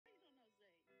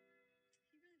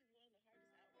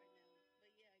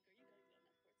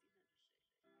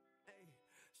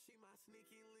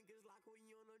Sneaky link is like when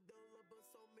you on a double but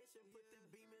so mission. Put the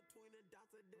beam between the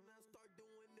dots and then I start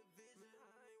doing the vision.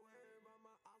 I ain't worried about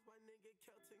my ops, my nigga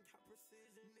Kelton got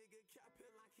precision. Nigga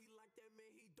capping like he like that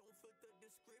man, he don't fit the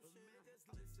description. Man, just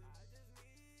listen, I just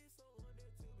need someone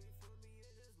there to be for me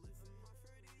and just listen. My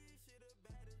Freddie, she the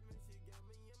baddest man, she got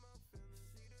me in my feelings.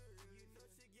 She the real, you know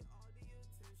she get all the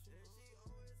attention. And she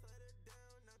always let it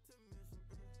down, not to mention.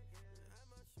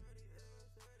 I'm a shorty,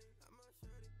 I'm a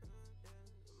shorty,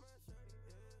 I'm a shorty,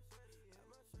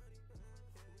 I'm a shorty.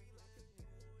 We like a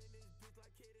duo in this bitch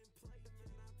like kid and play.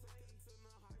 Man, I take her to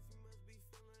my heart, she must be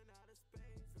feeling out of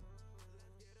space.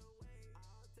 Let's get away,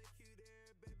 I'll take you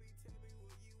there, baby. Tell me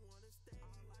where you wanna stay.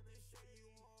 I'd like to show you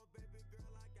all, baby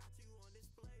girl. I got you on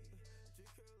display.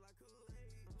 Drink her like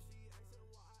Kool-Aid. She asking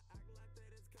why I act like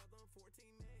that. It's 'cause I'm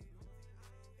 14 made. I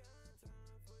ain't got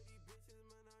time for these bitches,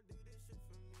 man. I do this shit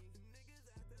for me. Niggas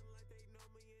acting like they know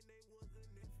me and they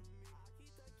wasn't it for me. I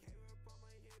keep the camera up on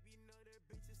my hip, you know that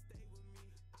bitches stay with me.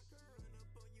 I can run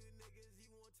up on you niggas,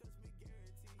 you won't touch me,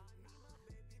 guarantee. I need my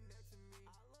baby next to me.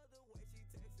 I love the way she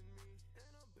texting me.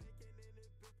 And I'm baking in the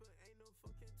bitch, but ain't no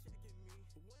fucking checking me.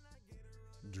 When I get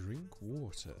around, Drink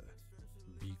water,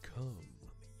 become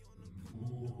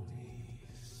moist.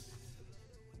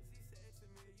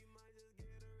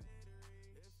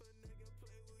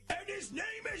 And his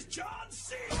name is John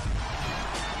C.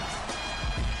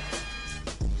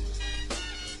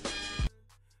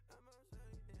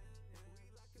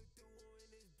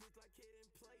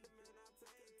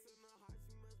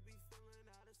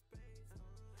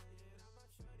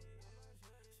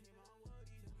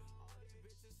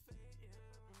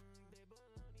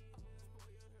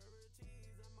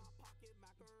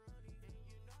 Macaroni, and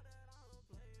you know that I don't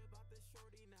play about the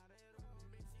shorty, not at all.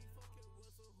 Man, she fucking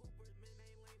with some hoopers, man,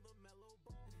 they lame but mellow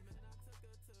ball. Man, I took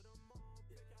her to the mall,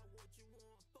 pick out what you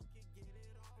want, fuck it, get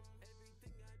it all.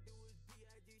 Everything I do is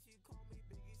B.I.G., she call me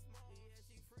Biggie Small. Yeah,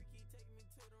 she freaky, take me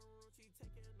to the room, she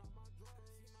taking all my drugs.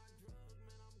 She my drugs,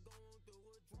 man, I'm going through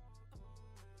a draw.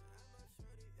 I'm a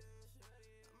shorty,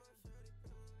 I'm a shorty,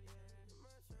 I'm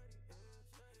a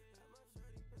shorty, I'm a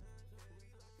shorty. We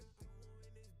like a duo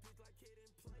in this bitch like kid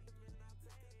and play. Man, I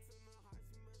take her to my heart,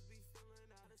 she must be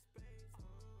feeling out of space.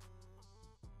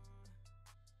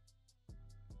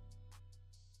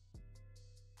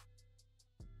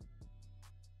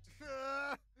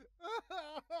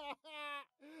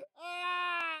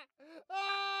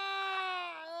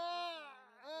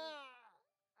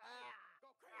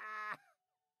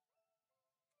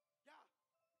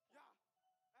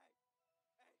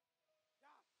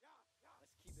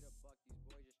 Let's keep it a buck, these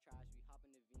boys just trash. We hop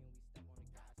in the V and we step on the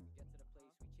gas. We get to the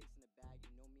place, we chasing the bag.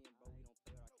 You know me and bro, we don't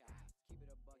play with our cash. Keep it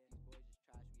a buck, these boys just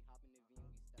trash. We hop in the V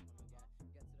and we step on the gas. We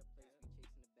get to the place, we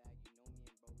chasing the bag. You know me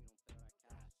and bro, we don't play with our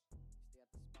cash. We stay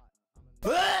at the spot, I'ma make it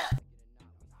like it or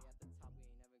not. We stay at the top, we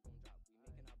ain't never gonna drop. We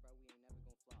making our bread, we ain't never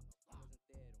gonna flop. I wasn't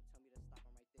there, don't tell me to stop,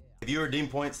 I'm right there. If you redeem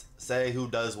points, say who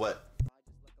does what. I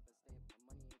just look up and stamp, the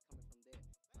money ain't coming from there.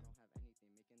 I don't have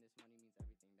anything, making this money means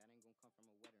everything. That ain't gonna come from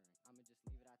a wedding ring. I'ma just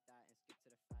leave it at that and skip to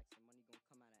the facts. The money gon'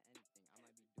 come out of anything. I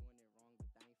might be doing it wrong, but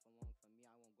that ain't for long. For me,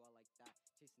 I won't go out like that.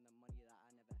 Chasing the money that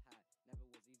I never had. Never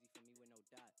was easy for me with no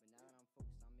dad. But now that I'm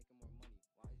focused on making more money,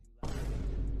 why is you laughing?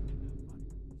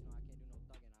 You know I can't do no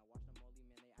thugging. I watch them all leave,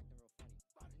 man, they acting real funny.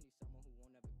 I just need someone who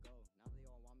won't ever go. Now they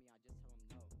all want me, I just tell them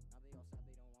no. Now they all sad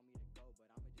they don't want me to go, but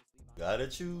I'ma just leave. Gotta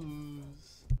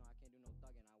choose. You know I can't do no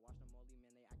thugging. I watch them all leave,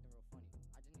 man, they acting real funny.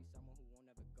 I just need someone who won't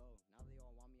ever go. Now they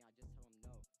all want me, I just tell them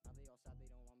no. Now they all sad they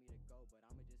don't want me to go, but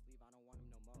I'ma just leave, I don't want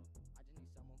them no more. I just need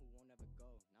someone who won't ever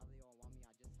go. Now they all want me,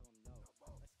 I just tell them no.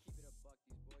 Let's keep it a buck,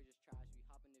 these boys just trash. We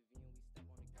hop in the V and we step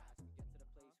on the gas. We get to the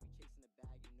place, we chasing the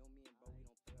bag. You know me and bro, we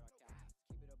don't play with our cash.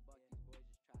 Keep it a buck, these boys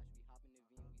just trash. We hop in the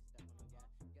V and we step on the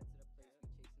gas. We get to the place, we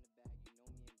chasing the bag. You know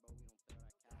me and bro, we don't play with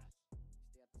our cash. We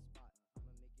stay at the spot,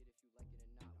 I'ma make it if you like it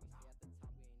or not. We stay at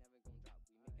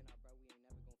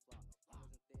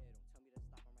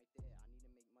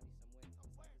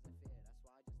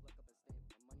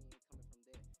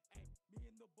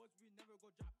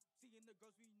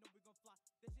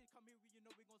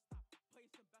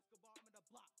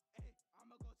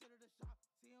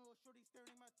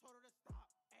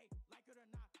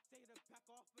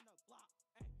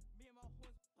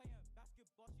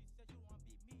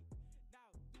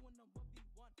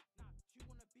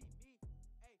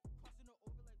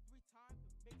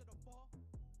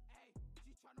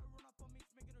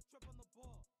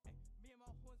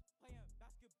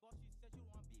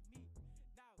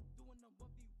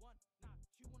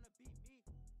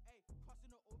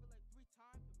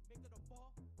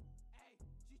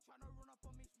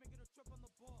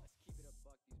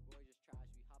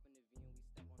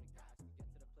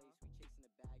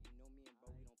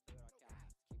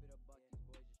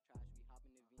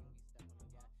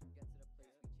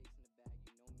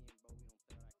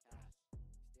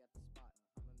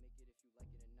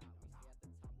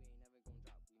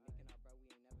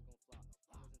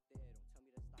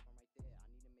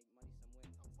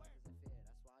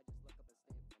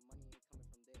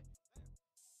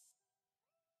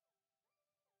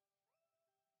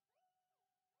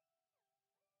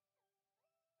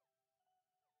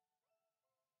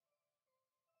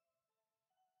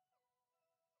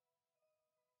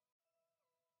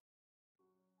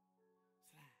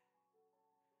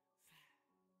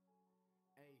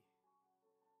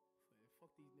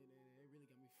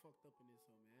fucked up in this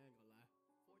one, man. I ain't gonna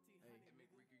lie.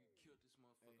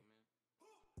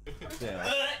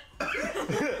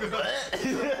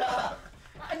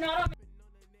 1400. Not on.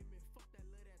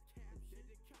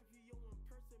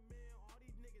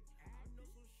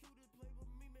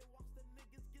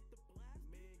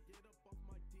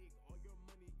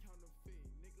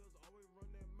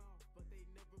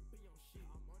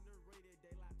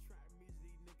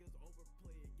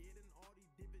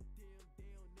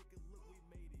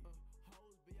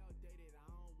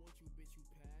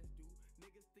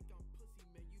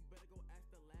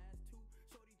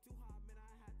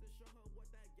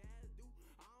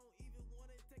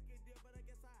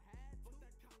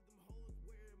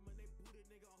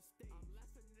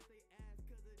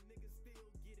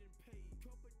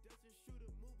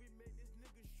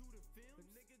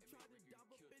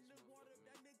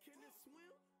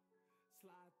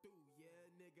 Slide through, yeah,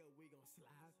 nigga, we gon'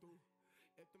 slide through.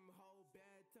 If them hoes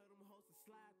bad, tell them hoes to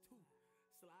slide too.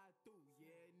 Slide through,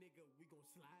 yeah, nigga, we gon'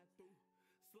 slide through.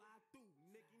 Slide through,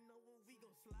 nigga, you know what we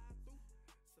gon' slide through.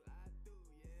 Slide through,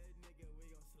 yeah, nigga, we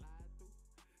gon' slide through.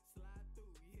 Slide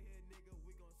through, yeah, nigga,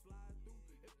 we gon' slide through.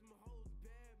 If them hoes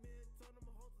bad, man, tell them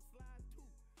hoes to slide too.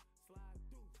 Slide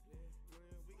through, yeah,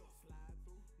 man, we gon' slide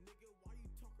through. Nigga, why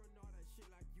you talking all that shit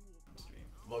like you a body?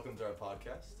 Welcome to our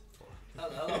podcast.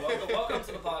 Hello, welcome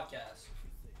to the podcast.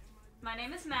 My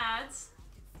name is Mads.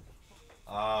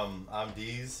 I'm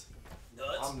Deez.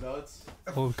 Nuts. I'm Nuts.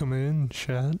 Welcome in,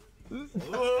 chat.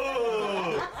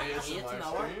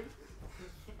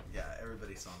 Yeah,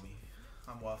 everybody saw me.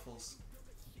 I'm Waffles.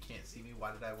 You can't see me.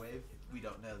 Why did I wave? We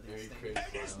don't know these things. And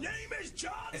his name is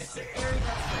John C.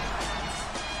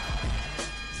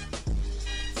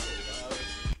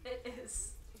 It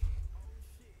is.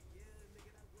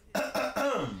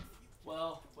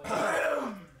 Well, wait.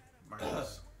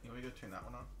 Marcus, you want me to go turn that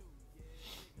one on?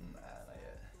 Nah, not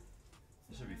yet.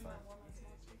 It should be fine.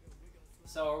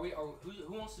 So are we?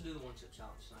 Who wants to do the one chip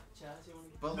challenge tonight? Chaz, you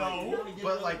want to? But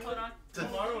No. like, Hold on.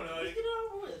 Tomorrow night. Get it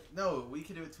over with. no, we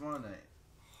could do it tomorrow night.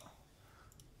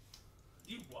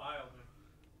 You wild.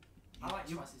 I like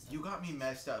you, spicy stuff. you got me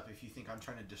messed up if you think I'm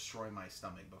trying to destroy my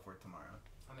stomach before tomorrow.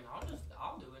 I mean, I'll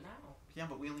do it now. Yeah,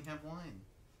 but we only have one.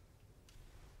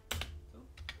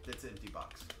 That's an empty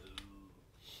box.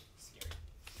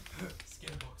 Scary.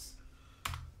 Scary box.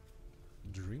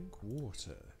 Drink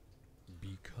water.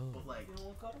 Become. But like, You know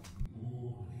what, Carter?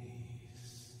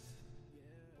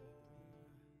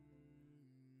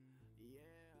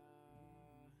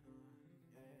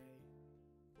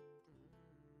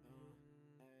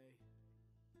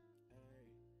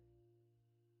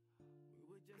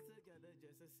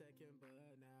 Just a second, but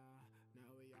now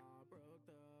we all broke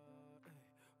up.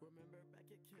 Remember back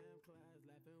at camp class,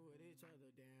 laughing with each other,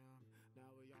 damn. Now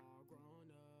we all grown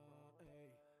up.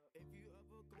 If you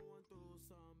ever going through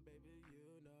something,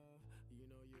 baby, you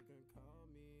know you can call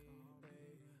me.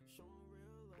 Showing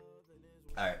real love and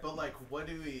it's All right. but like, what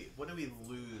do we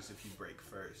lose if you break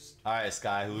first? All right,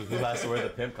 Sky. Who has to wear the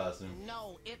pimp costume?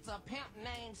 No, it's a pimp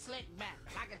named Slickback.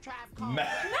 Like a tribe called.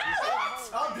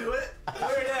 I'll do it.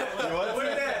 Where that? You want Where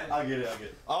to? that? I'll get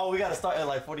it. Oh, we gotta start at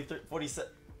like 47.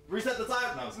 Reset the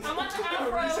time. No, I'm just I want the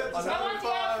afro. Reset the I want the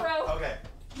afro. Okay.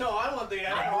 No, I want the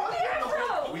I want the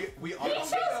afro. We all He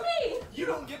chose me. You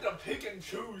don't get to pick and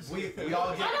choose. we all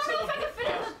I get don't know if I can fit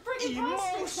in the freaking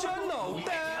costume.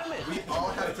 we all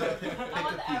have to pick I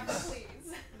want the a afro, piece.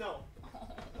 please. No.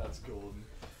 That's golden.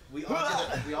 We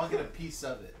all get a piece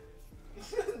of it.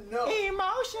 No.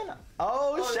 Emotional.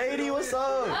 Oh, Shady, what's up?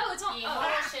 Oh, it's on. Oh.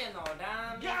 Emotional,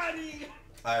 damn. Got it.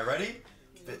 All right, ready?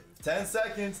 10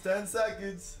 seconds. 10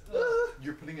 seconds.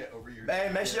 You're putting it over your.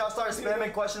 Hey, make sure y'all start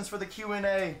spamming questions for the Q&A.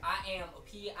 I am a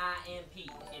P-I-M-P.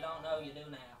 If you don't know, you do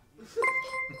now.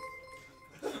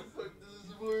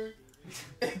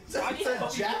 It's Why do you have a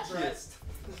to be jacket. dressed?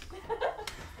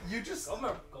 You just. Come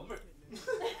here.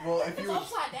 Well, if It's you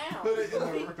upside down. put it in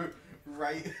the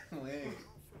right way.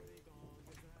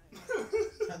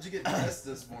 How'd you get dressed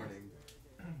this morning?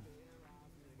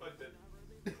 What the?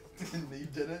 You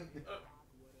didn't?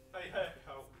 I had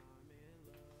help.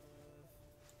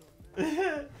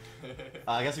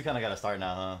 I guess we kind of got to start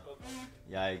now, huh?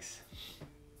 Yikes.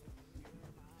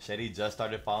 Shady just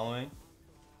started following.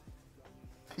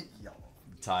 Yo.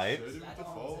 Type.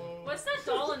 What's that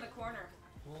doll in the corner?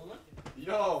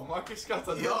 Yo, Marcus got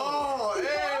the Yo,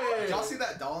 hey! Did y'all see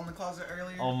that doll in the closet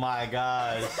earlier? Oh my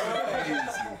gosh.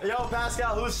 Crazy. Yo,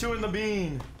 Pascal, who's chewing the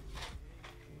bean?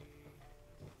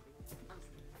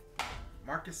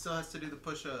 Marcus still has to do the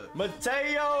push-up.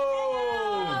 Mateo!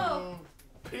 Oh.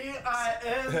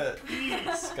 P-I-M.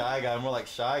 Sky guy, more like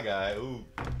Shy Guy. Ooh.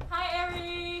 Hi,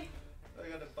 Ari. I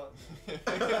got a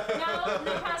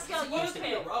No, Pascal, you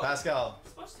pick. Pascal,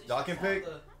 y'all can pick.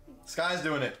 Sky's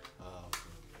doing it.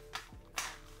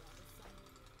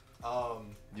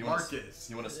 You Marcus.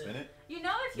 You want to spin it? You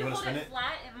know, if you wanna hold spin it it?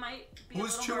 flat, it might be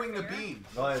Who's a little chewing more the fair. bean?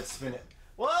 Go ahead, spin it.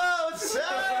 Whoa, it's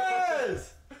Chaz!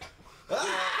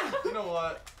 Ah! You know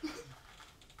what?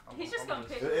 He's just gonna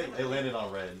pick. It landed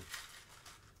on red.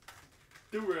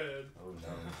 Do red. Oh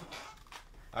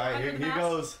no. Alright, here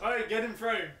goes. Alright, get in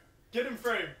frame. Get in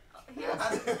frame.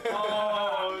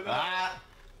 Oh, no. Ah!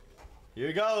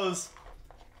 Here goes.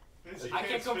 I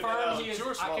can confirm he is.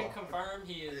 I can confirm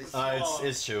he is.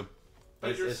 It's true.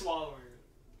 But you're swallowing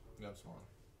it. Yeah, I'm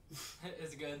swallowing.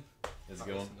 It's good. It's a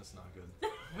good one. That's not good.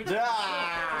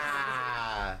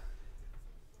 Ah!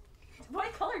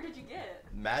 What color did you get?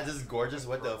 Mads is gorgeous.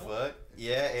 What the fuck?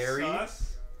 Yeah, airy.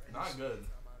 Sus? Not good.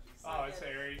 Oh, it's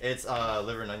airy. It's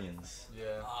liver and onions.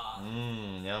 Yeah.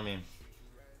 Mmm, yummy.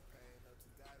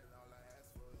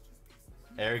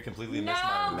 Airy completely No, missed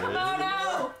my rib.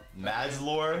 Komodo! Mads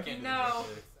lore. No.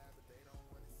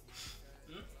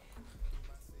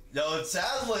 Yo,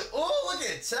 Chaz look. Oh, look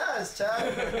at Chaz.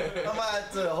 I might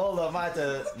have to hold up. I might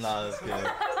have to. Nah, that's good.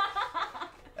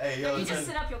 Hey, yo, If you just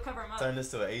sit up, you'll cover him up. turn this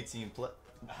to an 18 plus.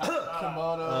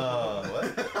 Komodo. What?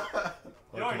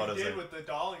 You know what you did with the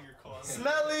doll in your closet?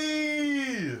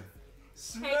 Smelly!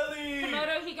 Smelly!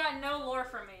 Komodo, he got no lore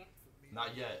from me.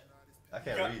 Not yet. I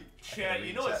can't Got- read. Chad,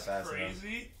 you know what's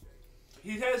crazy?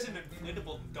 He has an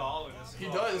inflatable doll in his He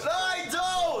closet. does. No, I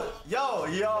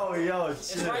don't! Yo,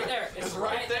 It's chill. right there. It's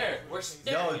right there. We're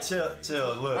staring. Yo,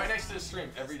 chill, look. Right next to the stream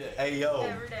every day. Hey, yo.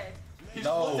 Every day. He just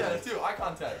No. looked at it too. Eye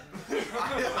contact.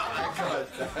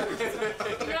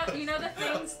 You know the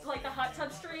things, like the hot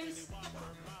tub streams?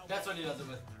 That's what he does it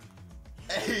with.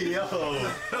 Hey, yo.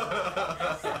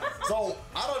 So,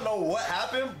 I don't know what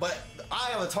happened, but I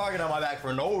have a target on my back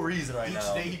for no reason right Each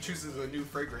now. day he chooses a new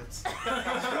fragrance.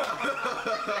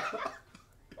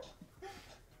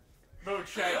 Bro,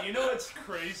 Chad, you know what's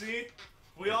crazy?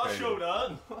 We all showed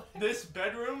up. This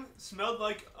bedroom smelled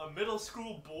like a middle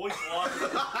school boys' locker.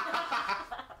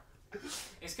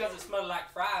 It's because it smelled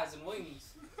like fries and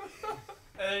wings. And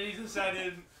then he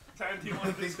decided time he I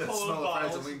wanted think his that cola smell of fries and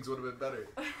bottles. wings would have been better.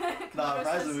 Nah, Komodo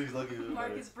fries says, and wings looking good.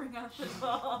 Marcus, bring out the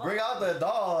doll. Bring out the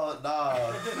doll.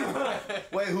 Nah.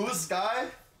 Wait, who's Sky?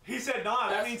 He said, nah,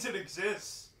 that means it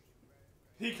exists.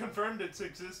 He confirmed its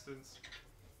existence.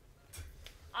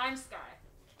 I'm Sky.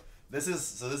 This is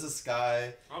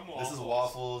Sky. I'm Waffles. This is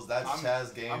Waffles. That's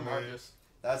Chaz Gamer. I'm Marcus.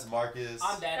 That's Marcus.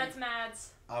 I'm Daddy. That's Mads.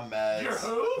 I'm Mads. You're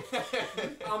who?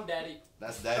 I'm Daddy.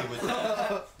 That's Daddy with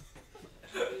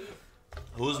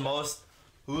Who's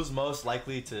most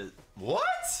likely to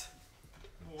what?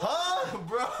 Huh?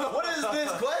 Bro. What is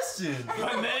this question?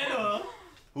 Banana.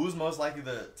 Who's most likely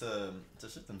to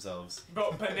shit themselves?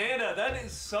 Bro, banana, that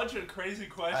is such a crazy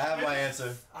question. I have my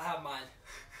answer. I have mine.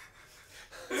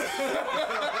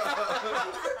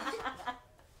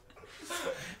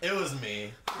 It was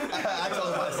me. I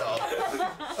told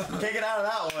myself. Can't get out of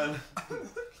that one.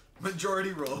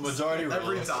 Majority rules. Majority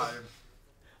Every rules. time.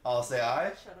 I'll say I.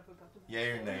 Shut up about the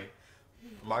Yay or nay?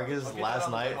 Marcus I'll get last that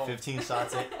on the way night home. 15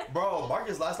 shots in. Bro,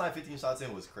 Marcus last night 15 shots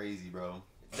in was crazy, bro.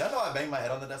 Did y'all know I banged my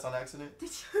head on the desk on accident? Did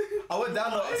you? I went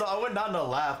down to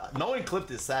laugh. No one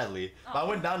clipped it, sadly. But I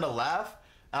went down to laugh,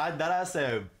 and I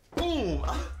said, boom.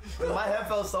 My head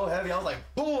felt so heavy. I was like,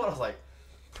 boom. I was like,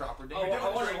 Proper day. Oh, We I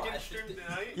doing wonder drinking why. stream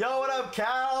tonight? yo, what up,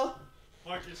 Cal?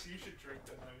 Marcus, you should drink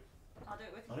tonight. I'll do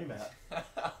it with I you. don't even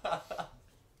have.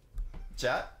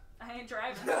 Chat? I ain't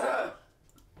driving. So.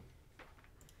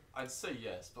 I'd say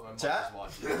yes, but my mom Chat?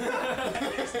 was watching.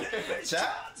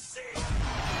 Chat?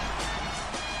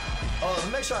 Oh, let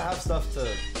me make sure I have stuff to.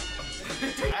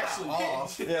 Actually,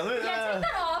 off. Yeah, let me, Yeah, take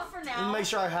that off for let me now. make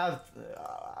sure I have.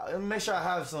 Let me make sure I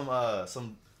have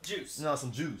some Juice. no,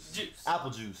 some juice. Juice.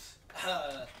 Apple juice.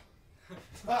 Ah.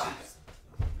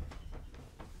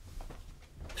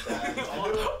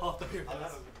 Off the beer.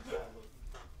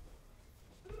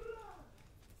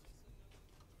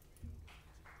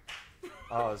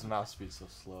 Oh, his mouse speed's so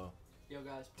slow. Yo,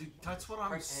 guys. Dude, that's what I'm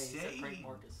Prank, hey, he said prank saying.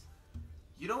 Marcus.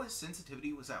 You know his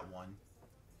sensitivity was at 1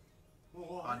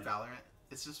 on Valorant?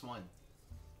 It's just 1.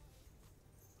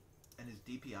 And his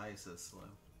DPI is so slow.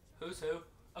 Who's who?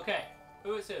 Okay.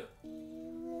 Who is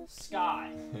who?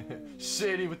 Sky.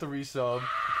 Shady with the resub.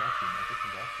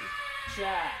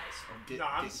 Chaz. No,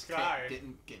 I'm Sky. Get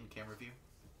in camera view.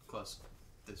 Close.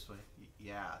 This way.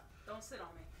 Yeah. Don't sit on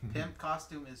me. Pimp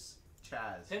costume is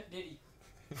Chaz. Pimp Diddy.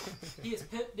 He is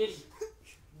Pimp Diddy.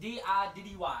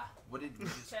 D-I-D-D-Y. What did we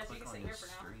just Chaz, you click can on sit your here for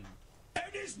now. stream?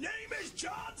 And his name is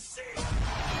John C.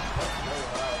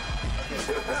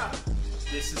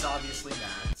 This is obviously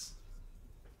Mads.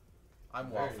 I'm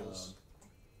Very Waffles.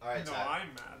 All right, No, chat. I'm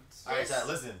mad. All right, chat.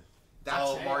 Listen. That's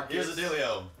So, Marcus. here's the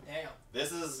dealio. Damn.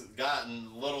 This has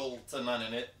gotten little to none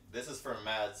in it. This is for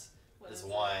Mads. What This is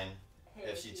it? wine, Heck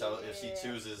if she yeah.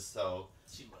 chooses so.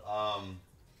 She will.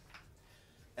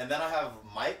 And then I have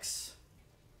Mike's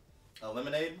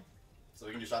lemonade, so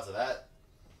we can do shots of that.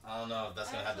 I don't know if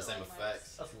that's gonna have the actually same like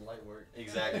effects. That's light work.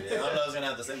 Exactly. I don't know if it's gonna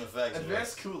have the same effects.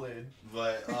 Advanced Kool-Aid.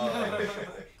 But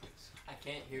I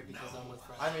can't hear because I'm with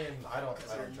friends. I mean, I don't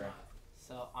You're drink. not.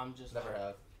 So I'm just Never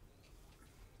have.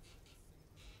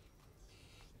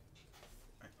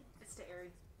 It's to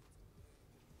Aries.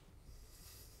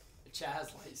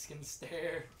 Chaz light skin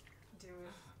stare. Dude.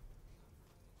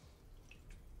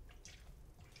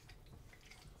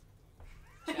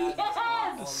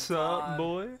 Chaz is off all the time.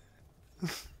 boy?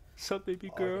 Sup, baby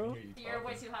All I can hear you You're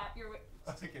way talking. too hot. You're way,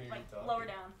 I can hear you like talking. lower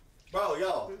down. bro,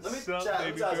 yo, let me Sup, Chaz,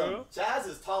 baby Chaz, girl? Chaz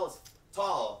is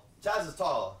tall. Chaz is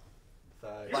tall.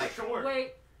 Facts. You're Like- short.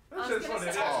 Wait. I That's was just gonna what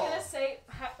it say, is. I was gonna say,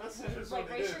 That's just like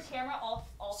what it raise your is. camera,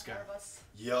 all Sky. four of us.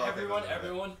 Yo. Everyone, okay.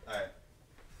 everyone. All right.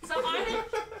 So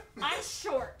I'm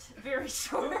short, very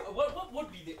short. What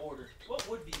would be the order? What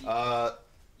would be the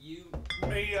you?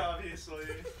 Me, obviously.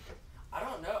 I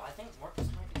don't know. I think Marcus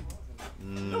might be taller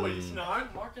than me. No, he's I not.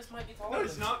 think Marcus might be taller No, than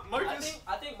he's me. not. Marcus.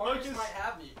 I think Marcus, Marcus- might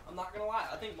have me. I'm not gonna lie.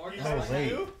 I think Marcus He might has have wait. me.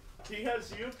 you. He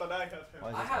has you, but I have him. Why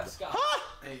is I this have happening? Scott.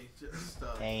 Hey, just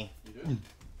Hey. You do?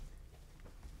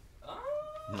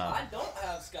 No. I don't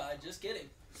have Sky. Just kidding.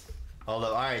 Hold up.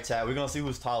 All right, chat. We're gonna see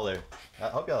who's taller. I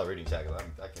hope y'all are reading chat, 'cause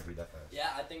I can't read that fast. Yeah,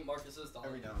 I think Marcus is taller.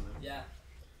 every now and then. Yeah.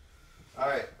 All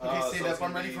right. Okay, so stand it's up.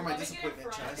 I'm gonna ready be- for my Let me get in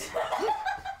disappointment, front. Chaz.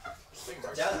 I think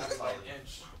Marcus Chaz is has taller. like an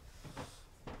inch.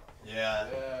 Yeah.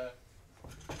 Yeah.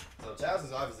 So Chaz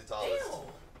is obviously tallest.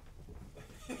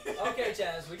 Okay,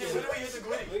 Chaz, we can. When do we hit the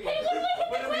green? We Hey, can.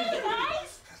 look at me,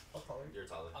 guys! You're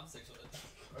taller. I'm 6 foot.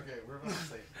 Okay, we're about to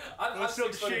say. I'm What's up,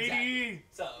 6 foot exact. Shady?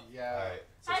 So. Yeah. All right.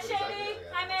 Hi, So exactly, Shady. I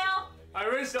got Hi, it. Mel. I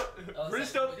raised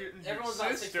up your Everyone's about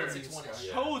 6 sister. foot 6'1".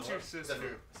 Yeah. How old's your Except sister?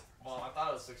 for- Well, I thought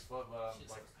it was 6 foot, but I'm She's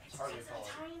like It's hardly so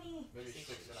taller. tiny. Maybe She's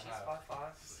 6 and a 5'5",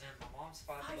 half. and my mom's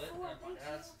 5 5'4", foot, and my thank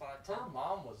dad's you. 5'10". Her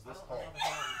mom was this tall.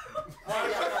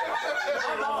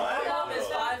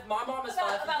 My mom is About-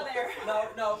 5 about feet there.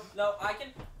 tall. No. I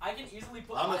can easily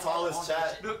put. I'm my the head tallest on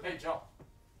chat. that shit. Hey, jump.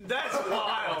 That's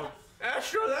wild.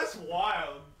 Astro, that's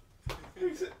wild.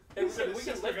 He said Hey, his we can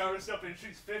sister lift got herself and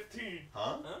she's 15.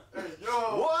 Huh? Hey,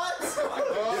 yo.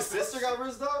 What? Your sister got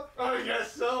rizzed up? I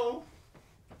guess so.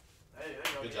 Hey, there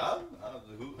you go. Good job.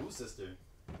 Whose sister?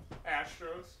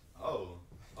 Astros. Oh.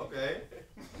 Okay.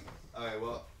 All right.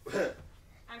 Well.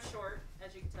 I'm short,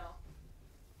 as you can tell.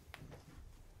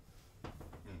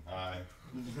 All right.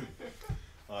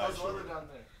 All right. How's the weather Sure. down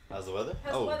there? How's the weather?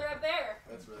 How's the weather up there?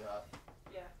 That's really hot.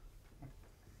 You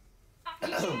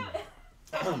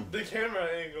can't. The camera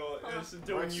angle is We're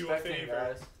doing you a expecting, favor.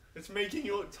 guys. It's making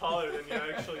you look taller than you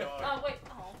actually are. Oh, wait.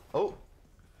 Oh. Oh.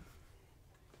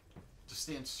 Just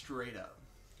stand straight up.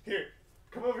 Here,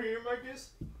 come over here, Marcus.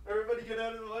 Everybody get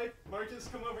out of the light. Marcus,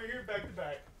 come over here, back to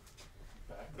back.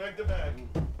 Back to back.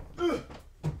 Yo,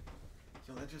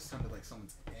 that just sounded like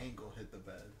someone's angle hit the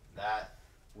bed. That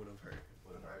Would have hurt.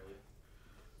 would have hurt you.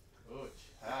 Oh,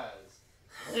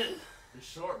 Chaz. You're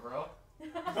short, bro.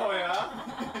 Oh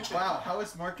yeah? Wow, how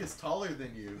is Marcus taller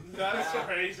than you? That's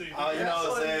crazy. Oh, you know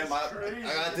what I'm saying? That's crazy.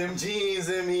 I got them jeans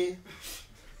in me.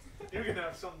 You can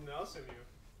have something else in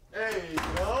you. Hey,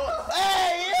 yo.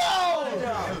 Hey,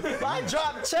 yo! I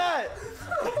dropped chat.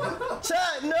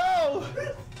 Chat, no.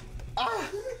 Ah.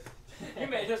 You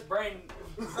made his brain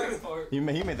for it. He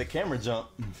made the camera jump.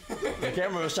 The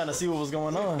camera was trying to see what was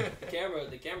going on. The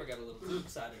camera got a little too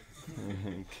excited.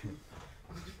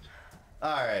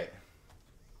 All right.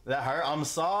 That hurt. I'm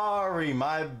sorry.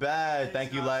 My bad. He's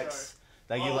Thank you, not Lex. sorry.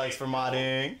 Thank you, Oh, Lex, wait, for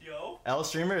modding. Yo. L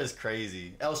streamer is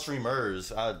crazy. L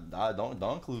streamers. I don't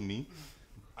include me.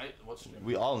 What's your name?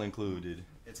 We all included.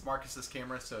 It's Marcus's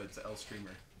camera, so it's L streamer.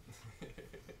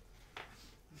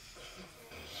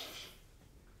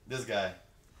 This guy.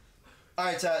 All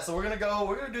right, chat. So we're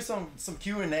gonna do some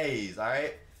Q&As. All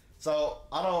right. So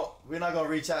we're not gonna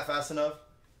read chat fast enough.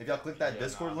 If y'all click that Yeah,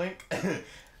 Discord nah. link,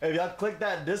 if y'all click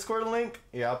that Discord link,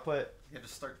 I'll put. You have to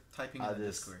start typing I in the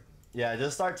just- Discord. Yeah,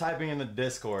 just start typing in the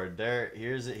Discord.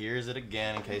 Here's it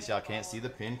again in case y'all can't see the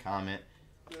pinned comment.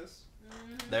 This.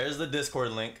 There's the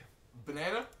Discord link.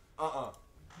 Banana?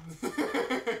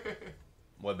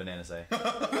 What banana say?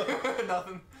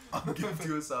 Nothing. I'll give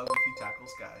you a sub if you tackle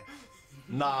Sky.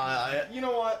 Nah, you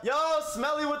know what? Yo,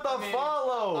 Smelly with the I'm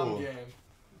follow. game.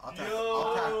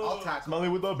 I'll tackle. Smelly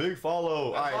with the big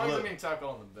follow. All As right, long as I look. mean tackle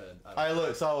on the bed. All right,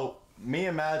 look. So Me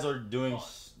and Mads are doing.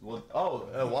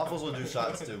 Waffles will do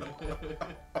shots too.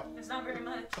 There's not very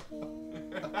much.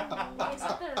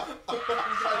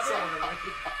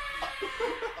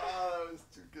 Oh, that was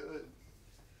too good.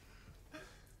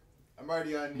 I'm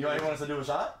already on. You already want us to do a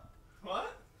shot?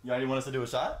 What? You already want us to do a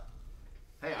shot?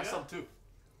 Hey, I Yeah. subbed too.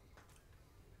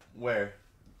 Where?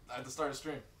 At the start of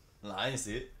stream. No, I didn't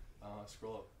see it.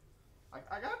 Scroll up.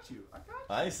 I got you. I got you.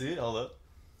 I didn't see it. Hold up.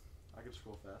 I can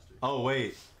scroll faster. Oh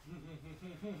wait.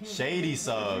 Shady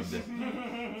subbed.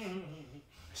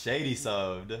 Shady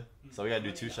subbed. So we gotta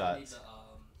do 2 shots.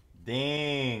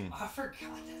 Dang. I forgot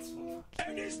that's one.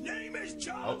 And his name is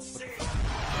John C.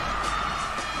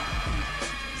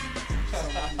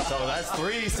 So that's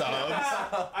 3 subs.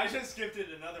 I just skipped it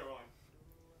another one.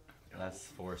 That's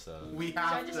 4 subs. We Should I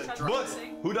have just to touch drive. Books.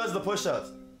 Sing? Who does the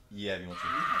push-ups? Yeah, if you want to.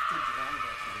 We have to drive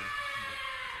actually.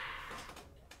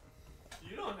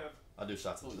 You don't have. I'll do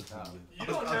shots. You I'll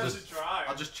don't just- have to drive.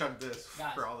 I'll just chug this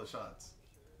Guys. for all the shots.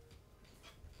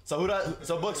 So who does?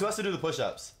 So Books, who has to do the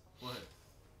push-ups? What?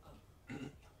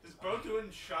 Is bro doing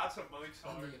shots of Mike's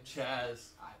hard? Chaz.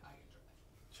 I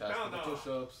Chaz Hell for the no.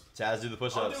 push-ups. Chaz, do the I'll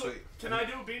push-ups. do it. Can I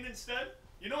do a bean instead?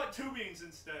 You know what? 2 beans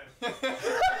instead.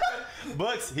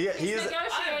 Books, he He's is. I am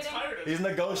negotiating. tired of He's this,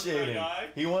 negotiating. my guy.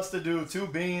 He wants to do 2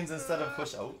 beans instead of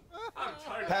push. Oh, I'm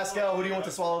tired. Pascal, who do you want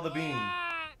to swallow the bean?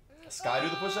 Sky do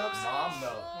the push-ups? Mom,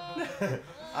 no.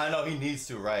 I know he needs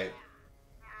to, right?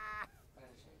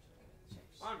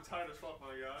 I'm tired as fuck,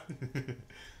 my guy.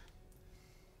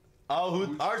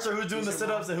 Oh, Archer, who's doing the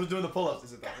sit-ups and who's doing the pull-ups?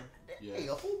 Is it that one?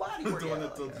 Yeah, a full body The one workout.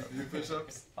 that told you to do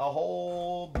push-ups. A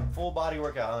whole full body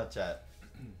workout on the chat.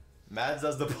 Mads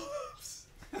does the pull-ups.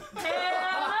 Hell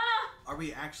no! Are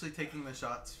we actually taking the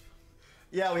shots?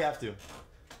 Yeah, we have to. I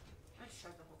just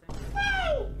chugged the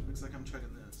whole thing. Looks like I'm chugging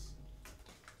this.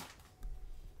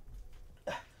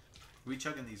 We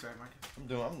chugging these, right, Mark? I'm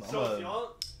doing. I'm So if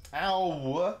y'all,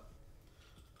 Ow!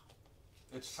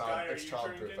 It's Sky, are it's you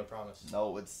childproof, drinking? I promise.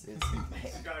 No, it's. Sky,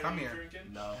 Come are you here. drinking?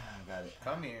 No. I got it.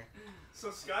 Come here.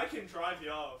 So Sky can drive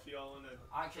y'all if y'all wanna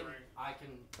I can. drink. I can.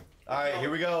 All right, here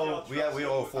we go. Y'all We have trust him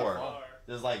owe with 4.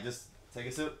 the bar. Just take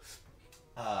a sip.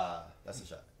 That's a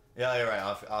shot. Yeah, you're right.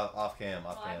 Off cam.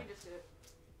 Off Well, I cam. can just do it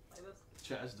like this.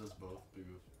 Chaz does both. Big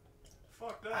oof.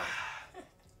 Fuck that.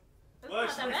 It's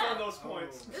Let's not that refund bad. those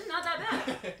points. It's not that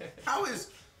bad. How is...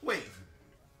 Wait.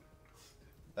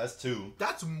 That's 2.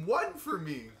 That's 1 for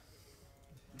me.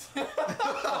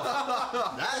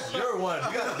 That's your one.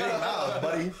 You got a big mouth,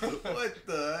 buddy. What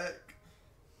the heck?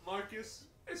 Marcus,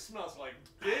 it smells like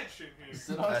bitch in here.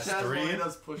 Sit on That's Chaz while 3. he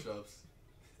does push-ups.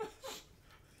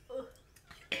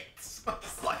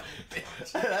 Smells like a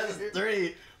bitch. That's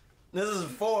 3. This is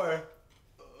 4.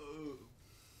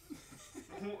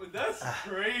 That's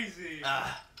crazy.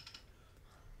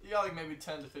 You got like maybe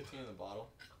 10 to 15 in the bottle.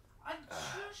 I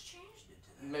just changed it to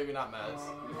that. Maybe not Mads.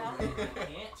 No, I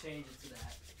can't change it to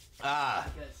that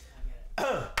because I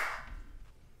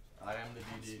I am the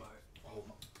got DD. smart.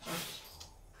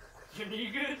 You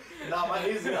good? No, my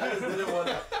knees. I just didn't want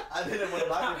to. I didn't want to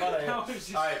knock your butt out. That was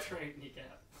just All right. straight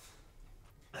kneecap.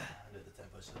 I did the 10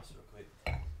 push-ups real quick.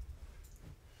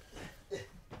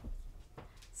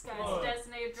 Sky's One,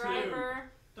 designated driver.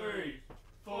 3,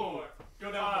 4,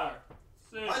 go down.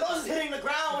 6. My nose is hitting the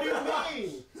ground. What do you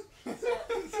mean?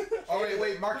 Alright,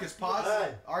 wait, Marcus, pause.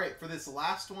 Alright. Alright, for this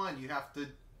last one, you have to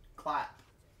clap.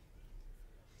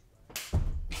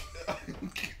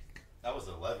 That was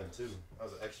 11 too. That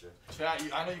was an extra. Chat,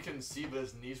 I know you couldn't see, but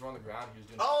his knees were on the ground. He was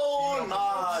doing. Oh,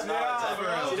 nah, Yeah, nah.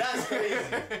 bro. That's crazy.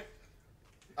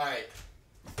 Alright.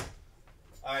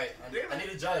 Alright, I need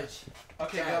a judge.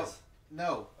 Okay, Chaz. go.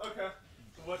 No. Okay.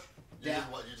 So what? You're, Yeah.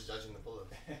 you're just judging the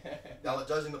pull-ups. Y'all are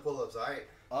judging the pull-ups, alright?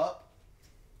 Up.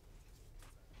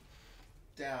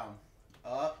 Down.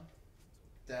 Up.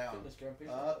 Down. Fitness Grand Prix.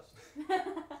 Up.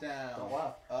 Down. Don't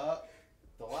laugh. Up.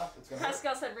 Don't laugh. It's gonna hurt.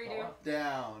 Pascal said redo.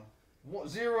 Down.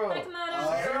 0. Hi,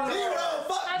 Komodo. Zero!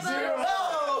 Fuck! Hi, bud. Zero! No!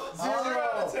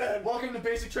 0. Welcome to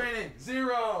basic training.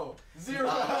 0. 0.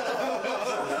 For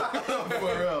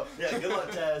real. Yeah, good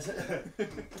luck, Chaz.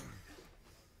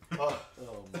 Oh.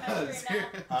 It's my stream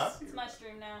now. Huh? It's my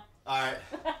stream now. Alright.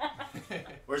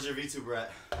 Where's your VTuber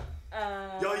at?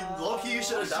 Yo, Uh, low-key, you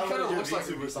should have She kinda downloaded your looks like a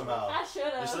VTuber VTuber. somehow. I should You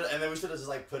have. should've- and then we should have just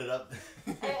like put it up.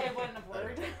 It wouldn't have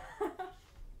worked.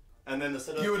 And then the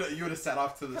sit-ups. You would have sat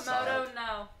off to the side. Komodo,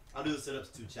 no. I'll do the sit-ups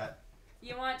too, chat.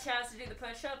 You want Chaz to do the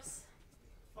push-ups?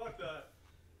 Fuck that.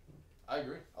 I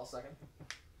agree. I'll second.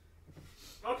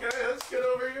 Okay, let's get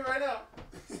over here right now.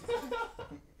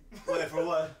 Wait, for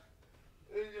what?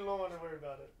 You don't want to worry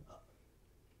about it.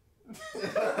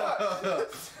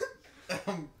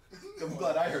 I'm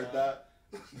glad I heard that.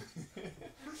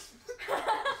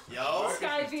 Yo. Sky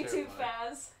Marcus is V2 terrifying.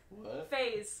 Faz. What?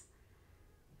 Phase.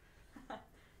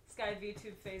 Sky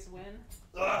V2 Phase win.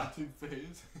 Two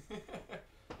phase.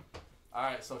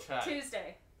 Alright, so chat.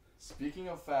 Tuesday. Speaking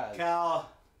of Phas, Cal,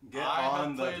 get I have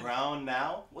on the played- ground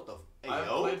now. What the? Hey, I've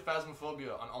yo. played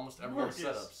Phasmophobia on almost everyone's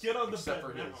Marcus, setups. get on the except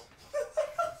bed for now. his.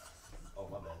 Oh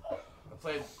my bad. I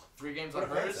played 3 games What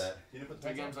on a pants hers, at? You didn't put the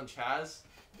 3 pants games on Chaz.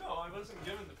 No, I wasn't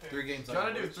given the pants. 3 games on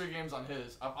Gotta do yours. 3 games on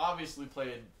his. I've obviously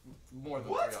played more than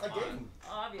What? 3 on Again? mine.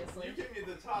 Obviously. You give me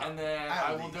the top. And then At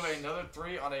I will do least. another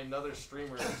 3 on another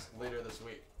streamer later this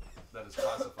week. That is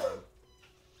classified.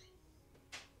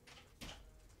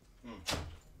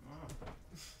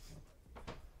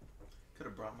 Could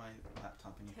have brought my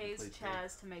laptop and you could Tase play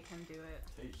Chaz to make him do it.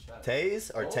 Taste chat.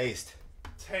 Tase or Oh. taste?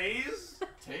 Tase?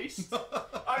 Taste?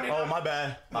 I mean, Oh my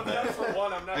bad. My I'm down bad. for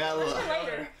one. I'm not. I got a down little- for the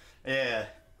other. Later. Yeah.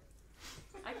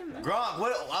 I can move. Gronk,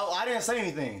 what? I didn't say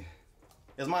anything.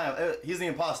 It's my. He's the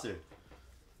imposter.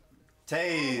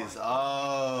 Tase.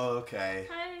 Oh, okay.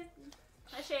 Hi.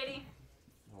 Hi, Shady.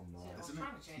 Oh no. I was Isn't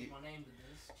trying it to change cute? my name to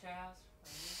this, Chaz.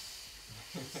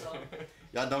 So,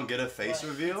 Y'all don't get a face but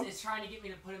reveal? It's trying to get me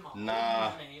to put in my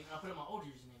Nah. old username, and I put in my old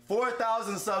username.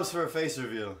 4,000 subs for a face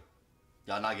reveal.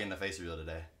 Y'all not getting a face reveal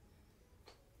today.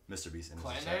 Mr. Beast in the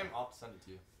Clan chat. name? I'll have to send it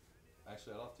to you.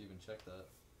 Actually, I'll have to even check that.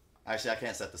 Actually, I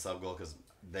can't set the sub goal because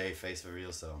they face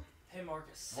reveal, so. Hey,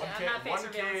 Marcus. Yeah, I'm not face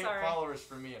revealing, 1K sorry. followers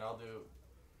for me, and I'll do.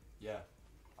 Yeah.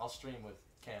 I'll stream with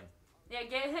Cam. Yeah,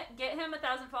 get him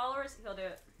 1,000 followers. He'll do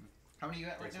it. How many you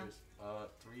at right now?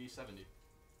 370.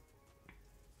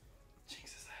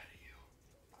 Jinx is ahead of you.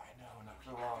 I know, not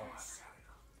for long.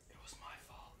 It was my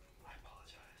fault. I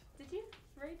apologize. Did you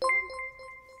raid him?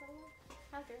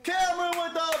 How dare you. Cameron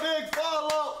with the big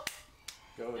follow.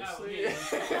 Go to No, sleep.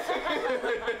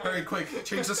 Hurry, quick.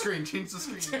 Change the screen. Change the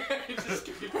screen. Just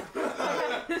kidding.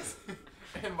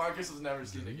 And Marcus was never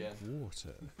seen again.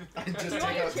 I just You take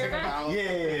want your out, chair take him back? out.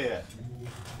 Yeah.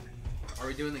 Are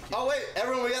we doing the kid? Oh wait,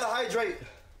 everyone, we gotta hydrate.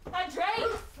 Hi,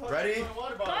 Drake. Ready? My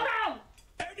water Come bottle. on.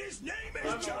 And his name I'm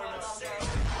is not John worried C.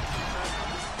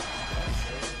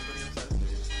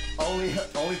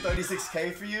 Only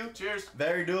 36K for you. Cheers.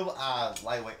 Very doable.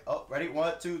 Lightweight. Oh, ready?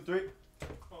 1, 2, 3.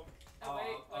 Oh, wait.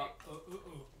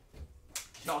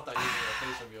 Y'all thought you were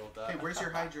gonna face reveal with that. Hey, where's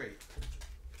your hydrate?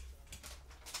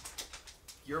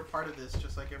 You're a part of this,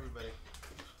 just like everybody.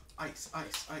 Ice,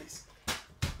 ice, ice.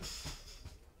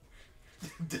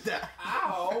 Did that?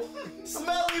 Ow!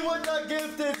 Smelly with the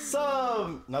gifted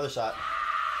sub. Another shot.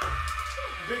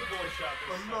 Big boy shot.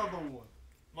 This time. Another one.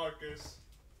 Marcus.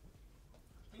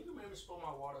 I think you made me spill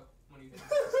my water when you did.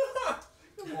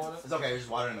 It's okay. You're just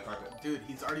watering the carpet. Dude,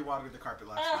 he's already watered the carpet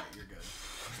last night. You're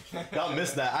good. Y'all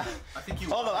missed that. I think you.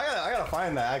 Hold on. I gotta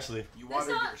find that actually. You This, watered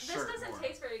your this shirt doesn't more.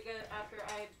 taste very good after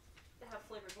I have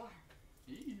flavored water.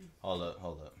 Hold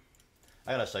up.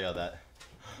 I gotta show y'all that.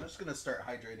 I'm just gonna start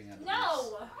hydrating out of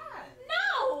No!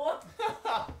 No!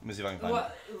 Let me see if I can find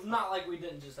What? Not like we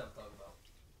didn't just have to talk about.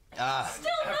 it. Ah.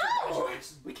 Still no!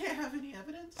 this. We can't have any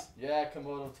evidence. Yeah,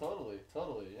 Komodo, totally,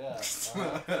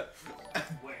 yeah.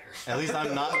 At least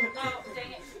I'm not. No,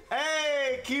 dang it.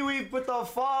 Hey, Kiwi with the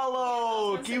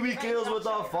follow. Yeah, Kiwi kills with the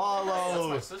That's my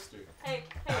follow. sister. Hey,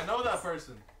 I know that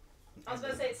person. I was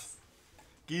gonna say,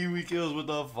 Kiwi kills with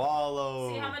the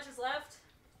follow. see how much is left?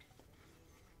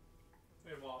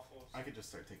 Hey, waffles. I could just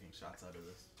start taking shots out of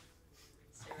this.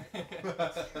 Stay right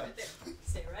there. Stay right there.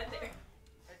 Stay right there.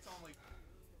 It's only.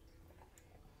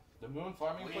 The moon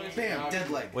farming place. Bam! Dead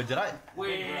leg. Wait, did I?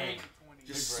 Wait.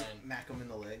 Just Big brain. smack him in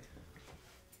the leg.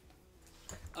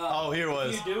 Oh, here it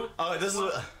was. You do? Oh, this is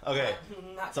okay.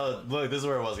 Not So look, this is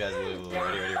where it was, guys.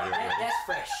 Ready. That's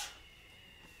fresh.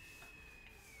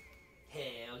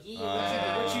 Hell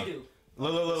yeah. What you do?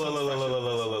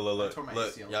 Look. I tore my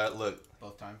Look, ACL. yeah, look.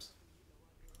 Both times.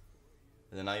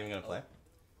 Is it not even gonna play?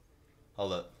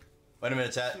 Hold up. Wait a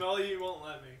minute, chat. Smelly, you won't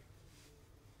let me.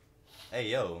 Hey,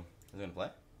 yo. Is it gonna play?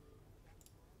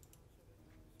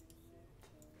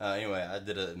 Anyway, I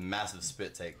did a massive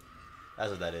spit take.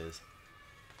 That's what that is.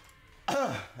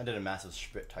 I did a massive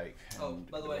spit take. Oh, and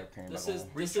by the way, carrying this back is home.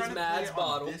 Were you this trying is to play Mad's it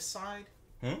bottle. on this side?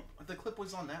 Hmm? The clip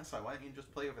was on that side. Why didn't you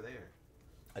just play over there?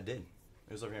 I did.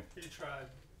 It was over here. He tried.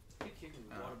 You kicked me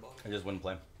with a water bottle. I just wouldn't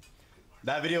play.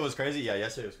 That video was crazy. Yeah,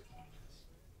 yesterday was.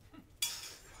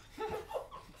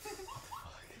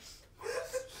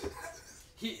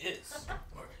 He is.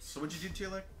 So what'd you do to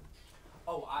your leg?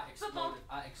 Oh, I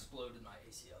exploded my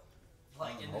ACL.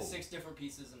 Like into 6 different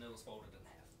pieces, and it was folded in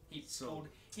half.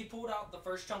 He pulled out the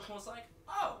first chunk and was like,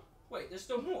 "Oh, wait, there's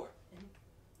still more," and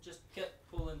just kept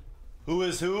pulling. Who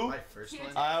is who? My first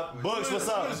one. Books, what's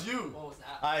up? Who's you? What was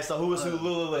that? Alright, so who is who?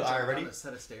 Look. Alright, ready? On a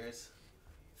set of stairs.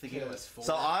 thinking it was 4.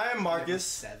 So I'm and it was Marcus.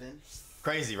 7.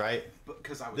 Crazy, right?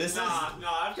 Because I was. This is- I've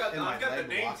got and my the leg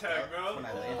name locked tag, up bro. when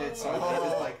I landed, so I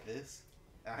did like this.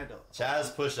 I had to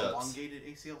Chaz push-ups. elongated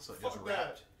ACL, so it just Fuck that.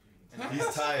 wrapped. And I He's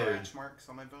had tired. Scratch marks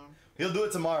on my bone. He'll do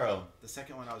it tomorrow. The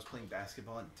second one, I was playing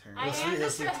basketball and turned. I am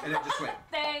just and it just went.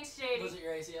 Thanks, Shady. Was it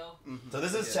your ACL? So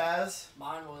this is Chaz.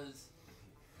 Mine was.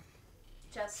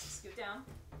 Just scoot down.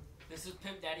 This is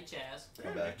Pimp Daddy Chaz.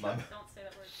 My bad. My bad. Don't say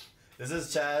that word. This is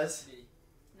Chaz.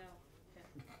 No.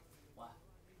 Why?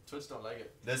 Twitch don't like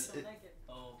it. This Don't like it.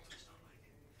 Oh.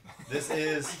 this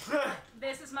is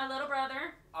This is my little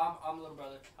brother. I'm little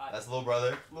brother. Hi. that's little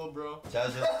brother. Little bro.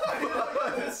 Chaz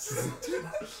just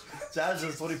Chaz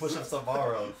just 20 push-ups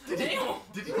tomorrow. Damn.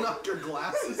 Did you knock your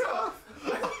glasses off?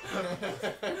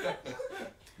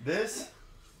 This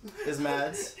is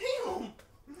Mads.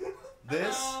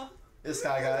 This is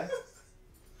Sky Guy.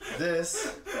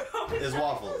 This is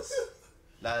Waffles.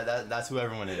 That's who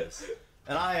everyone is.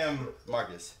 And I am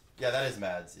Marcus. Yeah, that is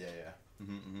Mads. Yeah.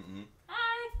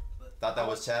 Hi. Thought that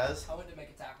was Chaz. I went to make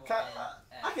a tackle.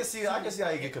 I can see how you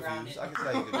get confused. I can see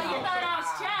how you get Oh, you confused. thought I was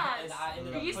Chaz. And I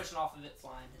ended You- up pushing off of it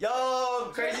flying.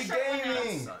 Yo, crazy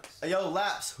gaming. Sucks. Hey, yo,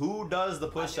 Laps. Who does the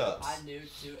push-ups? I knew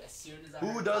too as soon as I. Who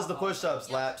heard does the pop up. push-ups,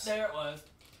 Yep, Laps? There it was.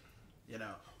 You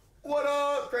know. What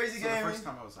up, crazy So the gaming? first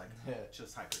time I was like,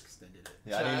 just hyperextended it.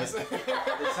 Yeah, I didn't. The second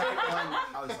one,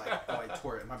 I was like, oh, I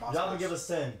tore it. My boss Y'all goes, can give us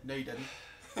 10. No, you didn't.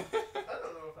 I don't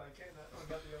know if I can. I don't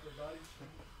got the upper body.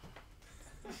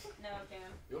 No, Cam.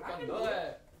 You I can can do do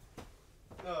it.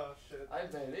 Oh shit. I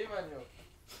believe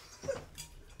in you.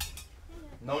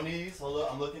 No knees. Hold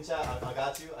up. I'm looking, chat. I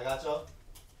got you. I got y'all.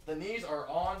 The knees are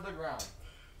on the ground.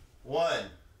 1,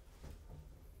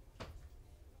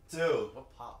 2,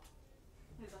 What pop?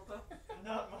 His elbow.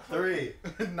 Not my. 3,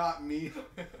 Not me.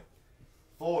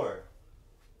 4.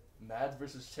 Mads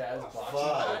versus Chaz boxing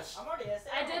 5, match. I'm already at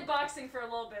I did boxing for a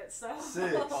little bit, so.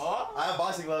 6. Huh? I have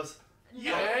boxing gloves.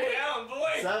 Yo, down,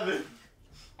 boy. 7,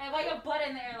 And like a butt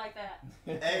in the air like that.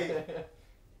 8,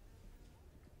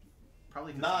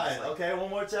 Probably 'cause 9. it's like, Okay, one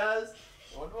more, Chaz.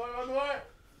 One more.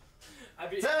 I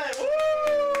beat 10.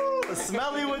 Woo!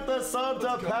 Smelly with the sub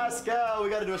to Pascal. We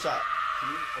gotta do a shot.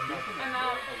 I'm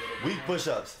out. Weak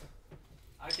push-ups.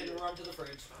 I can run to the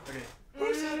fridge. Okay.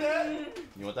 Who said that?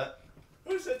 You want that?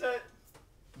 Who said that?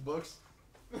 Books.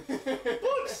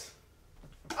 Books.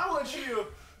 I want you.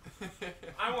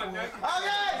 I want next.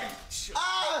 Okay!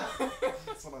 Ah!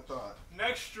 That's what I thought.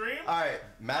 Next stream. Alright,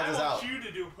 Mads I is want out. you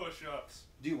to do push-ups.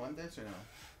 Do you want this or no?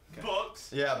 Okay.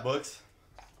 Books. Yeah, books.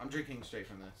 I'm drinking straight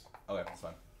from this. Okay, that's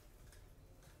fine.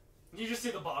 You just see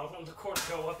the bottle on the corner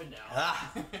go up and down.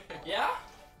 Ah! Yeah?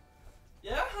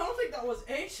 Yeah? I don't think that was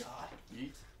a shot.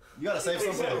 Yeet. You gotta save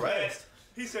some for the bet. rest.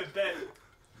 He said bet.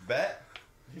 Bet?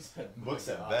 He said Book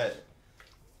said gosh.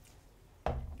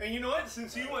 bet. And you know what?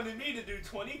 Since you wanted me to do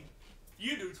 20,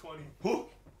 you do 20. Who?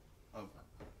 Oh.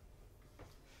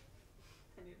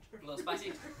 A little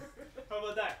spicy. How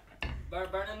about that?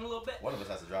 Burning a little bit. One of us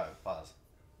has to drive. Pause.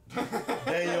 Damn.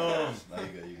 No, you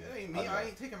good, you good. It ain't I'll me. I drive.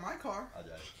 ain't taking my car. I'll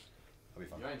drive. I'll be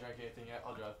fine. You ain't drank anything yet.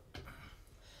 I'll drive.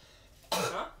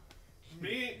 Huh?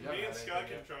 Me Yeah, and man, Scott anything can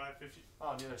yet? drive if you.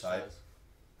 Oh, neither Tight. Chaz.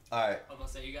 Alright. I was gonna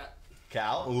say you got.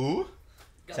 Cal. Ooh.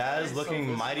 got Chaz so looking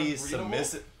this is mighty unbreathable?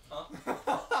 submissive.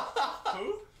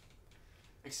 Who?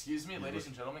 Excuse me, He's ladies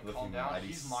and gentlemen, calm looking down. mighty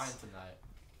He's mine tonight.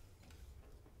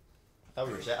 I thought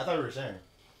we were sharing.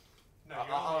 No, I'll-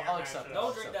 you're on your I'll accept mattress.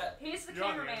 Don't drink that. He's the You're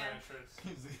on your cameraman. mattress.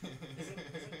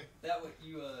 That what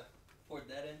you poured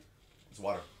that in? It's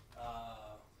water.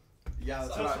 Yeah,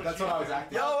 that's So what that's I, that's what what I you was do.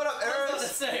 acting. Yo, what up, I was about to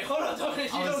Eris? say, hold on, don't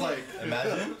I was like,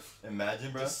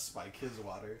 Imagine, bro. just spike his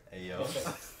water. Hey, yo.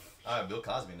 Alright, Bill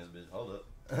Cosby in this bitch. Hold up.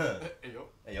 Hey, yo.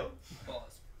 Hey, yo.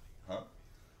 Pause.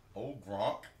 Oh,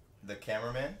 Gronk, the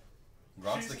cameraman.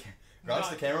 Gronk's the She's Gronk's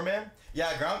the not- cameraman.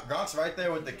 Yeah, Gronk's right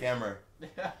there with the camera.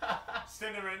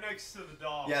 Standing right next to the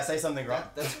doll. Yeah, say something, Gronk.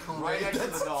 That's Right crazy.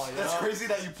 next to the doll, you That's know? crazy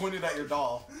that you pointed at your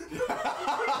doll.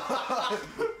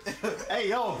 Hey,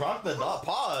 yo, Gronk the dog.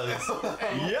 Pause.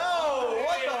 Yo,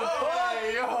 what the fuck?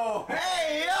 Hey, yo.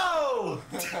 Hey, yo.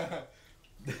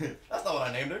 That's not what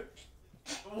I named her.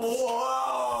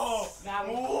 Whoa! Now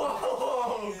we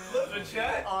Whoa! Clip it,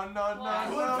 chat. Oh, no, Why?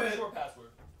 no, Clip no. it. Your password.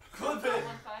 Clip it.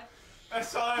 1-5.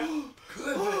 SI. Clip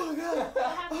it. Oh god.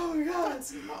 Oh my god.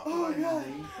 Oh my god.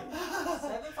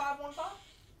 7515?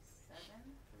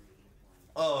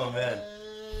 7-3-1. Oh man.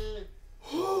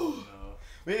 No.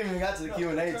 We ain't even got to the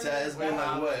Q&A chat. It's been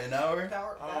like what, an hour?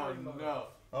 Oh, no.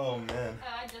 Oh man.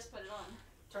 I just put it on.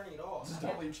 Turning it off. Just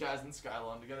don't leave Chaz and Sky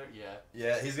alone together. Yeah.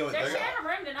 Yeah, he's going. They're they're- sharing a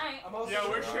room tonight. I'm also Yeah,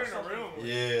 we're sure sharing a room.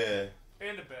 Yeah.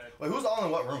 And a bed. Wait, who's all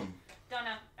in what room? Don't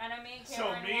know. I know me and So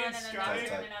Cameron me one and and then Sky-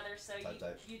 Type another. So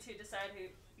Type. you two decide who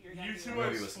you're gonna You be two with.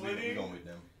 are We splitting. going with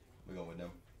them. We going with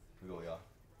them. We go with y'all.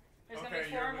 There's gonna Okay,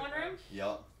 be 4 you're in one with room.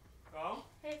 Yup. Oh.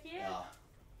 Heck yeah.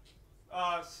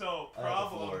 So I got the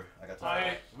problem. floor. I got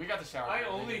the We got the shower. I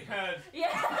curtain, only didn't we? had.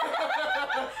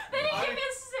 Yeah. They didn't give me a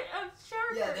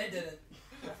shower Yeah, curtain. they didn't.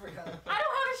 I forgot. I don't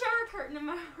have a shower curtain in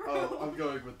my room. Oh, I'm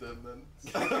going with them then.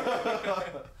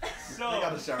 So. They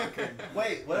got a shower curtain.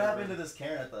 Wait, what happened to this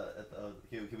Karen at the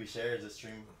can we share the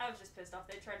stream? I was just pissed off.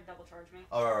 They tried to double charge me.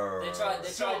 They tried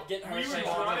So, getting her we were shit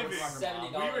driving. for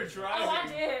 $70. We were driving. Oh, I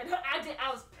did. I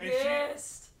was And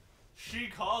pissed. She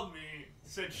called me,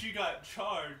 said she got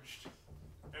charged,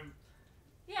 and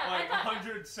Yeah, like I thought.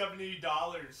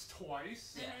 $170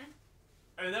 twice. Yeah. Mhm.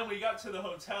 And then we got to the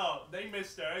hotel. They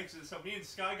missed their exit, so me and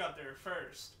Sky got there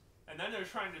first. And then they're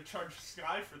trying to charge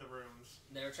Sky for the rooms.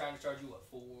 They were trying to charge you what,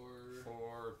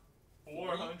 For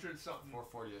 400 something.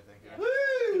 440, I think. Yeah.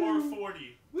 Woo!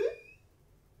 440.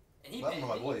 and he What paid, happened to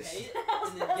my didn't voice? he pay it,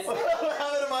 and then get What it.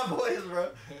 happened to my voice,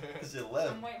 bro? This shit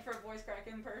left. I'm waiting for a voice crack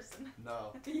in person.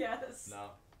 No. Yes.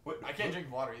 No. What? I can't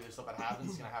drink water either, so if it happens,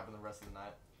 it's gonna happen the rest of the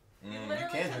night. You You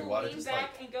literally can drink water, lean just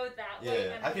back like and go that way.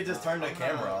 yeah. And I could just turn the I'm gonna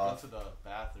camera go off. to the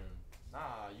bathroom.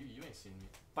 Nah, you ain't seen me.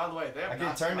 By the way, they have I can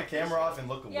not turn seen the my camera face off and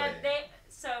look away. Yeah,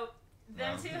 so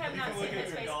them No. two have You not can seen look at his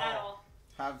your face doll. at all.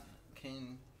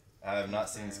 Can I have not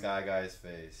seen Sky Guy's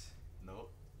face, yet.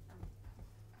 Nope.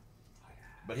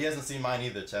 but he hasn't seen mine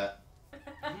either, chat.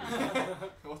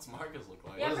 What's Marcus look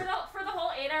like? Yeah, What for the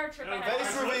whole 8-hour trip I had.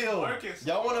 Face Marcus- reveal. Marcus-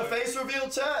 Y'all want a face reveal,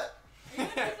 chat? You gonna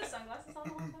keep the sunglasses on the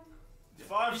whole time?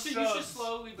 5 You should subs.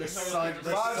 slowly The but sun- surely.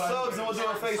 the 5 sun- subs and we'll do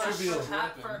a face reveal.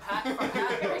 For hat.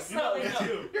 Very No, slowly. it's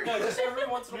you. No, just every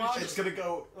once in a while. It's Just, gonna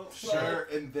go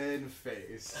shirt and then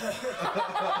face.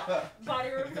 Body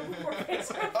reveal before face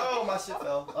reveal. Oh, my shit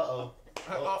fell. Uh-oh.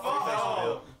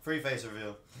 Oh. Free face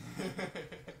reveal.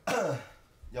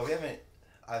 Yo, we haven't.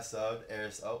 I subbed.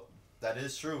 Eris. Oh, that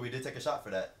is true. We did take a shot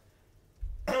for that.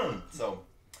 So,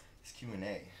 it's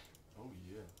Q&A. Oh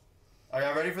yeah. Are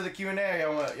y'all ready for the Q&A?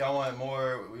 Or y'all want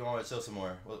more? We want to chill some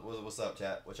more. What's up,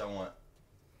 chat? What y'all want?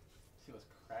 See what's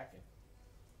cracking.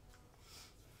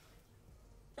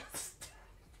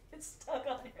 It's stuck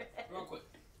on your head. real quick,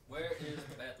 where is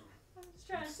the bathroom? I'm just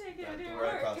trying to take it Right to do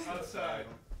right across work. the Outside.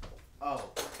 Oh,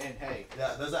 and hey,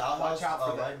 Yeah, there's an outhouse. Watch out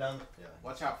for that. right down. Yeah.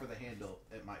 watch out for the handle.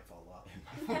 It might fall off.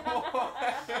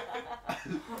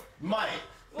 Might.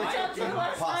 Watch out too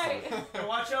last Possible. night. And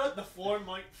watch out, the floor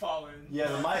might fall in. Yeah,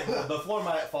 the floor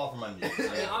might fall from under you.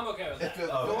 Yeah, I'm okay with that.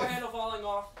 Oh, Door okay. handle falling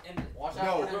off and Watch No,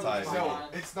 out for them. tight. No,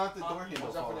 it's not the door handle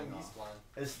Watch out for falling them off. geese flying.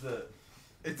 It's the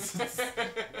It's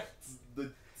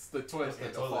the toilet the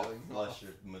handle toilet falling off.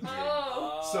 flusher material.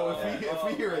 Oh. So if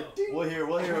we hear a ding, We'll hear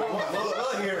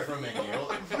it from in here.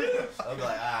 I'll be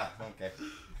like, okay.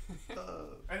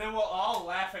 And then we'll all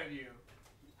laugh at you.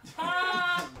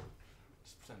 Ah.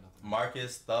 Just pretend nothing.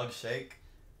 Marcus Thug Shake.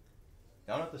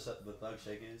 Y'all know what the Thug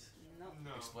Shake is? No.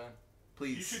 No. Explain.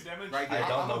 please. You should demonstrate. Right I here.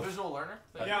 don't I'm know. a visual learner.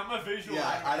 Yeah, I'm a visual. Yeah,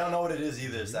 learner. I don't know what it is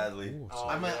either, sadly. Oh,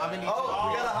 I'm gonna need Oh,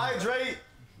 we gotta hydrate.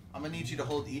 I'm gonna need you to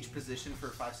hold each position for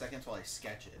 5 seconds while I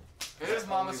sketch it. It is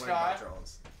Mama Only when Sky. I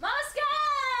draws. Mama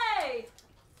Sky!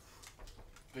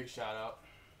 Big shout out.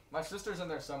 My sister's in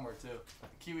there somewhere too.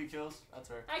 Kiwi Kills. That's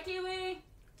her. Hi, Kiwi.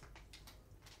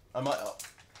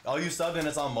 Oh, you subbed and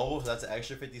it's on mobile, so that's an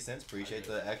extra 50 cents. Appreciate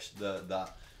the extra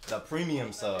the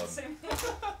premium sub.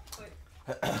 Wait.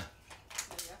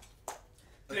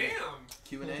 There you Damn,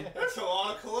 Q&A. that's a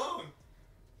lot of cologne.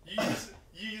 You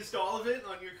used all of it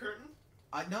on your curtain?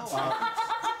 I know.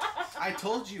 I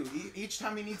told you. Each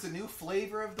time he needs a new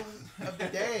flavor of the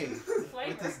day go. Flavor.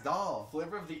 with this doll.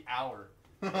 Flavor of the hour.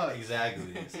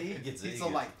 Exactly. See, He gets it. he's he so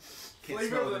gets like it. can't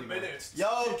Flavor smell of it the anymore. minute. Yo,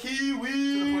 To the point he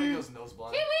Kiwi. goes nose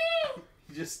blind. Kiwi!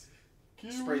 He just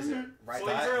sprays it right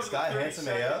Flavor back. of the Sky 30 handsome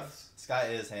seconds. AF. Sky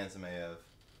is handsome AF.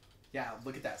 Yeah,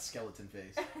 look at that skeleton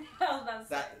face. Oh, that's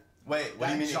That Wait, what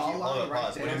do you mean? jawline Hold up, right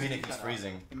pause. What do you there mean is it keeps kinda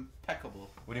freezing? impeccable.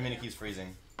 What do you mean it keeps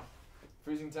freezing?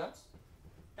 Freezing temps?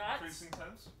 That's Freezing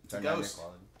temps. Turn down your ghost.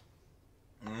 quality.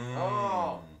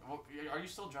 Oh. Well, are you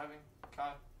still driving,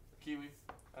 Kai? Kiwi?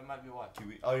 That might be why.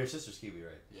 Kiwi. Oh, your sister's Kiwi,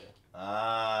 right? Yeah.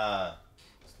 Ah.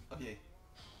 Okay.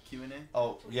 Q&A.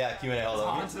 Oh, yeah. Q&A. Hold It's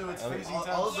on. hot too, it's Let me- freezing.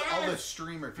 All the Yes!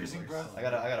 streamer Freezing people. breath. I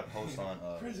gotta post on.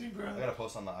 Freezing I breath. gotta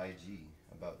post on the IG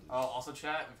about this. Oh, also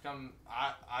chat, we've come.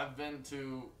 I've been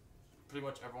to pretty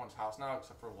much everyone's house now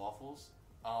except for Waffles.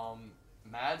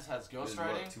 Mads has This is,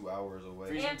 ghostwriting what, 2 hours away.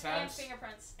 Freezing and temps.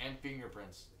 fingerprints. and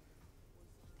fingerprints.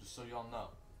 Just so y'all know.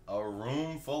 A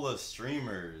room full of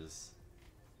streamers.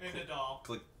 And a doll.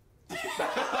 Click.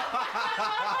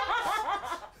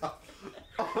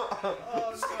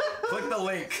 Click the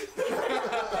link.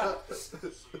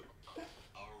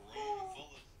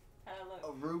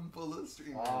 A room full of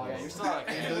streamers. Oh, yeah, you're still like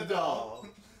and a doll.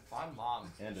 Find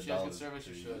mom. And a She has doll good is service.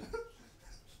 You free. should.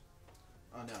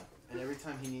 Oh no! And every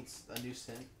time he needs a new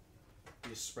scent, he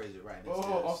just sprays it right into his Oh,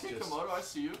 nose. okay, Just- Komodo, I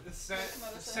see you. The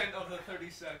scent of the 30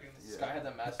 seconds. Yeah. Sky had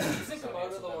that master. Isn't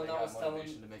Komodo the one that was telling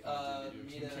to make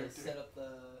me to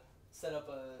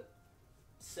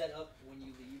set up when you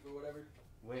leave or whatever?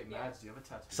 Wait, Mads, do you have a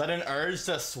tattoo? Sudden urge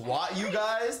to swat you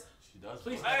guys? She does.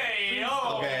 Please, bro. Hey, please yo!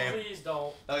 don't. Okay. Please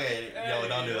don't. Okay, yo,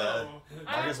 don't do that.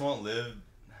 Marcus won't live.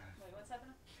 Wait, what's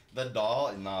happening? The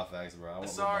doll? Nah, facts, bro. I won't live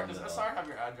SR, down does the SR have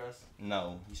your address?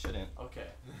 No, he shouldn't. Okay.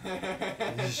 He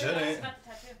It's shouldn't. about the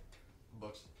tattoo.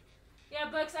 Books. Yeah,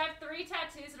 Books, I have 3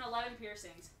 tattoos and 11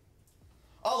 piercings.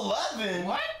 11?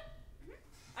 What?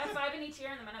 I have 5 in each ear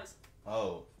and then my nose.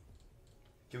 Oh.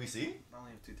 Can we see? I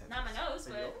only have 2 tattoos. Not my nose,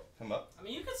 There you but... Come up. I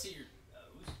mean, you can see your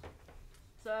nose.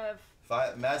 So I have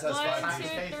 5. Mads has 1, 5.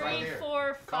 His 2, face 3, right here.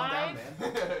 4, Calm down,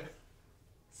 5, man.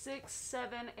 6,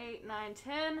 7, 8, 9,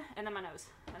 10, and then my nose.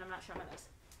 And I'm not showing my nose.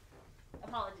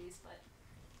 Apologies, but...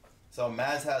 So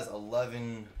Mads has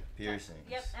 11 piercings.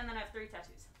 Yep, and then I have 3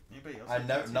 tattoos. Anybody else? I have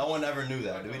never. tattoos? No one ever knew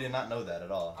that. We did not know that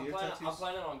at all. Do you have I'm tattoos?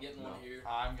 planning on getting one here.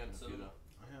 I'm getting So- a few though.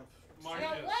 I have. Marcus,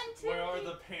 I got 1, 2, where are 3.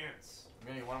 the pants? I'm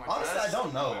getting one of my Honestly, I chests,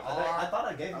 don't know. my I arm. thought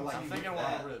I gave I him like I'm something thinking with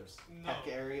one of that. my ribs. No. Peck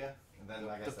area. And then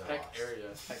I The guess they're peck lost. area.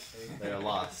 Peck area. They're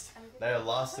lost. They're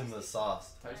lost in the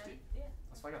sauce. Tasty. Yeah.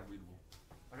 That's why I got breathable.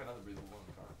 I got another breathable one in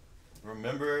the car.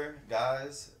 Remember,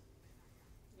 guys,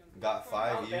 got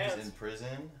 5 Oh, years pants. in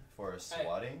prison for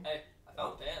swatting. Hey, I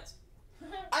found pants.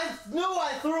 I knew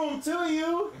I threw them to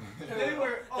you. They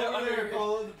were They're over there under-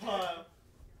 all in the pile.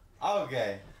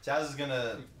 Okay, Chaz is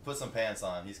gonna put some pants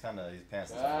on. He's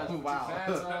pants. Dad, put your Wow.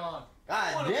 pants on.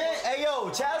 God damn! Hey yo,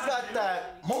 Chaz got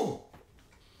that. Move.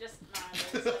 Just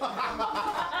mine.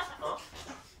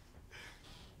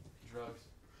 Drugs.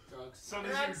 Drugs. So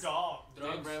does Drugs. your dog.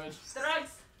 Gang Drugs. damage.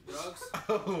 Drugs. Drugs.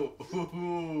 Oh,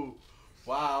 ooh.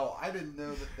 Wow, I didn't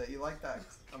know that you like that.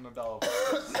 I'm a doll.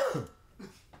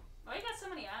 Why you got so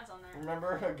many ads on there?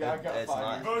 Remember a guy got It's 5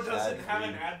 not- years. Bro doesn't Ad have an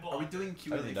free. ad block. Are we doing I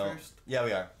really Q&A don't. first? Yeah,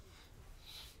 we are.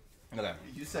 Okay.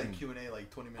 You said Q&A like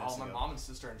 20 minutes Oh, my ago. mom and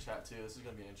sister in chat too. This is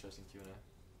gonna be an interesting Q&A.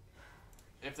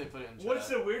 If they put it in chat. What's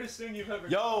the weirdest thing you've ever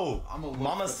done? Yo, I'm gonna look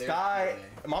Mama for their Sky,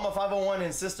 Q&A. Mama 501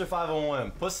 and Sister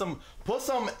 501. Put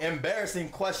some embarrassing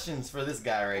questions for this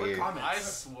guy right Or here. comments. I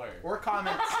swear. Or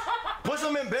comments. Put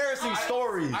some embarrassing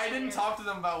stories. I didn't talk to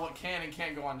them about what can and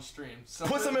can't go on stream. So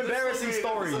Put some this will embarrassing be- This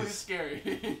will be stories.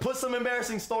 scary. Put some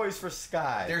embarrassing stories for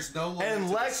Sky. There's no limit And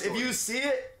to Lex, the if you see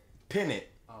it, pin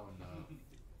it. Oh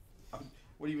no.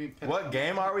 What do you mean? What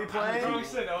game are we Bro playing?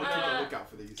 said Keep okay. a lookout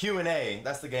for these. Q&A.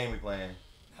 That's the game we playing.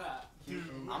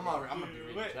 I'm gonna be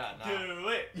reading chat now. Do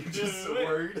it. You Do just a it.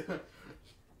 word.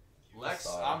 Lex,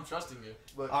 Sorry. I'm trusting you.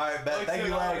 Look, All right, bet. Lex Thank you,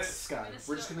 said all Lex. Sky.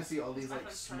 We're just gonna see all these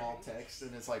like small text,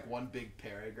 and it's like one big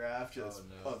paragraph just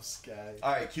Oh, no. of Sky.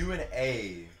 All right,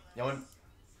 Q&A. You want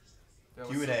Yeah,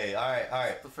 what's Q&A? All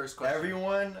right. The first question.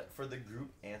 Everyone for the group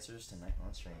answers tonight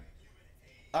on stream.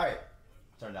 All right.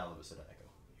 Turn it down a little bit so it doesn't echo.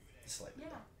 Slightly.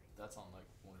 Yeah. That's on like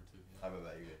 1 or 2. Yeah. I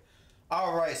bet you're good.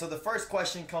 All right. So the first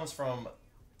question comes from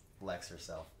Lex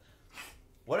herself.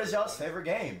 What is y'all's favorite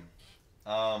game?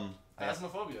 I guess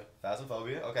Phasmophobia.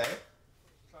 Phasmophobia. Okay.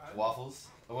 Waffles.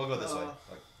 Oh, we'll go this way.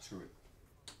 Like, screw it.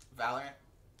 Valorant.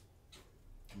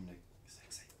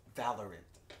 Sexy. Valorant.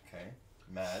 Okay.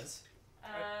 Mads.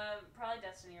 Probably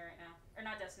Destiny right now. Or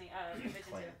not Destiny, Division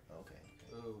 2. Playing.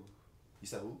 Okay. Ooh. You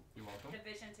said who? You're welcome.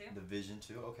 Division 2. Division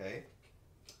 2. Okay.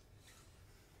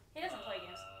 He doesn't play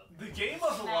games. The game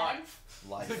of life.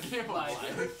 Life. The game of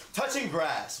life. Touching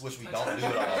grass, which we don't do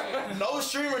at all. No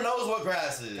streamer knows what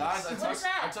grass is. Guys, What's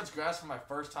that? I touched grass for my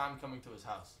first time coming to his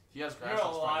house. He has grass. You're a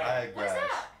that's fine. liar. I had What's grass.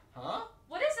 that? Huh?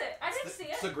 What is it? I didn't see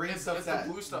It's the it. green It's- stuff it's the that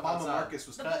blue stuff Mama outside. Marcus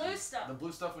was The cutting. blue stuff. The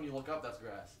blue stuff when you look up, that's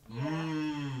grass.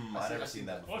 Mmm. I've I never see seen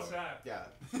that before. What's that? Yeah.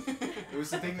 It was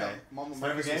the thing that Okay. Mama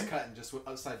Favorite Marcus was game? cutting just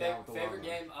upside down with the Favorite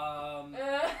lawnmower.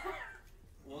 game?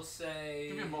 We'll say.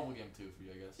 Could be a mobile game too for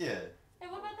you, I guess. Yeah. Hey,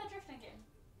 what about that drifting game?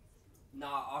 Nah,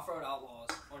 Off-Road Outlaws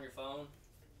on your phone.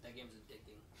 That game's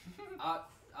addicting. I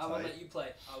will Tight. let you play.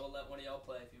 I will let one of y'all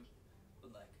play if you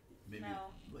would like. Maybe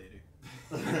No.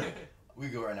 later. We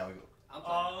go right now. We go.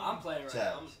 I'm playing right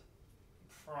now. Chaz.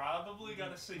 Probably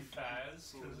gotta say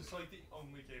Faz, because it's like the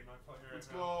only game I play right Let's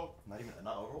now. go.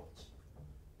 Not Overwatch.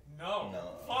 No.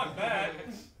 No. Fuck that.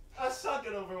 I suck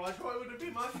at Overwatch. Why would it be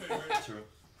my favorite? True.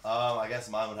 I guess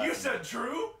mine would have You to said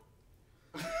true?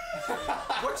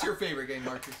 What's your favorite game,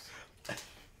 Marcus?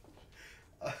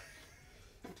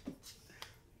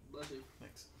 Bless you.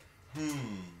 Thanks.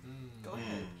 Go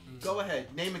ahead. Go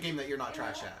ahead. Name a game that you're not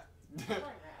trash at.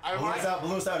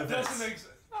 Balloon sound effects. Doesn't make sense.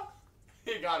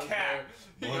 He got it Cat.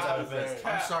 there. Balloon sound effects.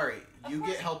 I'm sorry. You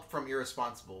get help from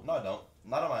Irresponsible. No, I don't.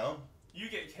 Not on my own. You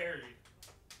get carried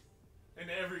in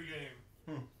every game.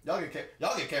 Y'all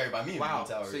get carried by me. Wow. In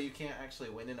the tower. So you can't actually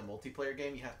win in a multiplayer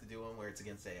game. You have to do one where it's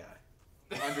against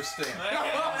AI. Understand? It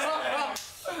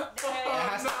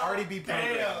has to already be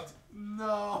programmed.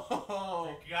 No.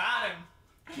 Got him.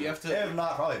 You have to. If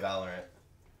not, probably Valorant.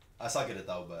 I suck at it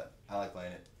though, but I like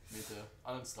playing it. Me too.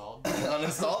 Uninstalled.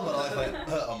 Uninstalled, but I like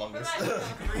playing Among Us.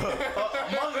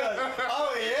 Among Us.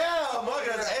 Oh yeah,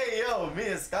 Among Us. Hey yo, me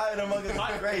and Sky and Among Us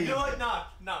are great. You know what?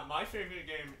 Nah. My favorite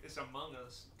game is Among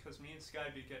Us because me and Sky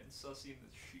be getting sussy in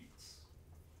the sheets.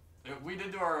 Yeah, we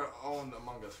did do our own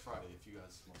Among Us Friday, if you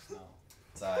guys want to know.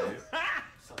 Sorry.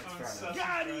 So I'm it's fair sussy enough.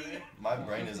 Friday. My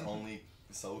brain is only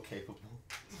so capable.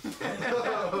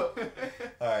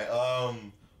 Alright,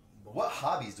 what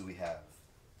hobbies do we have?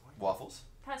 Waffles?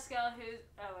 Pascal, who?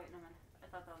 Oh wait, no man. I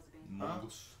thought that was a bean.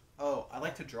 Mungus. Oh, I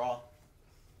like to draw.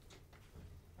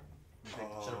 Should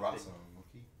have brought some.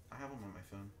 Okay. I have them on my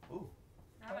phone. Ooh.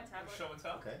 I have my tablet. Show and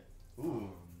tell. Okay. Ooh.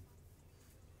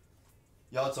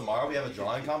 Y'all, tomorrow we have a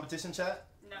drawing competition, chat?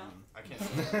 No. I can't do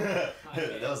that.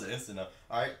 That was an instant no.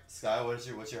 Alright, Sky, what's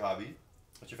your hobby?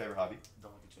 What's your favorite hobby?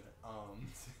 Don't look at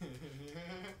chat.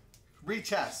 Read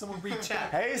chat. Someone read chat.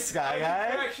 Hey, Sky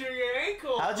guy. Fracture your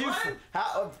ankle. How'd you?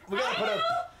 We gotta put a.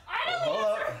 I know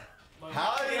Hold the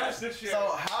up. answer.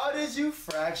 How did you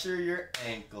fracture your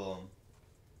ankle?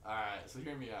 Alright, so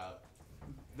hear me out.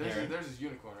 Hear. There's this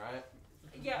unicorn, right?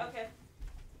 Yeah. Okay.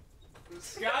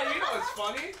 Sky, you know what's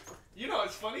funny? You know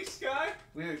what's funny, Sky?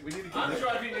 We need to get I'm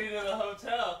driving you to the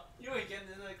hotel. You ain't getting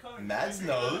in that car. Mads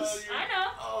knows. I know.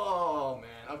 Oh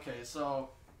man. Okay, so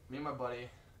me and my buddy.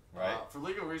 Right. For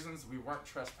legal reasons, we weren't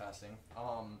trespassing.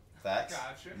 Facts.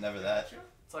 Gotcha. Never that. Gotcha.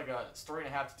 It's like a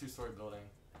 1.5 to 2-story building.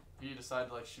 He decided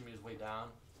to like shoot me his way down,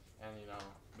 and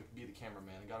be the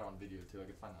cameraman. I got it on video too. I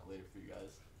could find that later for you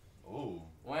guys. Ooh.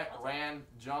 Went, ran,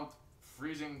 jumped,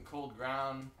 freezing cold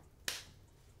ground,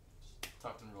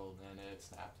 tucked and rolled, and it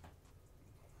snapped.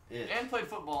 And played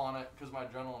football on it because my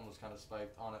adrenaline was kind of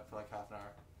spiked on it for like half an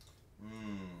hour.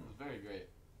 It was very great.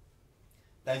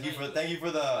 Thank you for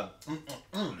the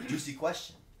juicy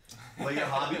question. What your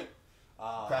hobby?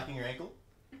 Cracking your ankle?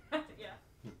 Yeah.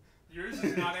 Yours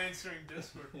is not answering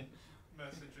Discord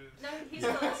messages. No, he's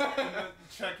still listening.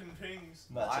 Checking pings.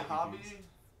 Not My checking hobby? things.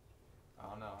 I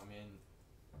don't know. I mean,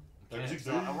 36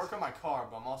 so I days. work on my car,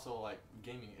 but I'm also like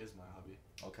gaming is my hobby.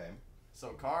 Okay. So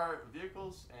car,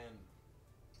 vehicles, and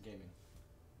gaming.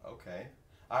 Okay.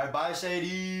 All right. Bye,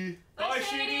 Shady. Bye,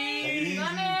 Shady. Shady. Take it Bye,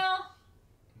 easy. Mail.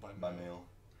 By mail.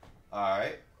 All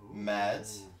right.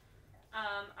 Mads.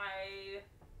 I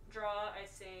draw, I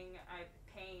sing, I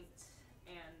paint,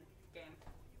 and game.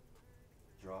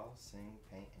 Draw, sing,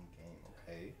 paint, and game.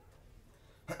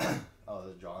 Okay. Oh,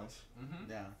 the drawings. Mm-hmm.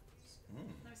 Yeah.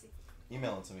 Let me see.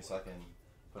 Email them to me so I can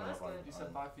put them Oh, up on, that's You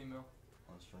said bye, female.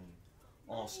 on stream.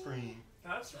 On stream.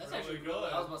 That's That's really actually good. really.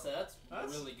 I was about to say that's That's-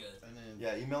 really good. And then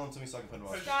Yeah, email them to me so I can put them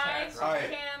on. Push Sky, chat. Alright.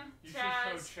 Cam, You should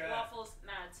Chaz, show chat. Waffles,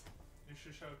 Mads. You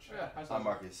should show Yeah, chat. I'm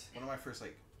Marcus. one of my first I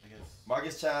guess.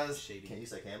 Marcus, Chaz. Shady. Can you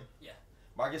say Cam? Yeah.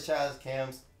 Marcus, Chaz,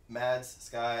 Cam's, Mads,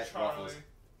 Sky, Waffles.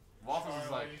 Waffles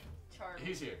is like, Charlie.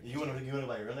 he's here. You want to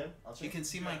my real name? On You stream? can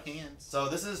see my Yes. hands. So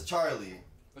this is Charlie.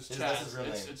 It's His- Chaz. that's his real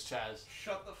name. It's Chaz.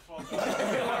 Shut the fuck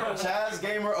up. Chaz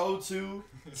Gamer 02.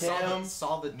 Cam.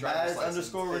 Saw the driver's Mads license.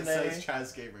 _Renee. It says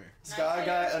Chaz Gamer. Sky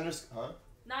Guy underscore.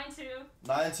 Huh? 9-2.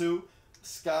 92.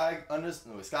 Sky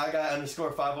Sky Guy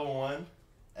underscore 501.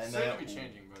 And Soon then to be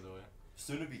changing, by the way.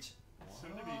 Soon to be.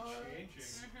 Soon to be changing.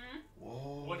 Mm-hmm.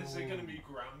 Whoa. What is it gonna be,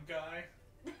 ground guy?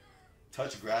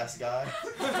 Touch grass guy.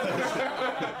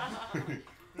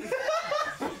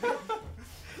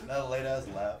 That late ass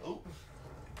laugh. Ooh.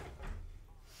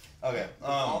 Okay. The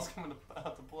ball's coming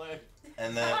out to play.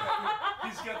 And then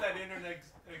He's got that internet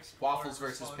explorer Waffles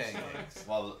versus response pancakes. time.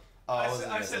 Waffles. Oh, I I wasn't said-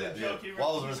 gonna I say said a that. joke, Yeah. he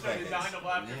Waffles he versus started pancakes. dying of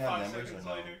laughter Do you have 5 numbers or seconds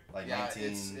no? later. Like Yeah, 19.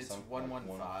 it's something,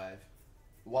 115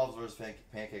 Waffles versus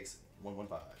pancakes.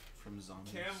 115. from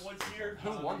zombies. Cam, what's your Who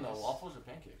won though, hobbies? waffles or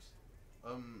pancakes?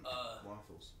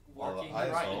 Waffles. Working I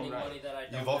and vote. spending Right. money that I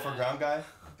don't You vote for have. ground guy?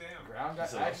 Damn. Ground guy.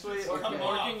 So- Actually, So come okay.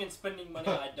 on. Working and spending money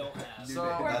I don't have. Dude, So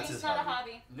That's Working's his not a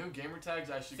hobby. hobby. new gamer tag's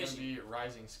actually gonna Fishing. be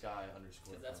Rising Sky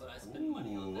underscore. Because that's what I spend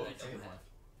money on that I okay. don't have.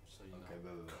 So you know. Okay,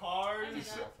 boo. Cars, I knew that.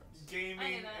 Reference. gaming, I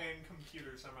knew that. and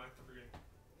computers. I'm not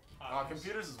forgetting.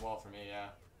 Computers as well for me. Yeah.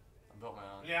 I built my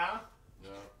own. Yeah. Yeah.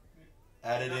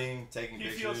 Editing, taking He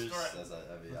feels pictures. threatened.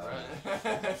 That's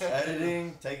a hobby.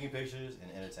 Editing, taking pictures,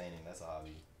 and entertaining. That's a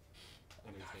hobby.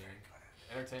 Entertaining.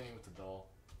 Entertaining with the dull.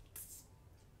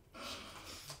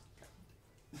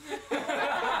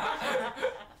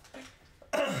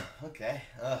 Okay.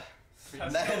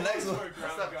 Pascal Next votes one. for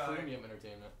That's ground not guy. premium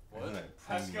entertainment. What? Isn't it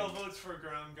Pascal premium? votes for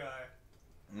ground guy.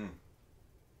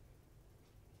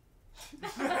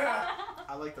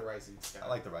 I like the rising sky. I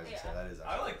like the rising star. That is.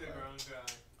 I actually like the fire. ground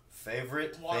guy.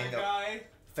 Favorite Water thing. guy.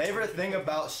 Favorite thing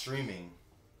about streaming.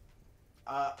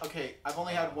 Okay, I've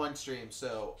only had one stream,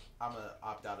 so I'm gonna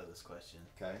opt out of this question.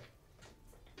 Okay.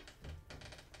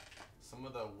 Some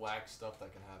of the whack stuff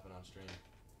that can happen on stream.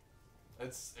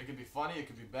 It could be funny, it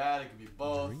could be bad, it could be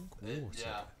both.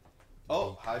 Yeah.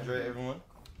 Oh, hydrate everyone.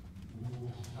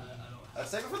 I don't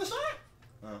Save it for the shot.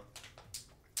 Oh.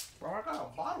 Bro, I got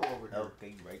a bottle over here.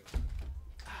 Okay, right.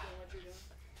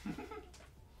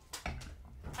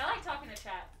 I like talking to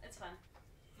chat. It's fun.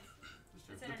 It's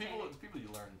true. It's The people you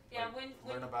learn. Yeah, like, when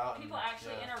learn about people and,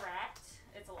 actually interact,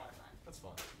 it's a lot of fun. That's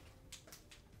fun.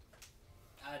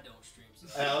 I don't stream. So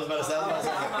Yeah, I was about to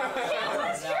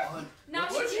say. that one. No,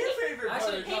 What's your favorite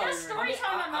Actually, he does story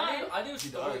time on mine. I do He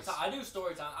story does. time. I do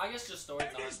story time. I guess just story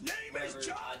time. His name is Whenever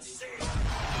John I do C. story time.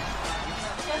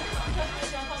 Because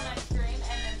I jump on that stream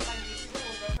and then my YouTube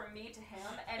will go from me to him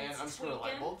and And it's unscrew light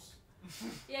tweaking. bulbs.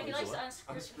 Yeah, he What is likes it, to what?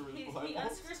 unscrew. Unscrew He light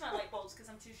bulbs? unscrews my light bulbs because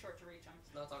I'm too short to reach them.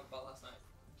 Not talk about last night.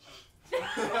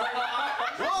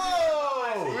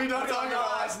 Whoa! We don't talk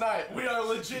about last night. We are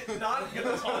legit not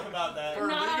gonna talk about that. For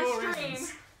Not legal on stream.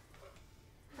 reasons.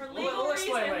 For legal We'll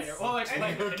explain reasons. later. We'll explain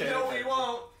later. Okay. No, we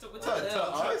won't. To To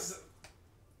us?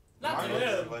 Not to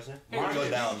Marcus, him. question. Hey, Marcus, go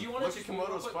down. Do you want What's to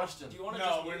Komodo's question? Do you want to No,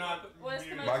 just we're mute not. real quick? What's the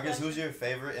muted. most- Marcus, who's your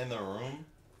favorite in the room?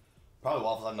 Probably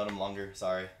Waffles. I've known him longer.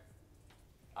 Sorry.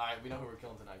 Alright, we know who we're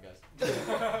killing tonight, guys.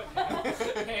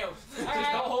 Damn. Just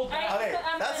Alright, don't hold back. Okay,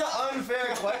 I'm that's gonna- an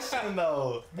unfair question,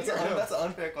 though. That's an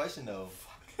unfair question, though.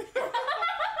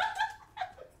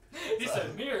 He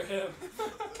said, mirror him.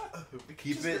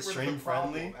 Keep it stream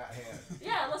friendly.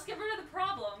 Yeah, let's get rid of the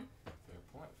problem. Fair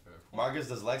point, fair point. Marcus,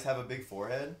 does Lex have a big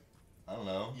forehead? I don't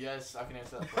know. Yes, I can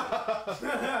answer that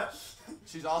question.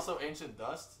 She's also Ancient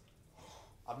Dust.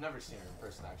 I've never seen her in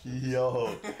person, actually.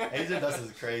 Yo, Agent Dust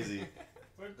is crazy.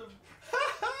 Where'd the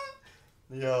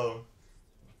Yo,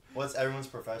 what's everyone's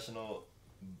profession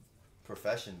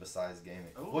besides gaming?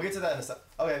 Ooh. We'll get to that in a sec.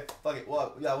 Okay, fuck it.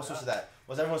 Well, yeah, we'll switch to that.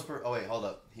 What's everyone's oh wait, hold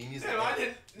up. He needs to. Damn, I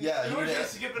didn't. Yeah, you you were need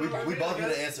just to. skipping We over me, both I need to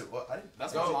guess. answer. What? I didn't.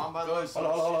 That's go. my mom, by the way. So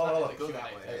Hold on, hold on, hold on, she's hold on. not Go in that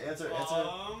the way. Hey, answer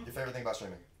your favorite thing about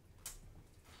streaming.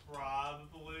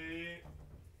 Probably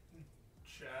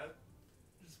chat.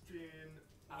 Just being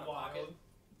Out of wild. pocket.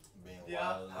 Being Yeah.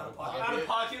 wild. Out of pocket. Out of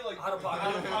pocket, like Out of pocket.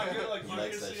 Out of pocket, like He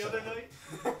Marcus likes that the other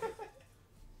shit. night.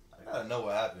 I gotta know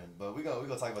what happened, but we gonna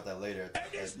talk about that later.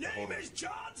 And his name is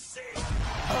John C. My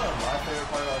favorite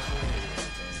part about streaming is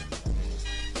entertaining. I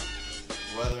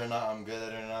mean, whether or not I'm good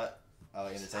at it or not, I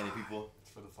like entertaining people.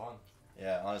 It's for the fun.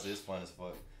 Yeah, honestly, it's fun as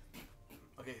fuck.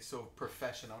 Okay, so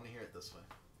profession. I want to hear it this way.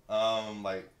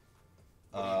 Like,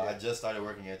 What do you do? I just started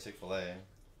working at Chick-fil-A.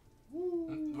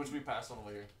 Which we passed on the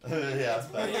way here. Yeah, it's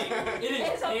bad. It is.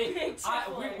 It's a big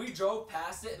Chick-fil-A. We drove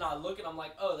past it and I look and I'm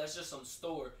like, oh, that's just some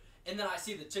store. And then I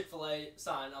see the Chick-fil-A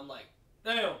sign. I'm like,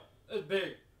 damn, it's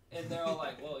big. And they're all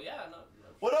like, well, yeah, no.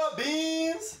 What up,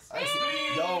 Beans? I ain't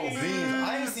seen, yo, Beans! Beans.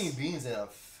 I ain't seen Beans in a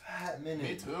fat minute.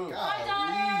 Me too. Hi,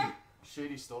 Golly. daughter.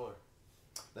 Shady store.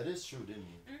 That is true, didn't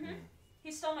he? Mhm.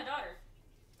 He stole my daughter.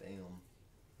 Damn.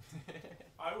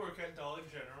 I work at Dollar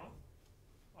General.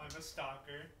 I'm a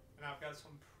stalker, and I've got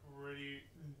some pretty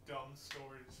dumb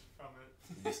stories from it.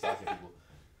 You be stalking people.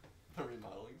 The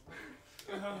remodeling.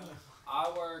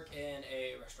 I work in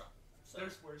a restaurant. So,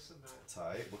 There's worse than that.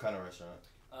 Tight. What kind of restaurant?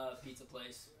 pizza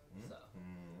place. So.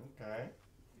 Okay.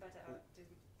 About to outdo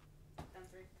them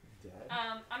three.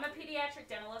 I'm a pediatric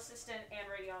dental assistant and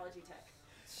radiology tech.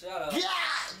 Shut up.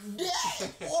 Yeah!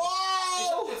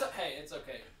 Whoa! It's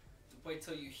okay. Wait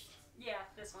till you. Yeah,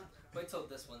 this one. Wait till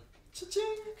this one.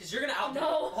 Cha-ching. Because you're gonna outdo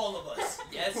No. all of us.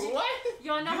 Yes. What?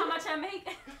 You wanna know how much I make?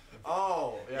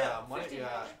 Oh, yeah, money, 15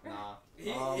 yeah,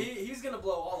 nah. He's gonna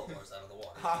blow all of ours out of the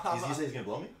water. He's say he's gonna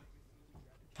blow me?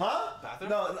 Huh? Bathroom?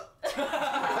 No, no.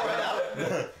 Right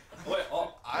now? Wait,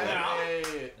 oh, I'm a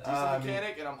diesel I mean-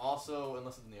 mechanic, and I'm also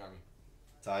enlisted in the army.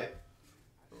 Tight.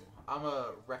 I'm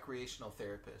a recreational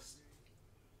therapist.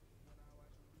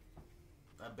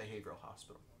 A behavioral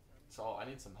hospital. So I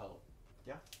need some help.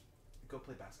 Go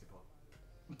play basketball.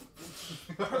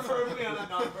 Preferably on a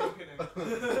non-broken ankle.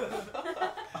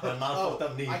 A non-fucked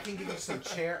up knee. I can give you some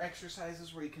chair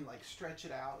exercises where you can like stretch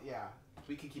it out. Yeah,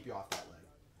 we can keep you off that leg.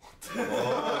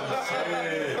 Oh,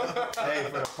 shit. Hey,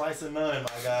 for the price of none, my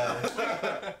guy.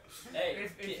 hey,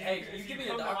 If hey, you, can you if give you me a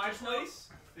come to my doctor's note? place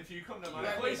If you come to Can my you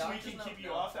write me a place, we doctor's can note? keep you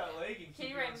No. off that leg and Can keep you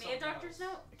you on write me a something doctor's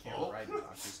else. note? I can't write a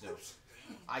doctor's note.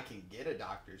 I can get a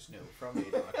doctor's note from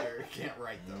a doctor. Can't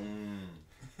write them.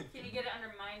 Can you get it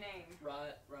under my name?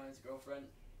 Ryan's girlfriend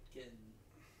can.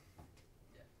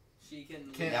 Yeah. She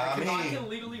can. I I can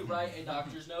legally write a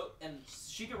doctor's note, and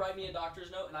she can write me a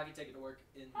doctor's note, and I can take it to work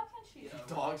in. How can she?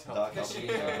 Dogs help. Dog Because help she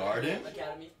in the garden?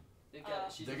 Academy.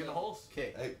 She's Digging the holes.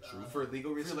 Okay. Hey, true. For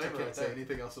legal reasons, I labor can't right say there.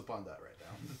 anything else upon that right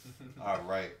now. All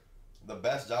right. The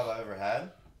best job I ever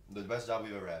had. The best job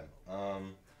we've ever had.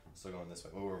 So going this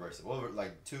way. We'll reverse it. We'll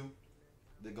like two.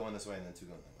 They're going this way and then two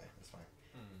going that way. That's fine.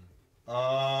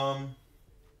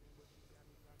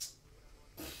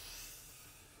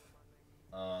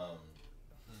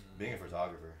 Being a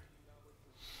photographer.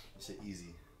 Shit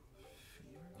easy.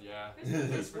 Yeah. Who's-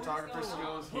 His what's photographer going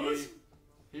on? skills.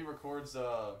 He records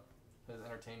his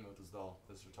entertainment with his doll.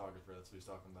 His photographer. That's what he's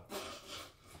talking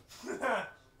about.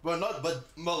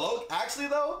 But Malok, actually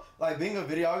though, like being a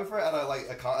videographer at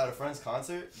at a friend's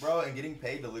concert, bro, and getting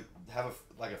paid to have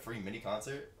a free mini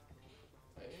concert,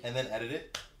 and then edit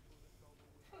it.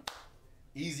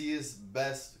 Easiest,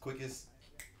 best, quickest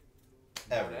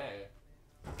ever. Hey.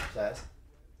 Chaz?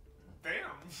 Damn.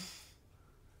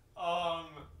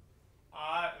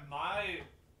 My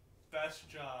best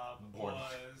job Born.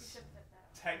 was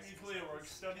technically a work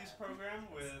studies program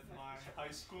with my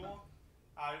high school.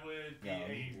 I would be Yeah,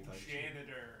 a like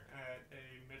janitor at a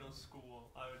middle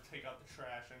school. I would take out the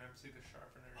trash and empty the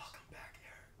sharpeners. Welcome back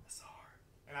here. SR.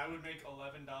 And I would make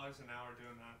 $11 an hour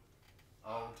doing that.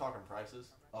 Oh, we're talking prices.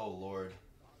 Oh Lord.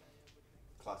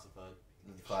 Classified.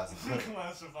 Classic.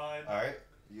 Classified. All right.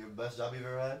 Your best job you've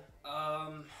ever had?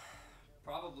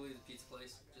 Probably the pizza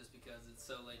place, just because it's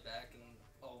so laid back and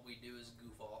all we do is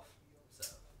goof off. So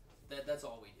that's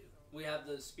all we do. We have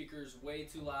the speakers way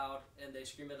too loud, and they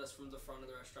scream at us from the front of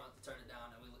the restaurant to turn it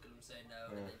down, and we look at them and say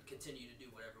no, and then continue to do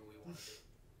whatever we want to do.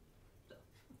 So,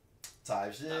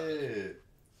 Type shit.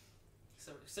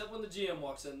 except when the GM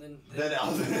walks in, then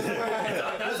I'll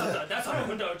that's on the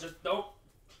window. Just nope.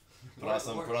 Put on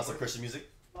some Christian music.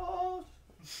 Oh,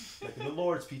 making the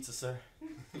Lord's pizza, sir.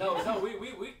 No,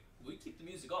 we keep the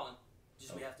music on.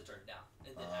 Just we have to turn it down,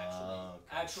 and then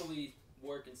actually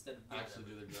work instead of Actually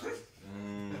do their job.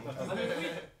 I mean,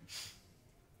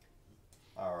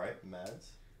 All right, Mads.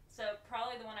 So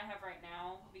probably the one I have right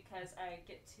now because I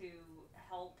get to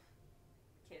help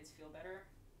kids feel better.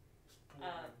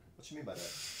 What you mean by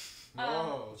that?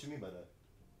 Whoa. What you mean by that?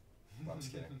 No, I'm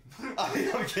just kidding.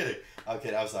 I'm kidding. I'm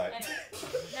kidding. I'm sorry. Anyway,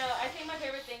 no, I think my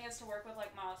favorite thing is to work with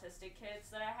like my autistic kids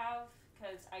that I have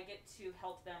because I get to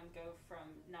help them go from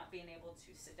not being able to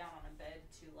sit down on a bed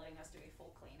to letting us do a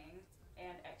full cleaning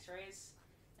and X-rays,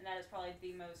 and that is probably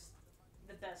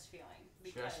the best feeling.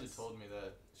 She actually told me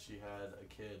that she had a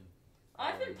kid.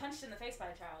 I've been punched in the face by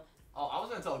a child. Oh, I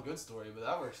was gonna tell a good story, but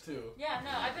that works too. Yeah,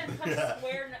 no, I've been punched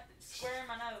square in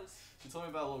my nose. She told me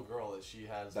about a little girl that she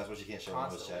has. That's what she can't show in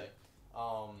this constantly. chat.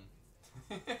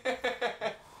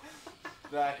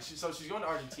 So she's going to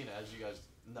Argentina, as you guys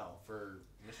know, for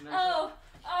missionary. Oh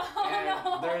and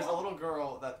no! There's a little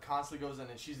girl that constantly goes in,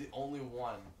 and she's the only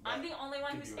one. I'm the only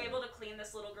one can who's do it. able to clean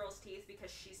this little girl's teeth because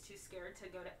she's too scared to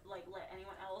go to like let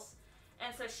anyone else.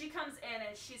 And so she comes in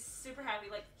and she's super happy.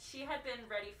 Like she had been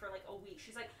ready for like a week.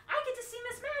 She's like, I get to see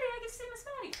Miss Maddie. I get to see Miss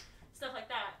Maddie. Stuff like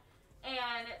that.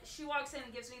 And she walks in and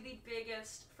gives me the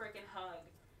biggest freaking hug.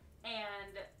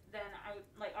 And then I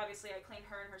obviously I clean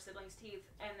her and her siblings' teeth.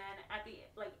 And then at the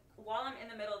while I'm in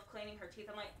the middle of cleaning her teeth,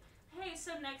 I'm like, hey,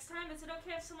 so next time, is it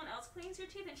okay if someone else cleans your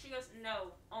teeth? And she goes, no,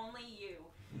 only you.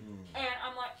 And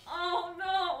I'm like, oh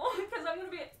no, because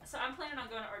I'm planning on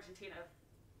going to Argentina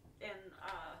in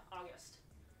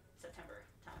September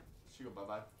time. She go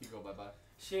bye-bye. He go bye-bye.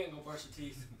 She ain't gonna brush her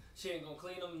teeth. She ain't gonna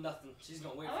clean them, nothing. She's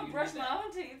gonna wait I'm for you gonna brush to my get back.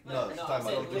 own teeth. But No, she's talking about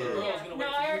saying little little kid. girl's gonna no, wait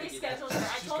for I you already to get back. scheduled her.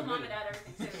 I She's told mom and committed. dad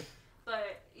everything too. But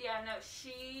yeah, no,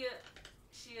 she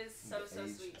is so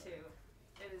sweet too.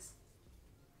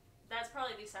 That's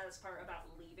probably the saddest part about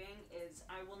leaving is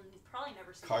I will probably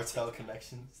never see Cartel this kid again.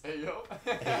 connections. Hey, yo.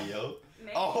 Hey, yo.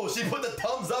 Maybe. Oh, she put the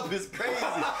thumbs up. It's crazy.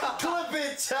 Clip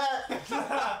it,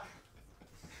 chat.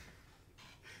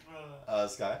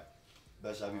 Sky,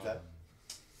 best job you've had?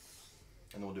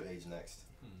 And then we'll do age next.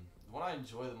 The one I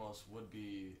enjoy the most would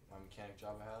be my mechanic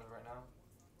job I have right now.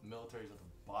 The military's at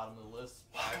the bottom of the list.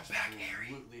 I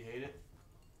absolutely hate it.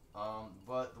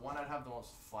 But the one I'd have the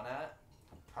most fun at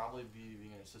would probably be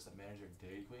being an assistant manager at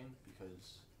Dairy Queen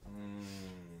because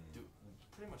do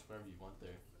pretty much whatever you want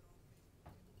there.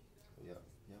 Yeah,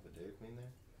 you have a Dairy Queen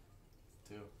there?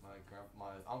 Too.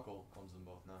 My uncle owns them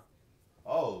both now.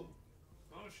 Oh.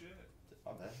 Oh shit.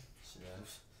 My bad. Shit.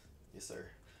 Yes, sir.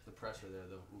 The pressure there,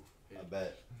 though. Ooh, I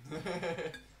bet.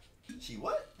 She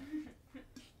what?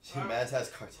 She Mads has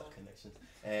cartel connections.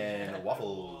 And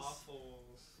waffles.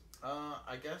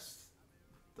 I guess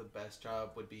the best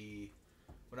job would be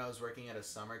when I was working at a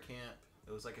summer camp.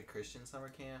 It was like a Christian summer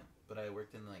camp, but I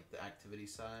worked in like the activity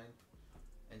side.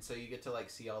 And so you get to like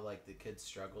see all like the kids'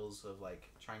 struggles of like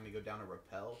trying to go down a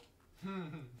rappel.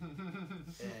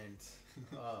 And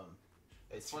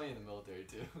it's funny in the military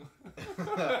too.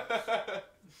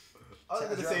 I was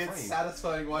gonna say it's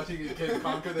satisfying watching a kid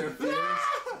conquer their fears,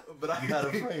 but I got a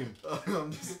frame.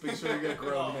 I'm just picturing a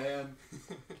grown man.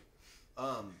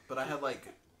 But I had like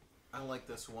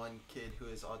this one kid who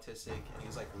is autistic and he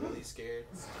was like really scared.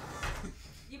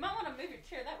 You might want to move your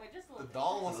chair that way just a little The bit.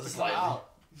 doll wants to come out.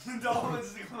 The doll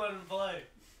wants to come out and play.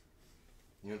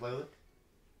 You wanna play with it?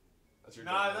 That's your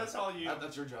Nah, job. that's all you.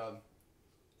 That's your job.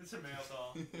 It's a male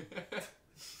doll.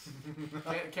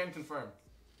 Can confirm.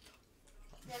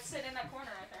 Yeah, sit in that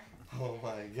corner right there. Oh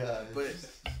my god.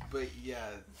 But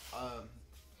yeah,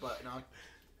 but no,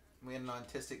 we had an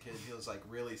autistic kid. He was like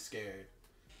really scared,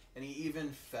 and he even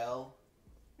fell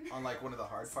on like one of the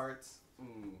hard parts.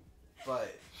 Ooh.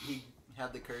 But he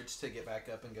had the courage to get back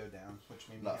up and go down, which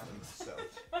made me Not happy. So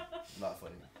Not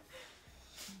funny.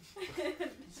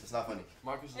 It's not funny.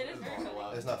 Marcus It is very funny.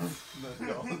 allowed. It's not.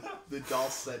 the doll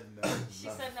said no. She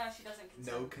said no, she doesn't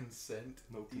consent. No consent.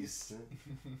 No consent.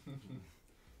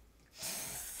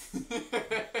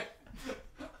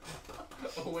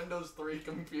 A Windows 3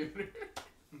 computer.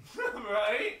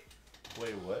 Right?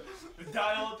 Wait, what? The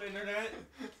dial-up internet.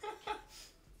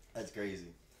 That's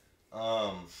crazy.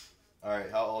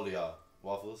 Alright, how old are y'all?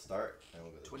 Waffles, start. And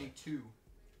we'll go. 22.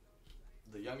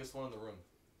 The youngest one in the room.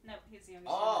 No, he's the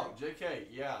youngest. Oh, one. JK,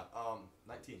 yeah,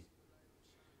 19.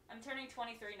 I'm turning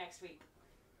 23 next week.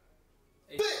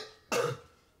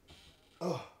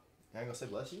 Oh, you ain't gonna say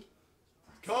bless you?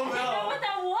 Come You know on! what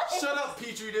that was? Shut up,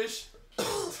 Petri dish!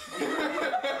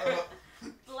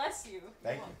 Bless you.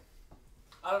 Thank you.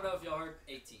 I don't know if y'all heard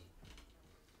 18.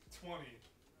 20.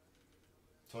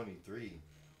 23.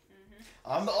 Mm-hmm.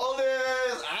 I'm the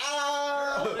oldest!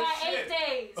 Ah! By shit.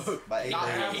 8 days. By 8 Not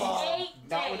days. grandpa. 8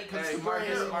 Not when it days. comes Hey, to Marcus,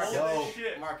 brains. Marcus, Yo.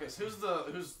 Shit. Marcus, who's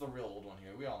the real old one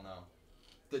here? We all know.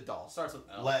 The doll. Starts with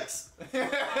L. Lex.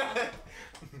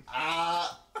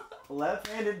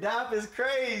 Left-handed dap is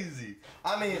crazy.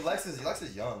 I mean, Lex is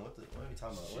young. What are we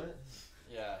talking about? What?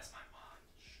 Yeah. That's my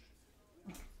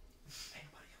mom.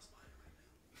 Anybody else buying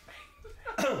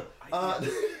right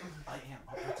now? I am.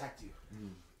 I'll protect you.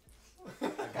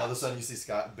 All of a sudden you see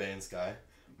Ben Sky.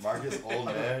 Marcus, old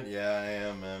man. Yeah, I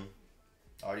am, man.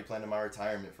 Already planning my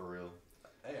retirement for real.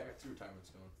 Hey, I got 2 retirements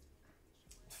going.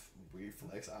 Weird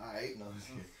flex. Alright. No.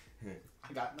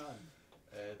 I got none.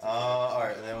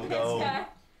 Alright, then we'll go. Sky.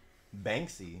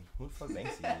 Banksy. Who the fuck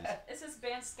Banksy is? This is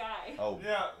Band Sky. Oh.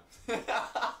 Yeah.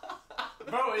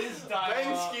 Bro, it's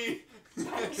dial-up. Banksy!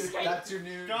 That's your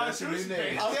new. Guys, That's your new who's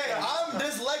name. Banksy? Okay, I'm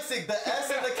dyslexic. The S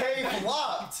and the K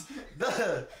flopped.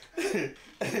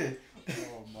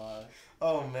 Oh my.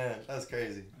 Oh man, that's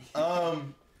crazy. Bansky.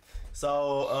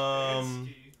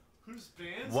 Who's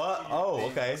Bansky? What? Oh,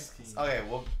 okay. Bansky. Okay,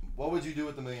 well, what would you do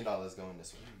with $1 million going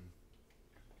this way?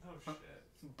 Oh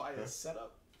shit. Buy a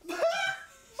setup.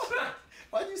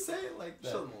 Why'd you say it like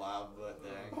that? Shouldn't laugh, but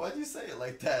dang. Why'd you say it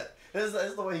like that? That's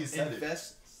the way you said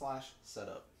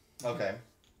Invest/setup. it. Okay.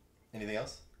 Anything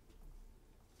else?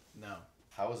 No.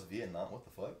 How was Vietnam? What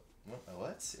the fuck?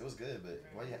 What? It was good, but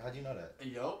how'd you know that? Hey,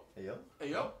 yo. Hey yo. Hey,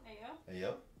 yo. There you go. Hey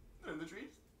yo. In the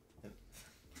trees.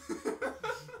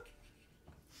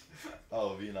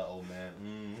 Oh, Vietnam, old man.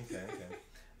 Okay.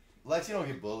 Lex, you don't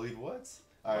get bullied. What?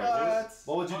 All right. What?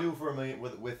 What would you do for $1 million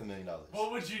with $1 million?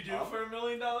 What would you do for $1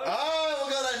 million? Ah, we'll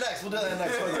do that next. We'll do that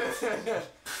next.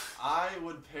 I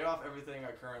would pay off everything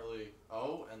I currently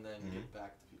owe and then Mhm. give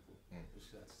back to people. Mm.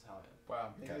 Just that's how I am.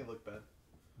 Wow. Made Okay. me look bad.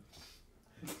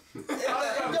 You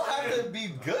don't have to be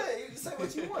good. You can say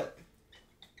what you want.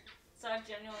 So I've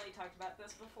genuinely talked about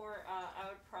this before. I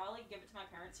would probably give it to my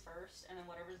parents first, and then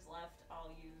whatever's left,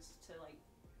 I'll use to like.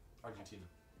 Argentina.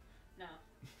 No,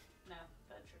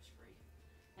 that trip's free.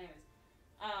 Anyways,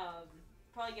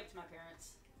 probably give it to my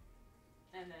parents,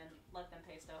 and then let them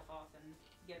pay stuff off and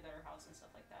get a better house and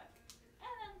stuff like that.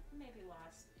 And then maybe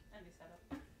last a new setup.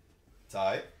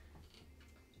 Ty.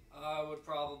 I would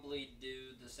probably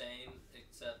do the same,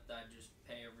 except I'd just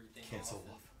pay everything Cancel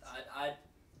off. I'd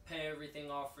pay everything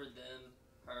off for them,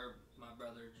 her, my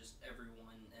brother, just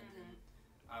everyone, and then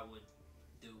I would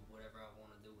do whatever I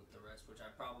want to do with the rest, which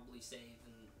I'd probably save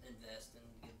and invest and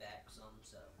give back some.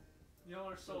 So Y'all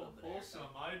are so wholesome.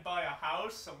 I'd buy a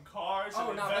house, some cars, Oh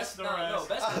and no, invest the rest.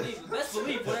 best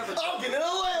believe whatever. I'm getting a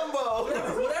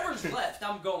Lambo. Whatever's left,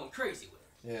 I'm going crazy with.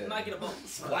 Yeah. Might get a boat.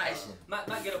 Splashing. Might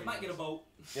get a boat.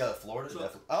 Yeah, Florida.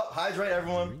 Definitely. Oh, hydrate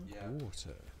everyone. Yeah.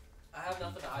 Water. I have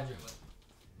nothing to hydrate with.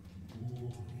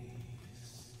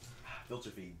 Filter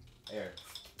feed. Air.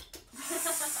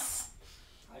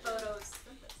 Photos.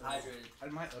 Hydrated. I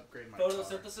might upgrade my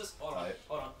Photosynthesis? Hold on. Right.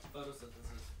 Hold on.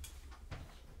 Photosynthesis.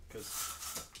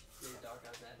 Because Yeah, dark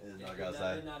outside. It is Yeah, dark did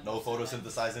outside. not No enough light.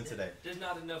 photosynthesizing today. There's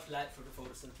not enough light for the my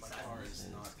photosynthesis. car is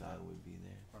not Sky would be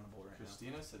there. runnable right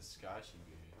Christina said Sky should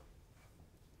be here.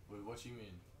 Wait, what you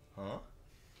mean? Huh?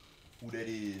 Who that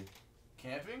is?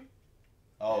 Camping?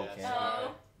 Oh, Yeah, okay. sorry.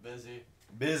 Oh. Busy.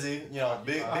 Busy, you know,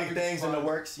 big Having things in the fun.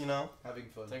 works, you know. now. Having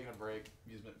fun. Taking a break.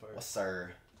 Amusement park. What's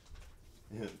sir?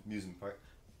 Amusement park.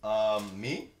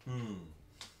 Me?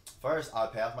 First,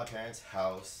 I'd pay off my parents'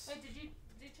 house. Wait, did you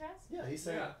do chess? Yeah, he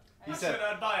said. Yeah. He I said. said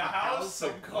I'd buy a house,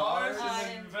 some cars, I and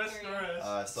didn't invest hear the you.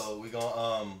 rest. So what we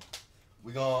gonna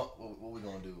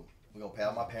do? We gonna pay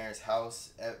off my parents'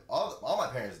 house. All my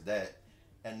parents dead,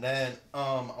 and then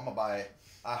I'm gonna buy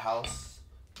a house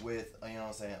with you know what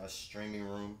I'm saying, a streaming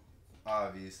room.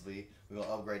 Obviously, we gonna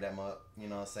upgrade that up. You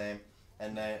know what I'm saying,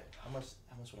 and then how much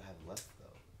would I have left though?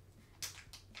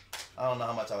 I don't know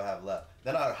how much I would have left.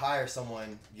 Then I would hire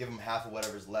someone, give them half of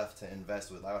whatever's left to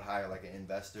invest with. I would hire like an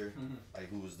investor, like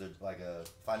who was like a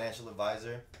financial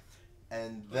advisor,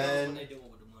 and Who knows then. what they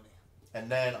doing with the money? And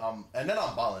then I'm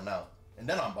balling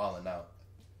out.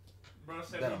 Bro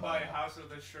said Then he'd I'm buy a balling out. house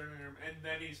with a streaming room, and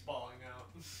then he's balling out.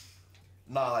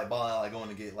 Not like balling out, like going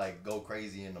to get like go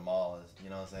crazy in the mall. You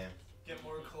know what I'm saying? Get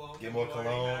more cologne. Get than more you already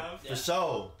cologne have. for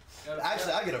sure.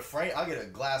 Actually, I get a frame. I get a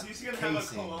glass He's gonna have a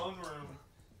casing cologne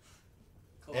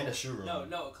room. and a shoe room.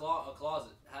 No, a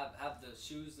closet. Have the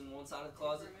shoes in one side of the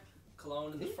closet,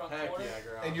 cologne in the front Heck corner. yeah,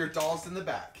 girl. And your dolls in the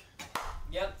back.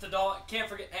 Yep, the doll. Can't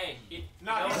forget. Hey,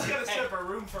 Nah, no, he's got a hey, separate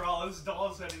room for all his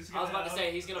dolls that he's I gonna was about to have.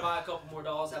 say he's gonna buy a couple more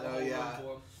dolls. Have a Oh, whole yeah. room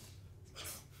for him.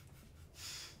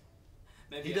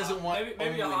 Maybe He a doesn't hot, want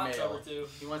maybe a only hot tub male. or two.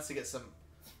 He wants to get some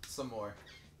more.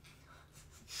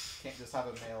 Can't just have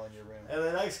a male in your room. And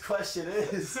the next question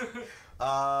is,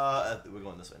 we're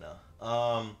going this way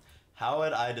now. How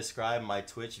would I describe my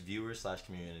Twitch viewers /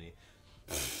 community?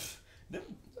 Them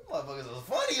motherfuckers are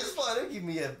funny as fuck.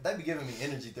 They be giving me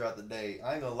energy throughout the day.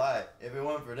 I ain't gonna lie. If it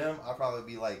wasn't for them, I'd probably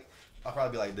be like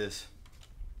this.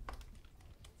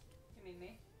 You mean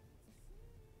me?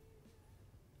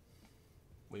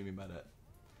 What do you mean by that?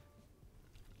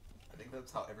 I think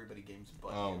that's how everybody games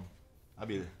but you. I'd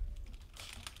be there.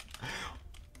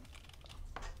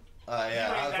 You Yeah,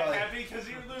 ain't I'd that probably. happy because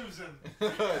you're losing.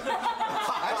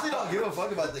 I actually don't give a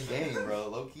fuck about the game, bro.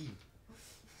 Low key.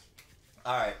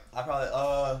 All right,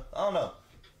 I don't know.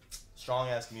 Strong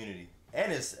ass community,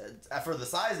 and it's for the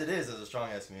size it is a strong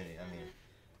ass community. I mean,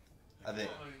 I think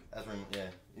that's pretty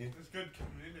yeah. It's good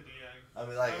community. I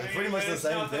mean, like it's pretty much the there's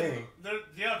same nothing- thing.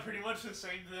 Yeah, pretty much the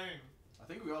same thing. I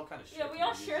think we all kind of Yeah, we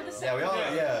all share the same. Yeah, we all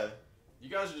Yeah. yeah. You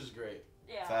guys are just great.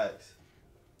 Yeah. Facts.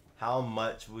 How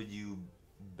much would you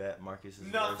bet Marcus is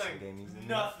Nothing. gaming?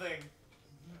 Nothing.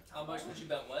 How much would you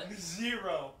bet? What?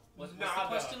 Zero. What's the Nada.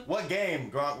 question? What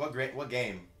game, Gronk? What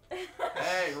game?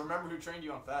 Hey, remember who trained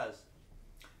you on Faz?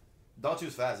 Don't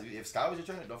choose fast. If Sky was your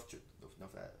trainer, don't no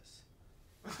fast.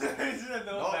 He said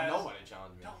no fast. Nobody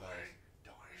challenged me on Don't Faz. worry.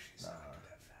 Don't worry. She's Nah. not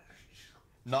that fast.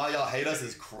 No, y'all hate us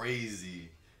is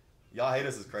crazy. Y'all hate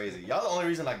us is crazy. Y'all the only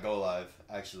reason I go live,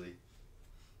 actually.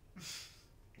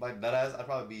 Like that ass, I'd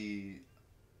probably be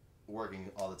working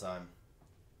all the time.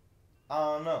 I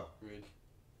don't know. Agreed.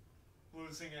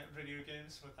 Losing at video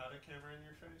games without a camera in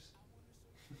your face.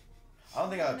 I don't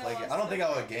think I would play. I don't think I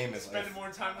would game if. Spending more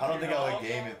time with I don't your think I dog. would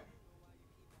game it.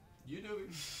 You do it.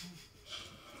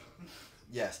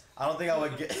 Yes, I don't think I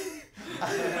would get.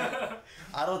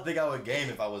 I don't think I would game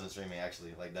if I wasn't streaming.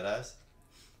 Actually, like that ass.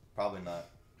 Probably not.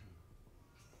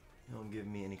 You don't give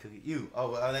me any cookie. You.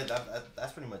 Oh, well,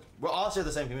 that's pretty much. We're all share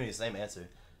the same community. Same answer.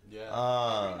 Yeah.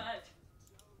 Pretty much.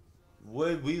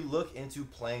 Would we look into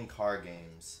playing card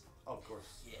games? Of course.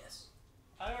 Yes.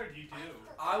 I already do.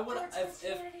 I would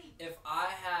if I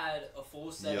had a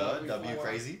full setup. Yeah, W before-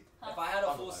 crazy. If I had a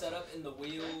I'll full go setup in the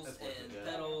wheels That's worth and it,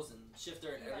 yeah. pedals and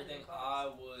shifter and everything, I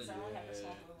would I only have the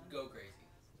small blue one. go crazy.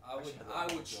 I would Actually, I that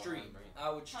would one's still stream. on, right? I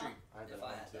would stream I had if that I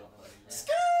one had too. that.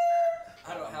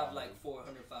 I don't have like $400,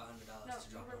 $500 No, to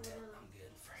drop on that. I'm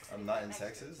good. I'm not in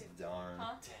Texas. Darn.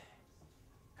 Huh?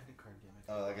 I did card game.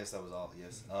 Oh, I guess that was all.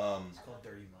 Yes. It's called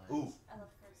Dirty Minds. Ooh, I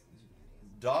love cards.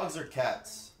 dogs or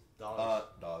cats? Dollars.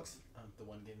 Dogs. The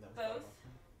one game that was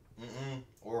Both?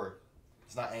 Or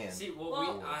It's not and. See,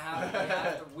 Well,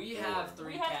 we have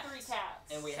three We cats. have 3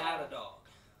 cats. And we so- had a dog.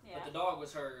 Yeah. But the dog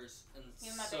was hers, and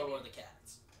Even my so baby. are the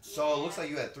cats. So it looks like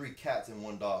you had 3 cats and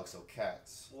 1 dog, so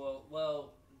cats.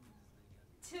 Well,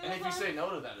 2 And of if you them? say no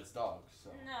to that, it's dogs.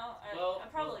 So No, Well,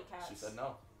 probably cats. she said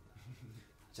no.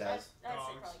 Jazz. I'd say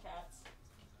Dogs. probably cats.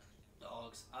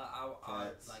 dogs. I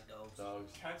Cats. like dogs.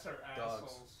 Dogs. Cats are Dogs.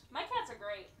 assholes. My cats are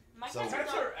great. My So- cats are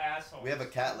Cats not. are assholes. We have a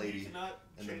cat You lady cannot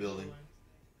in the treat building. them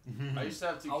I used to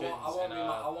have 2 I kittens.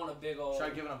 want a big old.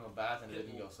 tried giving them a bath and it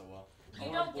didn't go so well.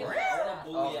 You don't give I cats want a that.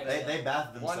 bully. Oh, they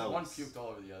bath themselves. One puked all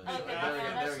over the other. Oh, so they they bath were gonna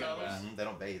themselves? get a bath. They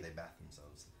don't bathe, they bath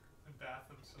themselves. They bath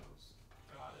themselves.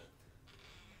 Got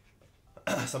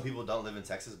it. Some people don't live in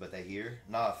Texas, but they here.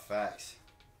 Nah, facts.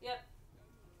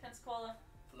 Pensacola.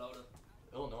 Florida.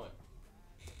 Illinois.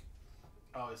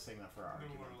 Oh, I was saying that for our New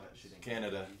argument Orleans. that she didn't.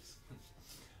 Canada.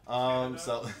 Canada?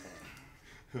 So.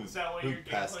 Is that why who your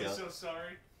Pascal? gameplay's so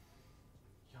sorry?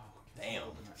 Damn.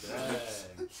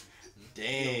 Dang.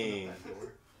 Dang.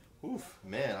 Oof,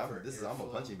 man, I'm a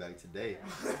punching bag today.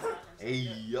 Hey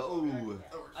yo.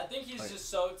 I think he's Like- just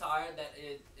so tired that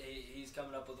he's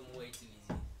coming up with them way too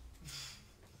easy.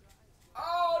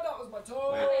 Oh, that was my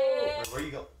toe. Wait, where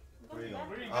you go? Where you going?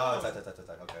 Where you Oh, going?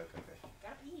 tight. Okay.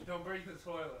 Gotta pee. Don't break the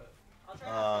toilet. I'll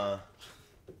try.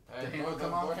 Hey, The handle the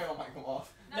come off? door handle might come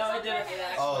off. No, it didn't. It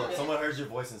actually Oh, didn't. someone heard your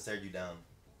voice and stared you down.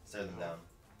 Stared them down.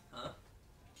 Huh?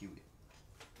 Cute.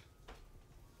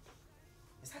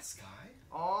 Is that Sky?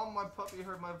 Oh, my puppy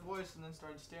heard my voice and then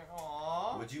started staring.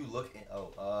 Aww. Would you look in?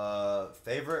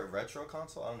 Favorite retro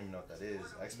console? I don't even know what that is.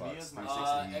 Xbox is my-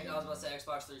 360. I was about to say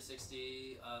Xbox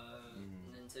 360,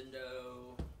 Mhm.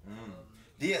 Nintendo.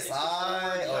 DSI. 64. Oh,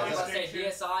 I was is about that- to say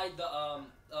DSI. The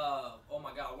oh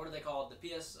my god, what are they called? The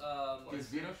PS PS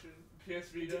Vita? PS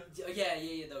Vita.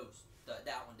 Yeah, those.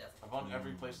 That one definitely. I've owned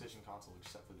every PlayStation console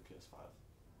except for the PS5.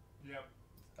 Yep.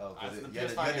 Oh, I- because the you had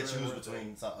to PS5 choose really worth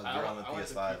between it. a I girl went- on the I went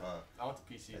to PS5, P- huh? I went to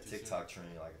PC. A too TikTok soon.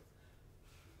 trend, like.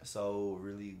 So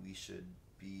really, we should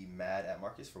be mad at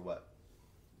Marcus for what?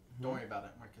 Don't worry about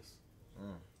it, Marcus.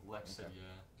 Lex said Okay.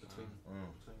 yeah. Between me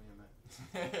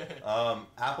and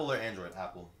Apple or Android?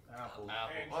 Apple. Apple.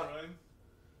 Apple. What? Android.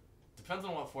 Depends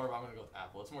on what form. I'm gonna go with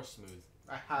Apple. It's more smooth.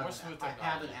 I have, More smooth I have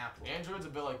technology. an Apple. Android's a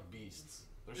bit like beasts.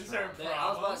 They're Is strong. there- I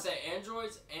was about to say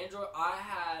Android. I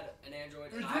had an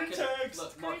Android, and I Green could text.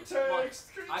 look. Green Marcus,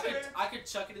 text. Green I text. could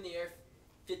chuck it in the air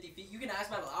 50 feet. You can ask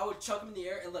my. I would chuck them in the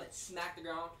air and let it smack the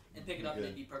ground and pick it up, and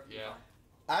it'd be perfectly Yeah. fine.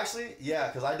 Actually, yeah,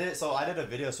 because I did a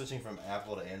video switching from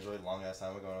Apple to Android long ass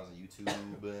time ago when I was on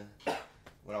YouTube.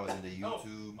 When I was into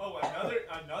YouTube. Oh,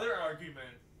 another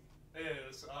argument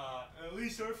is at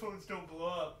least our phones don't blow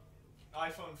up.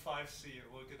 iPhone 5C,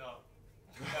 look it up.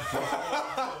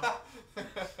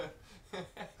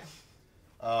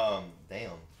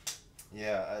 Damn.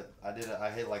 Yeah, I did. I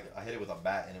hit it with a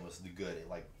bat and it was good. It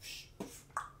like it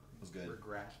was good.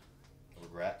 Regret.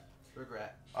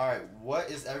 Regret. All right. What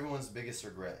is everyone's biggest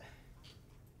regret?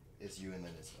 It's you and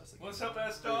then it's us. Again. What's up,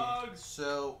 S-Dogs?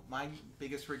 So my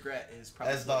biggest regret is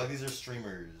probably S-Dog. These are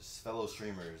streamers, fellow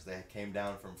streamers. They came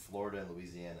down from Florida and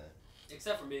Louisiana.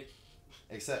 Except for me.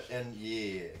 Except for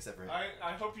him.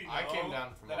 I hope you know I came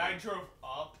down from that I drove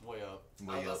up. way up.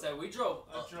 I was about to say we drove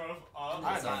I up. drove And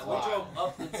up. then side- we fly. drove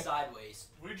up and sideways.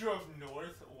 We drove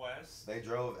northwest. They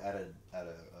drove at a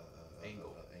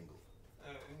Angle. angle.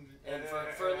 And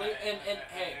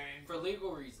hey, for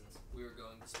legal reasons, we were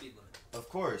going the speed limit. Of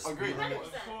course. Agreed. 100%.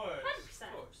 Of course. 100%.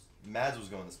 Of course. Mads was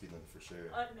going the speed limit for sure.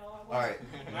 No, I wasn't. All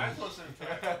right. Matt wasn't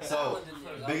driving. So, That one didn't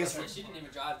even- biggest- I was about to say, she didn't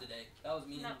even drive today. That was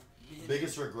me. No. and-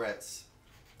 Biggest regrets.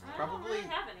 I don't really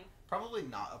have any. probably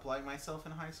not applying myself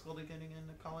in high school to getting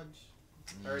into college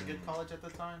or a good college at the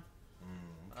time.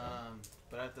 Okay.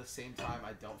 But at the same time,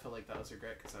 I don't feel like that was a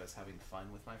regret because I was having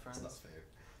fun with my friends. That's not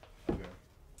fair. Okay.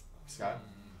 Scott?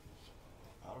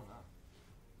 I don't know.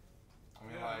 I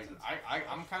mean, Yeah,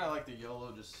 I'm kind of like the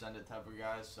YOLO, just send it type of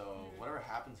guy. So whatever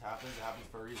happens, happens. It happens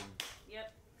for a reason.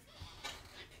 Yep.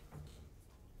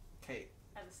 Kate.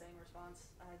 I have the same response.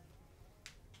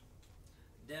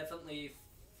 Definitely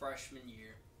freshman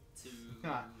year to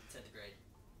Huh. 10th grade.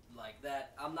 Like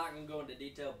that. I'm not going to go into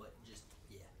detail, but just,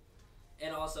 yeah.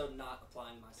 And also not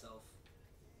applying myself.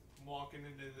 Walking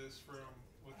into this room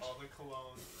with all the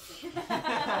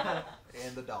cologne.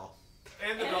 And the doll.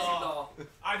 And the And dog.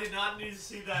 I did not need to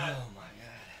see that. Oh my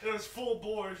god. It was full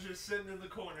bores just sitting in the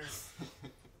corner.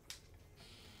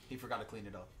 He forgot to clean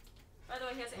it up. By the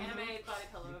way, he has an anime body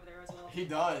pillow over there as well. He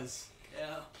does.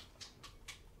 Yeah.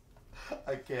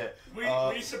 I can't.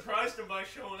 We surprised him by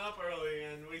showing up early,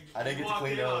 and we. I didn't get to walked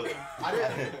clean in on up. him. I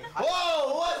didn't.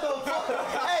 Whoa! What the fuck?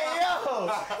 Hey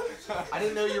yo! I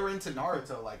didn't know you were into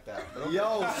Naruto like that. But okay.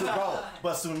 Yo, bro,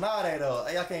 but Tsunade though.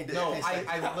 Y'all can't do. No, can't say-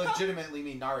 I legitimately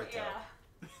mean Naruto.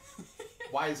 Yeah.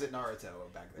 Why is it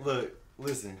Naruto back then? Look,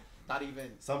 listen. Not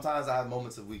even. Sometimes I have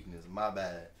moments of weakness. My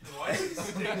bad. Why is it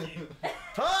sticky?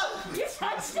 Huh? You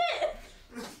touched it.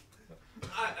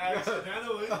 I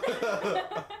accidentally.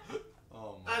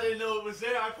 Oh I didn't know it was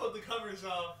there. I put the covers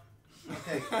off.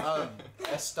 Okay.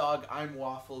 S-Dog, I'm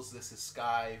Waffles. This is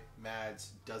Sky.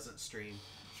 Mads doesn't stream.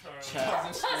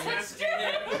 Charlie.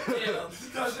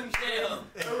 Doesn't jail.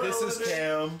 This is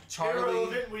Cam. Charlie.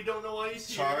 Irrelevant. We don't know why he's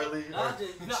here. Charlie.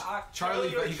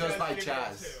 Charlie, but he goes by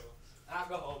Chaz. I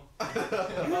go home.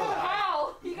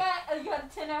 Wow, you got a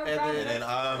 10-hour And drive. then- And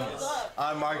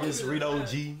I'm Marcus Rito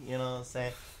G. You know what I'm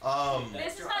saying?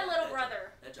 This is my little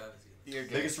brother. That job is good. You're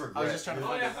good. Biggest I regret. was just trying to Oh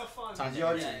find yeah, it. have fun. Did you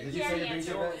already? Yeah, Did you yeah, say your yeah, biggest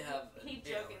You regret? only have. He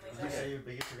jokingly Did you said say it. your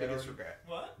biggest regret? Biggest already? regret.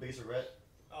 What? Biggest regret?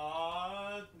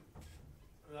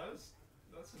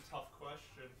 That's a tough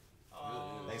question.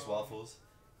 Thanks, Waffles.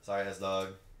 Sorry, S-Dog.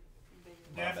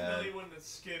 My Definitely bad. wouldn't have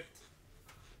skipped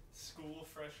school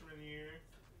freshman year.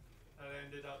 I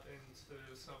ended up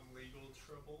into some legal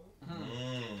trouble.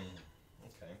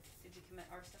 Okay. Did you commit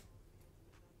arson?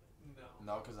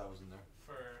 No. No, because I was in there.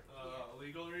 For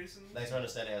legal reasons. Thanks for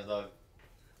understanding, S-Dog.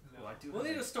 No. We'll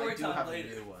need a story time have later.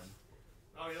 A new one.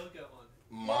 Oh, you'll get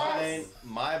one.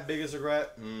 My biggest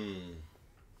regret?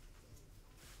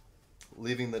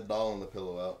 Leaving the doll and the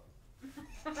pillow out.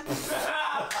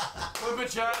 Flip it,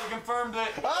 chat. We confirmed it.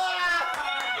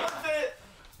 Flip it!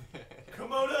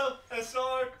 Komodo,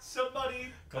 SR, somebody.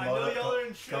 I know y'all are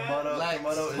in chat.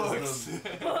 Komodo is the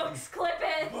Books, clip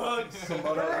it. Bugs.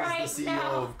 Komodo Right is the CEO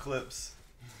now. of Clips.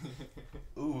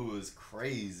 Ooh, it's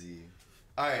crazy.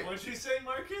 All right, What'd you say,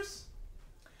 Marcus?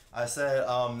 I said.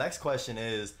 Next question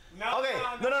is. Okay,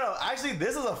 no. Actually,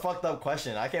 this is a fucked up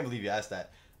question. I can't believe you asked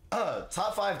that.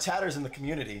 Top 5 chatters in the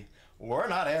community. We're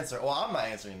not answering. Well, I'm not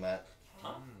answering that.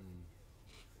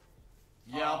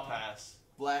 Yeah, I'll pass.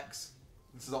 Flex.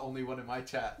 This is the only one in my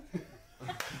chat.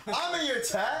 I'm in your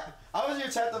chat. I was in your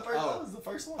chat the first. Oh. That was the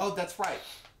first one. Oh, that's right.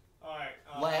 Alright.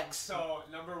 Lex. So,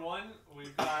 number 1,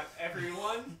 we've got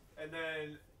everyone. And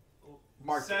then,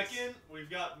 Marcus. second, we've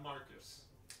got Marcus.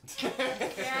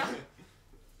 Yeah.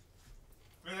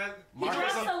 And then, He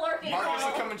drops the lurking Marcus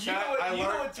will call. come and you know chat. what, I you know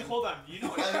learned. what, hold on. You know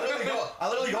what? I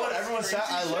literally go in everyone's chat.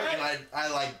 I lurk and I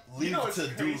like leave You know what's to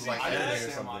do crazy? like I editing didn't or see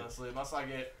him, something. honestly. Unless I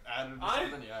get added or I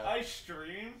something, yeah.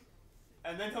 stream,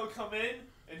 and then he'll come in,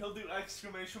 and he'll do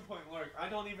exclamation point lurk. I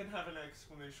don't even have an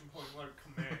exclamation point lurk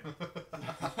command.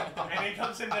 And he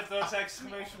comes in and throws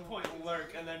exclamation point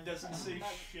lurk, and then doesn't say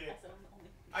shit.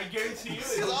 I guarantee you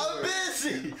Because it's I'm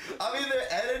busy. I'm either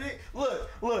editing.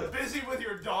 Look. busy with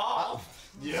your doll.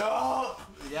 Yeah.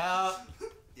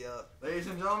 Ladies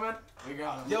and gentlemen, we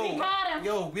got him. Yo, We got him.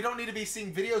 yo, we don't need to be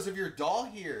seeing videos of your doll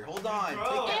here. Hold on. Bro.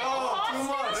 Take In the that.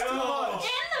 costume? Too much.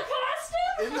 In the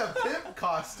costume? In the pimp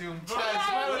costume. Bro, Chaz,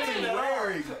 yeah, what are you yeah.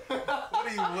 wearing? What are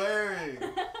you wearing?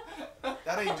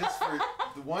 That ain't just for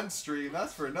the one stream.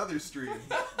 That's for another stream.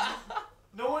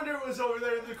 No wonder it was over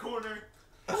there in the corner.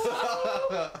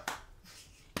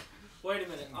 Wait a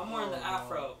minute, I'm wearing the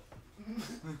afro.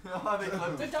 They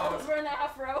clipped The it. doll was wearing the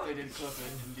afro. They did clip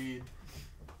it, indeed.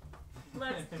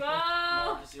 Let's go.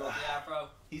 Marcus, you want the afro?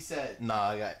 He said.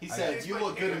 Nah, He said, "You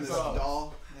look good in this Bro.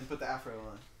 doll," and put the afro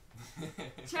on.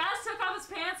 Chaz took off his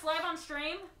pants live on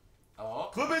stream. Oh.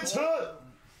 Clip it, Chut.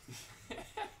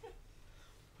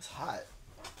 It's hot.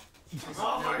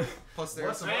 Oh my. Plus,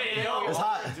 there's some. Hey, yo. It's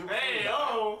hot. Hey,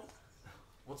 yo.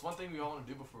 What's one thing we all want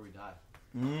to do before we die?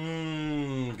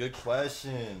 Good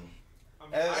question. I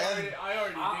mean, I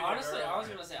already did Honestly, it I was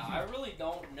earlier. gonna say I really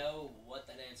don't know what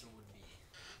that answer would be.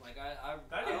 Like I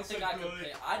That don't is think a I could good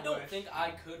pick. I don't question. think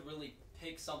I could really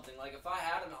pick something. Like if I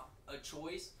had a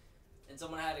choice, and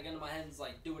someone had a gun in my hand, and was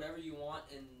like do whatever you want,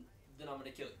 and then I'm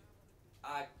gonna kill you.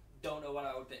 I don't know what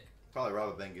I would pick. Probably rob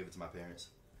a bank, give it to my parents.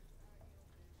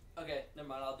 Okay, never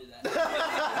mind. I'll do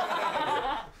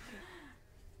that.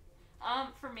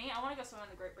 For me, I want to go swim in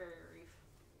the Great Barrier Reef.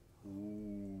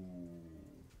 Ooh.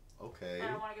 Okay. And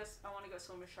I want to go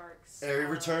swim with sharks. Airy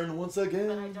return once But I again.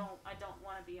 don't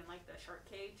want to be in like the shark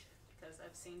cage because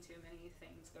I've seen too many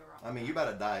things go wrong. I mean, you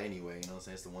about to die anyway. You know what I'm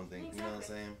saying? It's the one thing. You know what I'm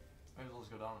Exactly. saying? Maybe let's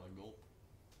go down in a gulp.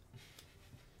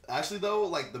 Actually, though,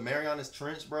 like the Marianas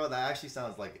Trench, bro, that actually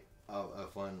sounds like a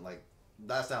fun. Like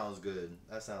that sounds good.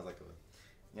 That sounds like a.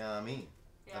 You know what I mean?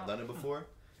 Yeah. I've done it before.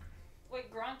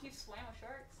 Wait, Gronk, you've swam with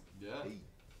sharks? Yeah. Hey.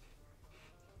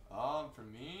 For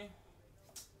me,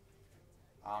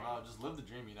 I don't know, just live the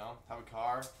dream, you know? Have a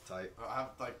car. Tight. Have,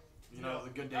 like, you know, the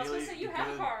good I was daily. gonna say, you the have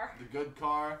a good, car. The good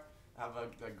car. Have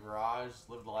a garage.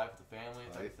 Live the life with the family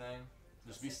type thing.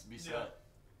 Just be set. Yeah.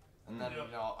 And then, you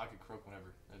know, I could croak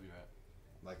whenever. That'd be right.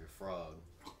 Like a frog.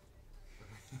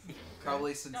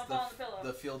 Probably since Don't fall on the pillow.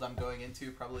 the field I'm going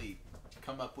into, probably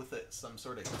come up with some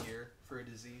sort of cure for a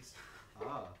disease.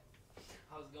 Ah.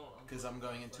 How's it going? Because I'm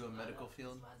going into a medical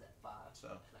field. Mine's at 5. So.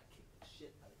 And I kick the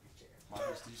shit out of your chair.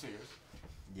 Marcus, did you say yours?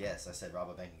 Yes, I said rob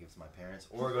a bank and give it to my parents,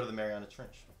 or go to the Mariana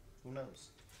Trench. Who knows?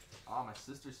 Ah, my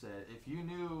sister said, if you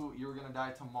knew you were gonna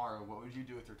die tomorrow, what would you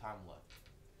do with your time left?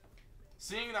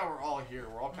 Seeing that we're all here,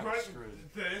 we're all kind of screwed.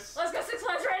 This. Let's go 6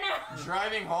 Flags right now.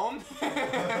 Driving home?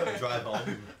 Drive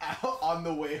home. On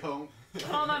the way home.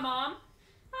 Call my mom.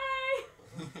 Hi.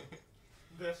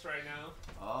 This right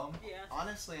now. Yeah.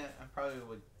 Honestly, I probably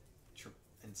would,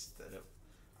 instead of,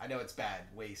 I know it's bad,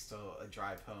 waste a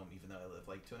drive home, even though I live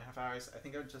like 2.5 hours. I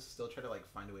think I would just still try to like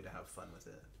find a way to have fun with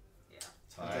it. Yeah.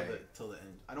 Till the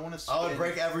end. I don't want to. I would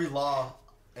break every law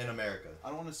in America. I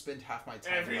don't want to spend half my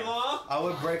time. Every left. law? I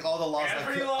would break all the laws I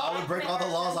Every could. law? I would break all the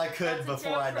laws I could That's a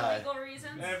before joke I for die. legal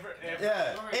reasons.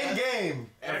 Yeah, in game.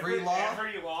 Every law.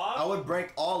 Every law? I would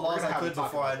break all laws gonna I have could to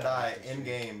talk before I about die that. in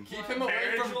game. Keep him away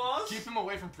Marriage from laws? Keep him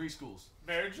away from preschools.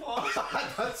 Marriage laws?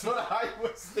 That's what I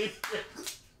was thinking.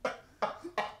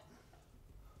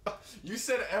 You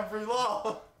said every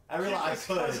law. Every law I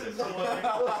could.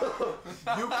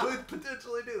 You could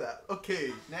potentially do that.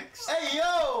 Okay, next. Hey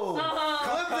yo!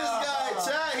 Clip this guy,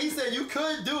 chat. He said you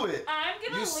could do it. I'm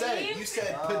gonna leave. You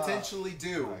said potentially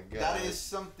do. my That God. is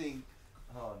something.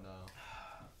 Oh no.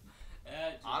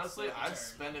 Yeah, Honestly, just I'd turn.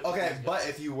 spend it. Okay, with these but guys.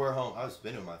 if you were home, I would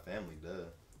spend it with my family, duh.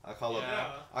 I call up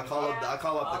Yeah. I call up Yeah. I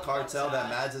call up I the was about to cartel say. that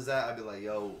Mads is at. I'd be like,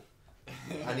 yo,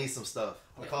 I need some stuff.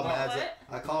 I call What? Mads up.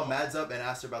 I call Mads up and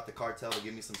ask her about the cartel to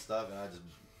give me some stuff, and I just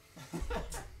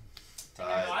You're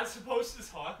not supposed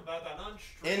to talk about that on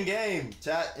stream. in game,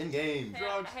 chat, in game, Hey,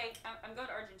 Drugs. hey, I'm going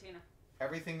to Argentina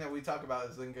Everything that we talk about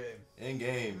is in game. in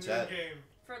game, In chat. game.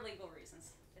 for legal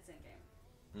reasons. It's in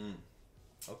game.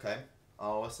 Okay.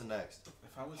 Oh, what's the next?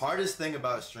 If I was Hardest thing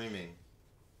about streaming.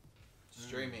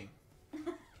 streaming.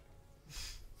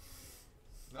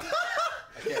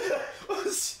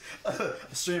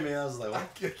 Streaming, I was like, what?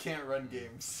 I can't run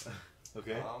games.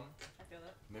 Okay. I feel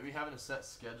that. Maybe having a set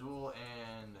schedule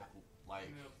and like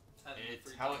Having it's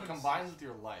free how it time. combines with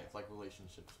your life, like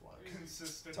relationships wise.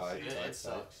 Consistency. Tight. It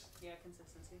sucks. Yeah,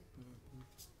 consistency.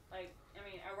 Like, I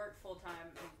mean, I work full time,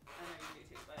 and I know you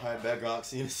do too, but Alright, Bedrock,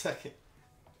 see you in a second.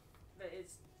 but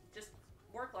it's just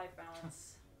work-life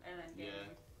balance and then gaming.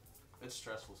 Yeah. It's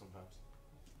stressful sometimes.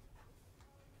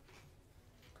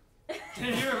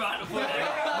 You're about to put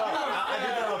I did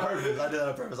that on purpose. I did that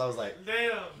on purpose. I was like,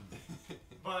 Damn.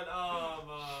 But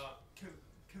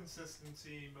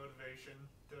consistency, motivation,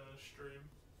 the stream.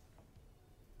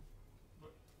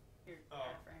 Here, Oh.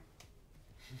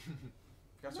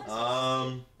 Got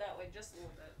some- that way just a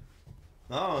little bit.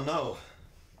 I don't know.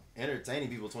 Entertaining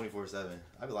people 24/7.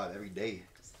 I be live every day.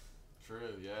 True,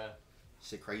 yeah.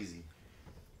 Shit crazy.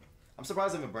 I'm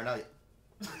surprised I haven't burned out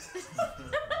yet.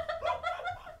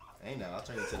 Hey now, I'll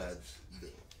turn you to that.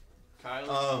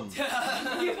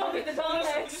 Kylie. You call me the doll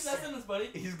next. That's in this, buddy.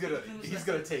 He's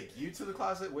gonna take you to the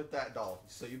closet with that doll,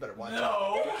 so you better watch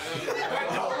No.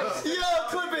 Yo,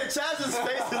 clip it. Chaz's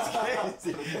face is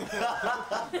crazy. Look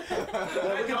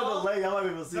at the delay. I might be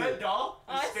able to see That it. doll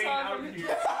is I staying saw out him.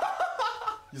 here.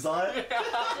 You saw it?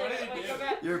 What did he Wait, do? go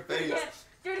back. Your Do it face. again.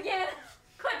 Do it again.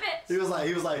 Clip it. He was like,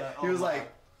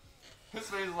 His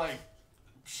face is like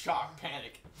shock,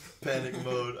 panic. panic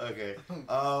mode. Okay.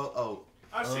 Oh.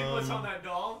 I've seen what's on that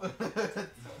doll.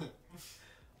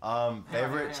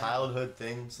 Favorite man. childhood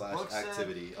thing / Brooke said,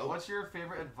 activity. Oh, What's your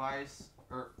favorite advice,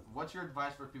 or what's your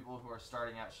advice for people who are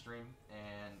starting out stream?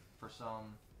 And for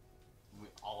some, we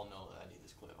all know that I need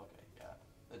this clip. Okay,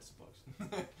 yeah, it's books.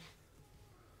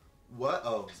 what?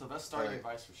 Oh. So best starting Right.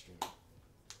 advice for streaming.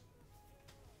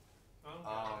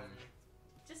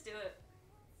 Just do it.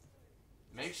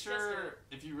 Make Just sure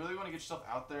if you really want to get yourself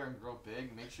out there and grow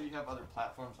big, make sure you have other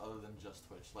platforms other than just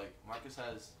Twitch. Like Marcus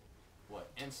has,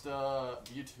 what, Insta,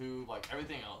 YouTube, like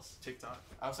everything else. TikTok.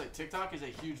 I would say TikTok is a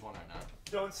huge one right now.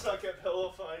 Don't suck at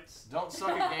pillow fights. Don't suck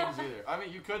at games either. I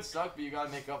mean, you could suck, but you gotta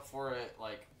make up for it,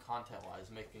 like content-wise,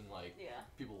 making like Yeah.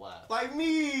 people laugh. Like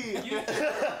me.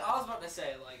 I was about to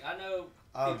say, like, I know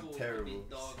I'm people terrible. would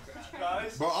be dog crap.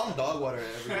 Guys, Bro, I'm dog water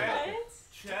every day. What?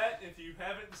 chat, if you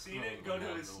haven't seen it, go to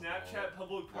his Snapchat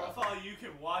public profile. You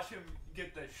can watch him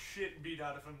get the shit beat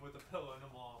out of him with a pillow in the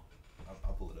mall.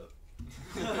 I'll pull it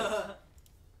up.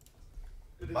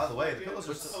 By the way, the pillows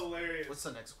are so hilarious. What's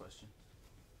the next question?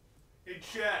 Hey,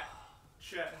 Chet,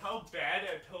 how bad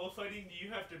at pillow fighting do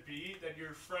you have to be that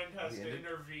your friend has to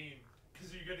intervene?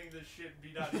 Because you're getting this shit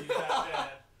beat out of you that bad.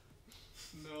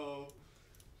 No.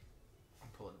 I'm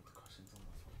pulling up the questions on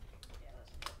my phone. Yeah,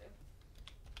 that's what I do.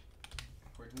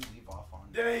 Where do we leave off on?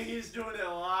 Dang, he's doing it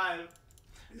live.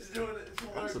 He's doing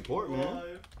it live. Support, man.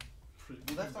 We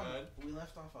left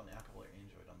off on Apple or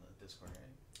Android on the Discord,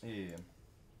 right? Yeah.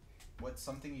 What's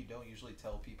something you don't usually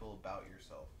tell people about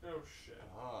yourself? Oh shit.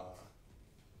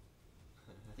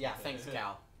 Yeah, thanks,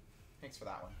 Cal. Thanks for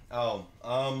that one. Oh,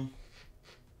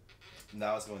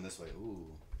 now it's going this way. Ooh.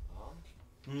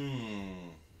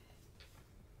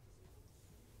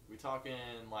 We talking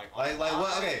like Like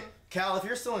what? Okay, Cal, if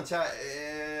you're still in chat,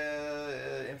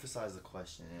 emphasize the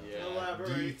question. Yeah.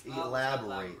 Elaborate.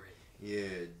 Elaborate.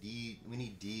 Yeah, we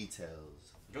need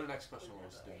details. Go to the next question while we're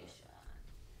just doing it.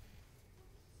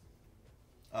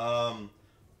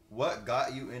 What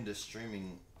got you into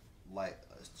streaming, like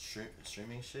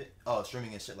streaming shit? Oh,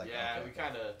 streaming and shit like that. Yeah, Okay. we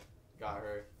kind of got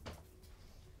her.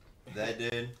 That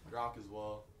did. Gronk as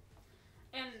well.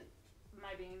 And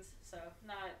my beans, so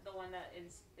not the one that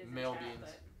is Male in chat, beans.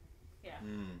 but yeah.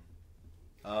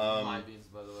 My beans,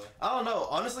 by the way. I don't know.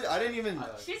 Honestly, I didn't even.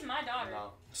 She's my daughter.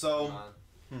 No. So,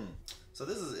 so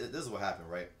this is what happened,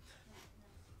 right?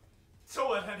 So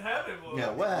what had happened was...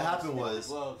 Yeah, what had happened was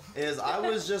is I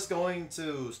was just going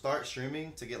to start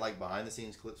streaming to get like behind the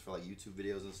scenes clips for like YouTube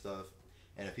videos and stuff,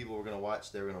 and if people were gonna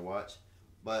watch, they were gonna watch.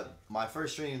 But my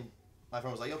first stream, my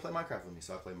friend was like, "Yo, play Minecraft with me,"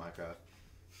 so I played Minecraft.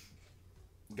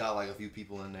 Got like a few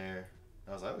people in there.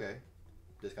 I was like, okay,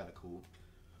 this kind of cool.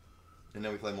 And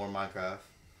then we played more Minecraft,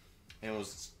 and it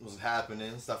was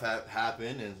happening. Stuff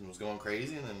happened, and it was going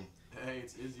crazy. And then hey,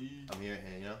 it's Izzy. I'm here,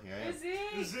 and here I am.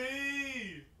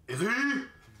 Izzy.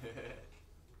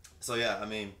 So yeah, I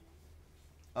mean,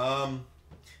 I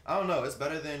don't know. It's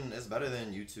better than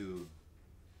YouTube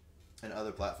and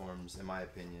other platforms, in my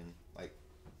opinion. Like,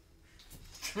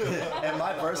 in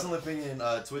my personal opinion,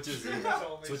 Twitch is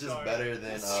better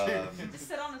than Just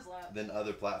sit on his lap. than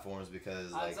other platforms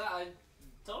because like I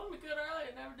told him we could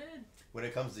earlier, never did. when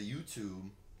it comes to YouTube,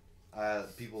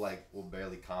 people like will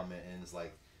barely comment, and it's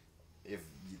like if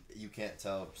you can't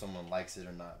tell if someone likes it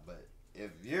or not. But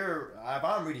if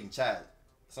I'm reading chat,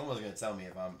 someone's gonna tell me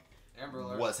if I'm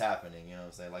what's happening. You know what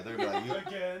I'm saying? Like they're gonna be like,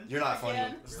 you're not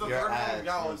funny. This is the You're third one ads, we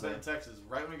got you know once what I'm in Texas.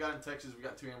 Right when we got in Texas, we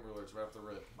got 2 Amber Alerts right off the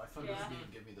rip. My phone doesn't even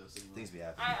give me those anymore. Things be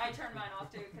happening. I turned mine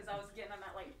off too because I was getting them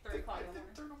at like 3 o'clock in the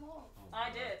morning. Turn them off. I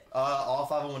did. All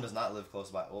 501 does not live close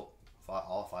by. Well,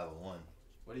 all 501.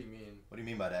 What do you mean? What do you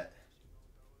mean by that?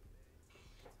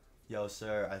 Yo,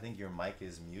 sir, I think your mic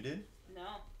is muted.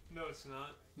 No. No, it's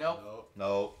not. Nope.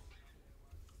 No.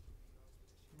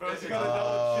 Bro, you gotta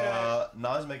double check. No,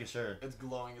 I was making sure. It's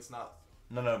glowing. It's not.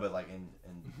 No, but like in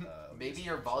Maybe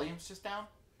your volume's just down.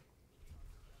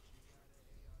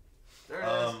 There it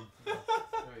is. There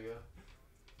we go.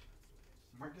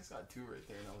 Marcus got 2 right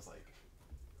there, and I was like,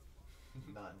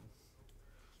 none.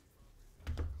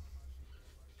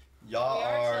 Y'all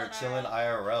are chilling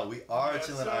IRL. We are Yes,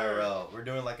 chilling sir. IRL. We're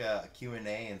doing like a Q&A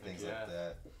and things like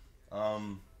that.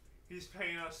 He's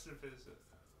paying us to visit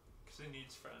because he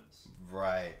needs friends.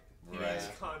 Right. He needs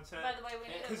content. By the way, we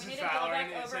need to go Valorant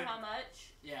back over isn't- how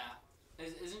much. Yeah.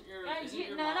 Isn't your Yeah, isn't you,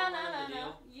 your no, mom no, part of no, the no,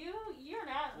 deal? no. You're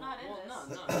not in this. No.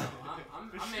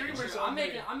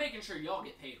 I'm making sure y'all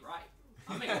get paid right.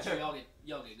 I'm making sure y'all get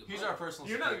good. He's money. our personal.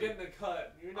 You're not security. getting a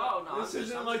cut. You're not. Oh, no, This I'm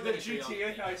isn't just like the making sure y'all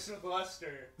GTA get paid.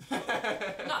 Sylvester.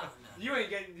 No. You ain't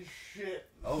getting shit.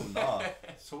 Oh no.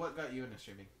 So what got you into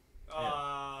streaming?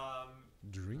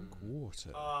 Drink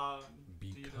water. Do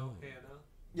you know Hannah?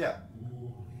 Yeah.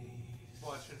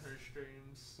 Watching her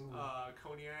streams.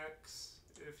 Cognacs,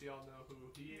 if y'all know who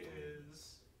he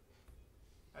is.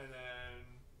 And then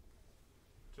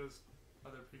just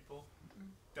other people.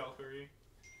 Delcurry.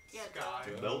 Yeah, Sky.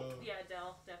 Nope. Yeah,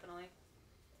 Dell, definitely.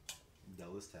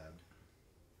 Dell is tabbed.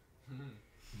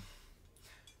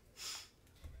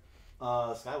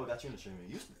 Sky, what got you into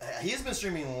streaming? He's been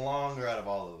streaming longer out of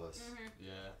all of us.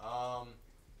 Yeah.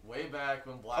 Way back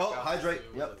when Black Ops hydrate. 2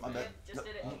 was Yep, a I'm thing. dead. Just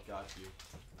did it. Oh, got you.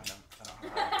 I don't know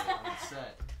how to I'm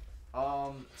set.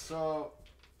 So,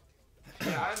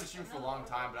 yeah, I haven't streamed for a long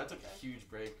time, but I took a huge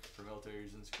break for military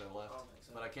reasons because I left.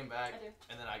 But I came back,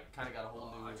 and then I kind of got a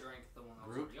whole new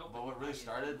group. But what really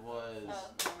started was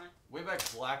way back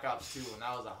Black Ops 2 when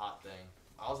that was a hot thing.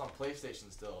 I was on PlayStation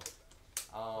still.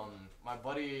 My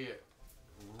buddy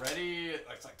Reddy,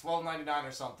 it's like $12.99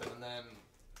 or something, and then,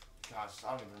 gosh,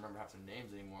 I don't even remember half their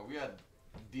names anymore. We had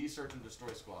the Search and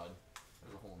Destroy Squad.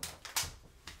 There's a whole in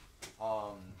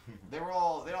that. They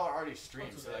all already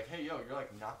streamed, so like, hey yo, you're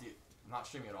like not the not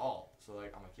streaming at all. So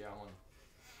like I'm like, yeah, I'm on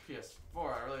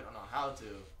PS4. I really don't know how to.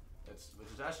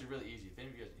 Which is actually really easy. If any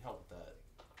of you guys need help with that.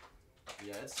 But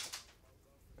yeah,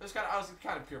 I was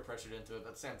kind of peer pressured into it,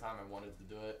 but at the same time I wanted to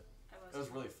do it. It was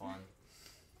really fun.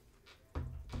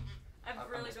 I've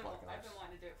been wanting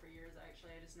to do it for years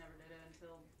actually. I just never did it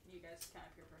until you guys kind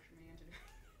of peer pressured me into doing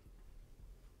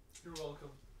it. You're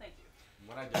welcome. Thank you.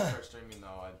 When I did start streaming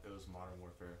though, it was Modern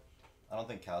Warfare. I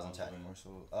don't think Cal's in chat anymore,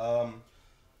 so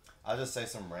I'll just say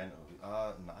some random. No,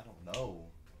 I don't know.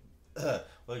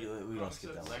 we don't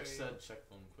skip that one. Lex said check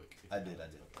them quick. I did.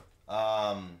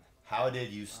 How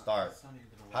did you start?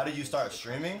 How did you start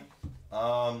streaming?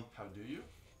 How do you?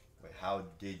 Wait, how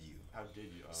did you? How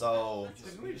did you? So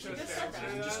You're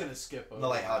just gonna skip over. No,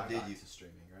 like how did you? To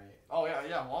streaming, right? Oh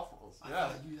yeah, waffles. Yeah.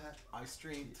 I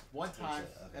streamed one time,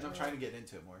 and I'm trying to get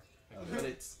into it more.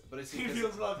 Okay. But it's He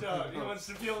feels left out. He wants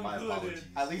to feel My included. apologies.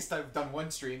 At least I've done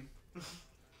one stream.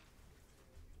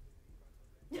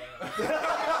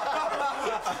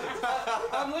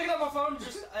 I'm looking at my phone.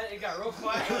 It got real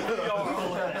quiet.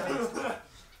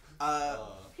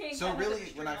 So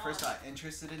really, when I first got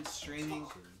interested in streaming,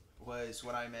 was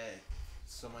when I met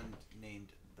someone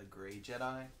named the Gray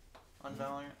Jedi on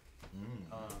Valorant.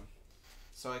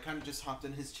 So I kind of just hopped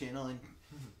in his channel and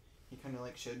he kind of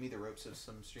like showed me the ropes of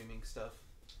some streaming stuff.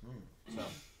 So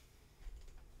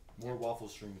more waffle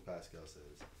streams, Pascal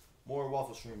says. More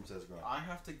waffle streams, says Grunt. I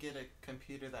have to get a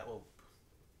computer that will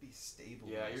be stable.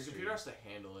 Yeah, your computer has to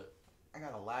handle it. I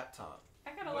got a laptop.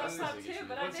 I got a laptop too,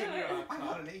 but I do it. I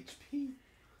got an HP.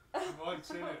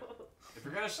 What's in it? If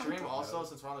you're gonna stream also,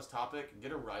 since we're on this topic,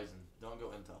 get a Ryzen. Don't go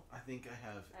Intel. I think I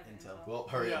have Intel. Well,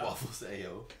 hurry up, Waffles.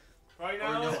 Ayo. Right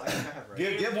Or now, no, I think I have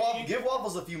Ryzen. Give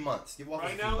Waffles a few months. Give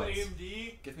Waffles right a few now, months.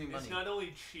 AMD Give me money. is not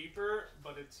only cheaper,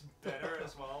 but it's better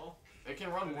as well. It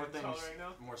can run more things right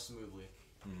now? more smoothly.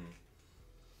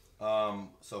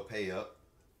 So Pay Up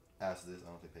asked this. I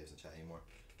don't think Pay Up's in chat anymore.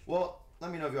 Well,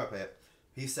 let me know if you are Pay Up.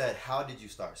 He said, "How did you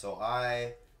start?" So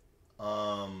I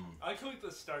click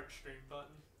the start stream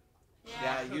button.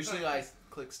 Yeah, usually I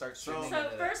click start streaming. So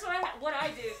first, what I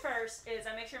do first is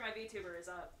I make sure my VTuber is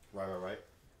up. Right.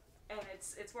 And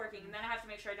it's working, and then I have to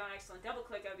make sure I don't accidentally double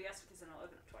click OBS because then it'll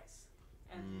open up twice.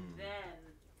 And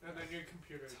then your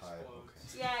computer explodes.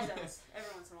 Okay. Yeah, it does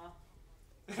every once in a while.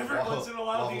 Every once in a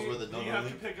while, Waffles you with a have to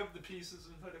link. pick up the pieces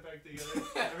and put it back together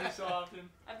every so often.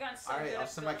 I've gotten so Alright, good I'll at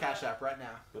send my building Cash up. App right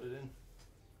now. Put it in.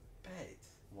 Bet.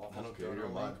 Waffles I don't care, donor you're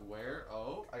link mine. where?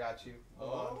 Oh. I got you.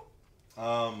 Oh.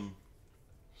 I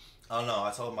don't know.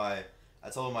 I told my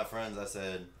friends. I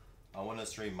said, I want to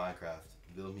stream Minecraft.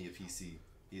 Build me a PC.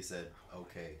 He said,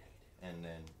 okay, and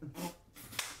then.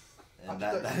 And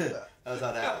that was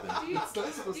how that happened.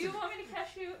 Do you want me to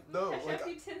cash you? No, cash like, out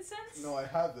you 10 cents? No, I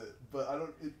have it, but I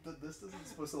don't. This isn't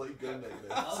supposed to like go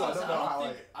negative, I so I don't know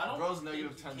how I don't Bro's think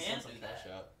negative you 10 can cents do on that.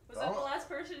 Cash App. Was that the last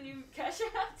person you cash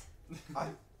out?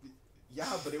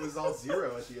 Yeah, but it was all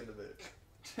zero at the end of it.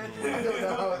 I don't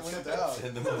know how it went down.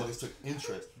 And the motherfuckers took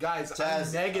interest. Guys, Chaz.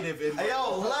 I'm negative in. Hey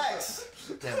yo, Lex!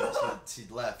 Damn it, she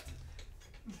left.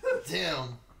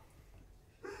 Damn.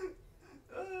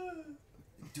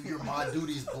 Do your mod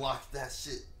duties, block that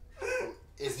shit.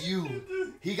 It's you.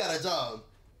 He got a job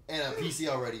and a PC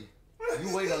already.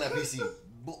 You wait on that PC.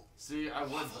 See, I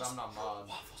would, but I'm not mod.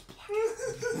 Waffles block.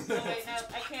 No, wait, no,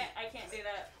 I can't do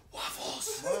that.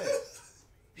 Waffles. What?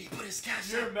 He put his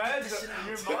cash Your out. mods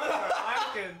are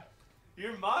lacking.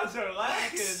 Your mods are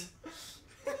lacking.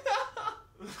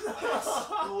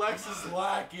 Lex is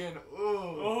lacking. Ooh.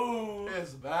 Ooh.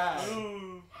 It's bad.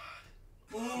 Ooh.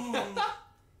 Ooh.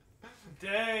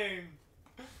 Dang.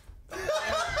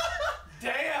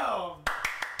 Damn.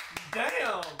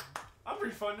 I'm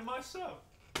refunding myself.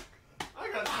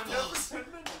 I got $10 for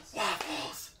 10 minutes.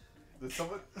 Waffles. Did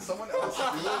someone else do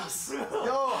this?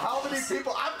 Yo, how many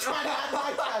people? I'm trying to add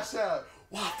my Cash App.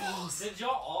 Waffles. Did y'all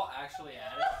all actually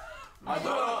add it? My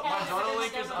donor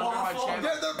link is under my channel.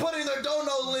 They're putting their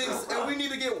dono links, and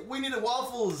we need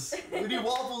waffles. We need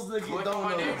waffles to get Click on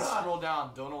my name, donos. scroll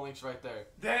down. Donor links right there.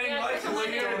 Dang, Yeah, Lex click is on my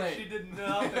here. name. She did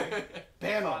nothing.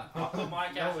 Ban them. I'll put my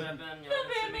cash app in. Don't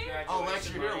ban me. Oh,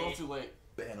 Lex, you're here a little too late.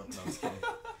 Ban them. No, I'm just kidding.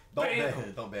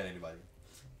 Ban. Don't ban anybody.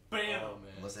 Bam. Oh,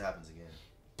 man. Unless it happens again.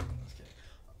 I'm just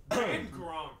kidding. And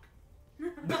Gronk.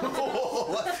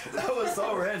 That was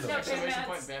so random. No, Exclamation Mads.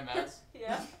 point, ban Mads.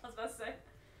 Yeah, I was about to say.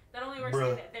 That only works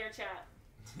Bruh. in their chat.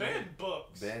 Ban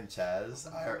books. Ban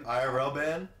Chaz. IRL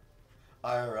ban.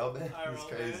 IRL ban. That's IRL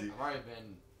crazy. I've already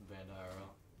been banned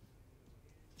IRL.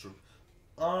 True.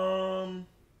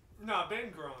 Nah,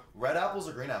 ban Gronk. Red apples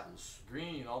or green apples?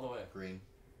 Green all the way. Green.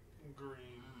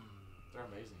 Green. They're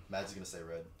amazing. Matt's gonna say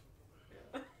red.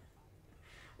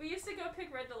 We used to go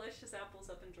pick red delicious apples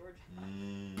up in Georgia.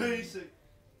 Basic.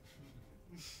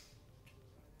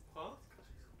 Huh?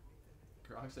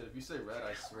 Gronk said, if you say red,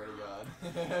 I swear to God.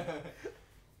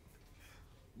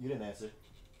 You didn't answer.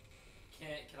 Can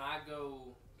I go?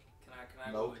 Can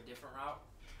I Nope. go a different route?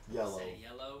 Yellow. Say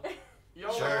yellow.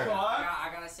 Yo, Sure. what? I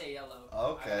gotta say yellow.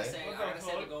 Okay. I gotta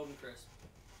say fuck? the golden crisp.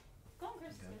 Golden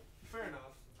crisp. Okay. Fair enough.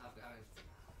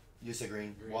 You said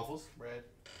green. Green. Waffles? Red.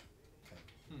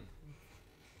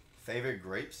 Favorite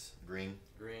grapes? Green.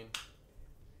 Green.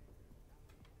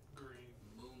 Green.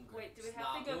 Moon grapes. Wait, do we have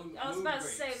Nah, to go? moon- I was moon about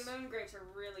to grapes. say moon grapes are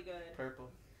really good. Purple.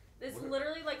 It's What are-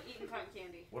 literally like eating cotton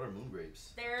candy. What are moon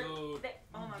grapes? They're Dude.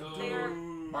 oh my, Dude. they're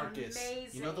Marcus.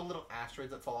 amazing. You know the little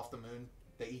asteroids that fall off the moon?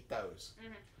 They eat those.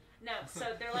 No,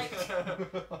 so they're like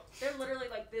they're literally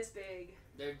like this big.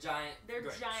 They're giant. They're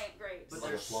grapes. giant grapes. But Like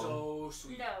they're a plum? so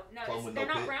sweet. No, Plum it's, with they're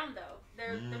no not pit? round though.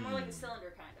 They're more like a Mm.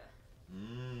 cylinder kind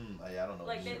of. Yeah, I don't know.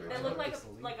 Like moon they grapes. look like It's a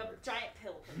the like a grapes. giant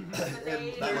pill. But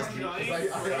they That must be- Giant I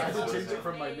had to grapes. change it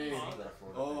from my name. Is that a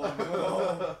Florida Oh, thing? no.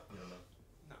 You don't know.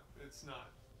 No, it's not.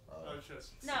 Oh. Oh, it's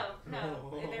just. no,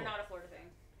 they're not a Florida thing.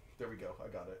 There we go. I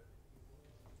got it.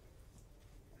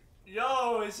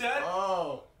 Yo, is that?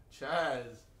 Oh,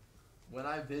 Chaz. When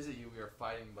I visit you, we are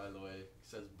fighting, by the way. He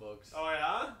says books. Oh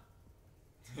yeah.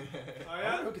 Oh I yeah.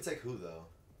 wonder who could take who though.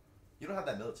 You don't have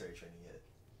that military training yet.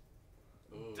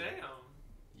 Ooh. Damn.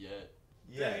 Yet.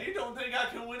 Yeah. Damn, you don't think I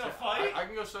can win a fight? I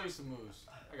can go show you some moves.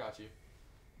 I got you.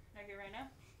 Okay, right now.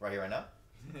 Right here, right now.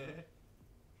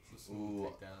 Some smooth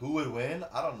Ooh, takedowns. who would win?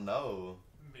 I don't know.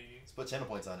 Me. Let's put channel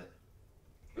points on it.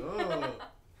 Ooh.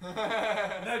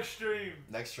 Next stream.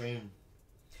 Next stream.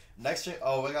 Next stream.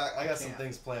 Oh, I got some Can't.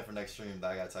 things planned for next stream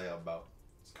that I gotta tell you about.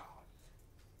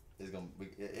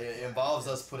 It involves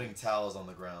us putting towels on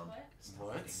the ground.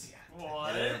 What? What? What?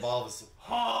 And it involves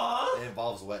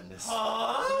wetness.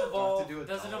 Huh? To do it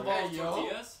Does it all. involve Hey, yo.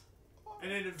 tortillas?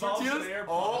 And it involves Tortillas? an air pump.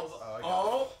 Oh. Oh, I got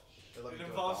Oh. They let It me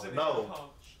do involves it an all. No. air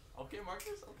pump. Okay,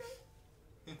 Marcus. Okay.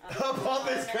 Pump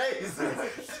is crazy.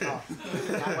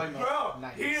 Bro,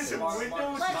 he is a Windows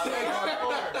Marcus,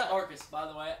 10 Marcus, by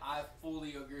the way, I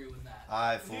fully agree with that.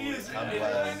 I He fully. is I'm an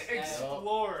glad. Internet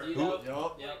Explorer. You Who- know,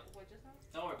 Yup. Yep. What just happened?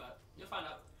 Don't worry about it. You'll find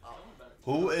out. Don't worry about it.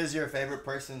 Who is your favorite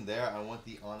person there? I want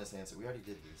the honest answer. We already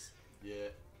did this. Yeah.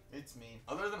 It's me.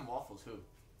 Other than waffles, who?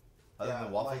 Other Yeah,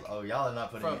 than waffles. like- Oh, y'all are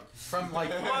not putting it. From like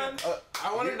One.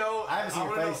 I want to You- know. I haven't seen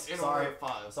your wanna know face. in Sorry. order of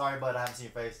 5. Sorry, bud. I haven't seen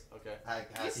your face. Okay.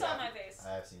 You saw my face.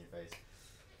 I have seen your face.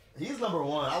 He's number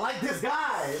one. I like this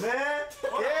guy, man. You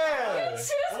Yeah. choose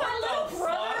my little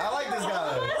brother. I like this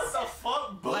guy. What the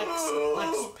fuck? Lex,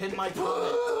 pin my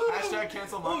comment. Hashtag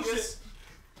cancel Marcus.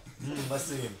 Let's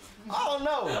see him. I don't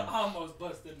know. I almost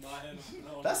busted my head.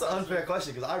 No, That's an unfair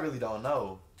question because I really don't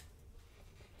know.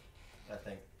 I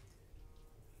think.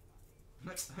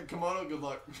 Komodo, good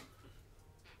luck.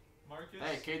 Marcus,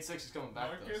 Hey, Cade 6 is coming back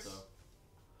Marcus? though, so.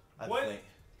 I What? think.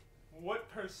 what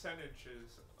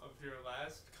percentages of your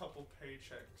last couple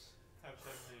paychecks have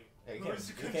been me? Hey, Who's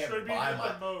you contributed buy the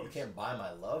my, most? you can't buy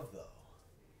my love though.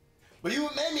 But you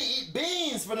made me eat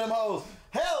beans for them hoes.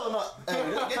 Hell no.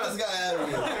 Hey, let's get this guy out of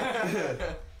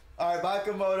here. All right, bye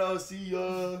Komodo. See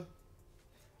ya.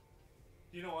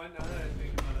 You know what? Now that I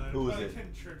think about it, Who is I it?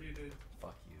 contributed.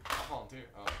 Fuck you. I'll volunteer.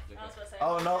 Oh, I was about to say.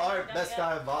 Oh no! All I right, haven't best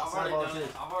done it guy. Boss. I've already done Volunteer.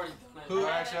 it. I've already done it. Who I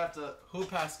actually have to? Who,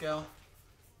 Pascal?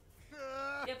 yet.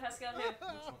 Yeah, Pascal too. Don't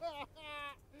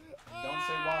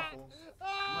say waffles. I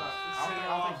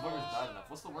don't think Booger's bad enough.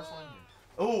 What's the worst one in here?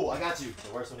 Oh, I got you.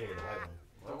 The worst one here, the white one.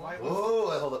 The white one's,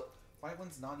 Oh, hold up. white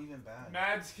one's not even bad.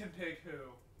 Mads can pick who.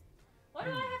 What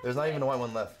do I have? There's to not pick? even a white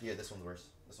one left. Yeah, this one's worse.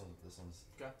 This one's.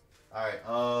 Okay. All right.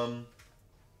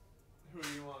 Who do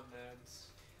you want, Mads?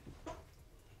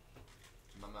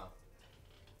 My mouth.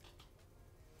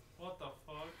 What the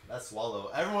fuck? That's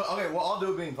swallow. Everyone. Okay, well, I'll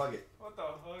do a bean. Fuck it. What the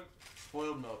fuck?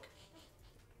 Spoiled milk.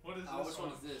 What is Which this one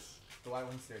one? is this? The white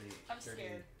one's dirty. I'm dirty.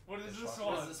 scared. What is this What What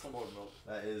one? is this one? Spoiled milk.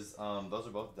 That is. Those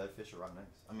are both dead fish or rotten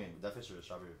eggs. I mean, dead fish or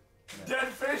strawberry. Dead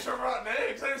fish or rotten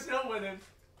eggs? There's no winning.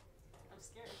 I'm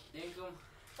scared. Dinkum.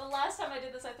 The last time I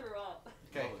did this, I threw up.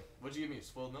 Okay. Holy. What'd you give me?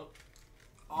 Spoiled milk?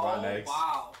 Oh, Rotten eggs.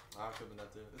 wow. I could have been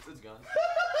that too. It's gone.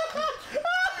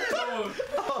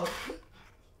 Oh.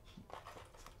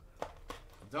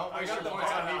 Don't I waste got your the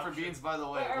points on bad me for option. beans, by the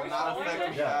way. Wait, are Will we not following affect it?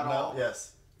 me Yeah. at No. all.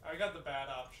 Yes. I got the bad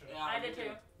option. Yeah, I me did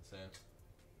too. Same.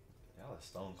 Y'all are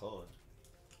stone cold.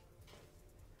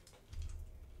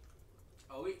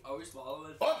 Are we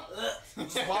swallowing? Oh!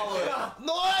 Swallow it.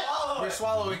 No! What? Swallow We're it.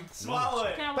 swallowing. Swallow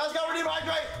it. Can I Pascal, redeem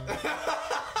hydrate.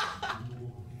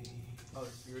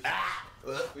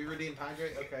 Oh, we redeemed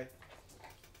hydrate? Okay.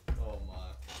 Oh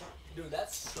my. Dude,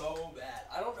 that's so bad.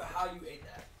 I don't know how you ate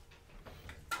that.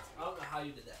 I don't know how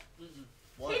you did that. He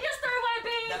just threw away a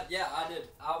bean. Yeah, I did.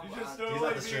 He's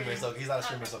not the streamer, so he's not a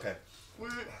streamer, so okay.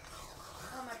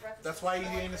 Oh, my breath is That's why you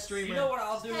ain't a streamer. You know what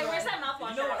I'll do? Hey, where's that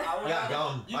mouthwash? You know what I would I got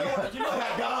gum. You know what? I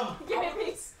got gum. Give me a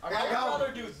piece. I would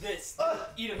rather do this than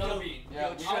eat another bean. Yeah, I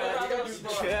would rather do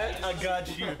this. Chet, I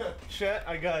got you. Chet,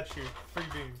 I got you. Free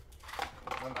bean.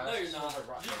 No, you're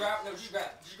not. Just grab. No, just grab.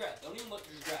 Just grab. Don't even look.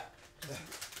 Just grab.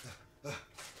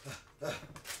 I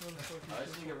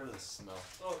just need to get rid of the smell.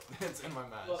 Oh. It's in my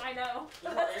mouth. Look. I know.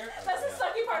 Look right here. That's the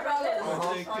sucky part about this.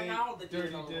 Right now, the Dirty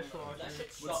dirty dishwasher. That shit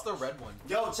What's sucks. the red one?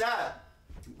 Yo, chat.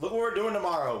 Look what we're doing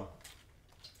tomorrow.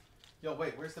 Yo,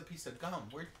 wait, where's the piece of gum?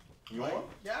 Where? You want?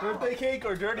 Yeah. Birthday cake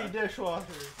or dirty dishwasher?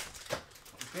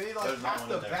 Give me like There's not half one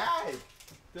the in there. bag.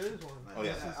 There is one. Oh,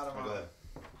 yeah. I don't Go know. ahead.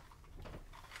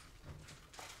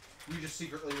 You just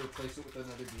secretly replace it with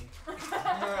another bean.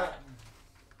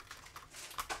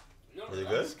 Is it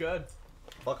good? It's good.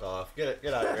 Fuck off. Get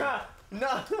out of here.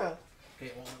 No. Okay,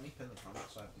 it won't let me pin the comment,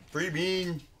 so Free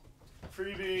bean.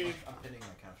 Free bean. I'm pinning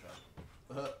my caption.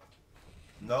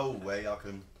 No way y'all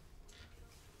can.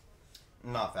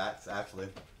 Not facts, actually.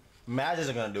 Mad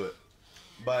isn't gonna do it.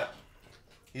 But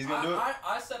he's gonna do it.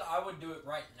 I said I would do it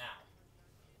right now.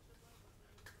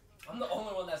 I'm the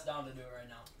only one that's down to do it right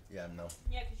now. Yeah, no.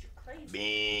 Yeah, because you're crazy.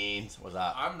 Beans. What's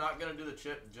up? I'm not gonna do the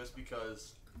chip just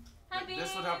because Hi,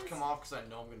 this would have to beans. come off because I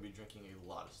know I'm gonna be drinking a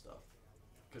lot of stuff.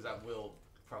 Because that will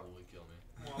probably kill me.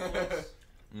 Waffles.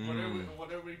 Mm.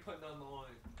 What are we putting on the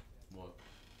line? What?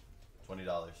 $20.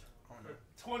 $20.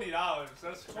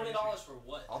 That's crazy. $20 for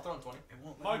what? I'll throw in 20. It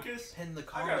won't let Marcus, me pin the I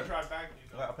gotta comment. drive back you.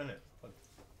 Okay, I'll pin it.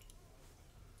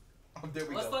 Oh, there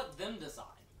we Let's go. let them decide.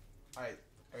 Alright,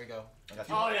 there we go. I got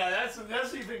you. Oh yeah,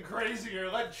 that's even crazier.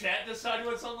 Let chat decide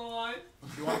what's on the line.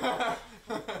 You want,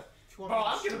 Bro,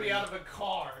 I'm gonna be out of the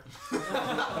car.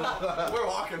 We're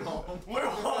walking home. We're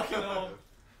walking home.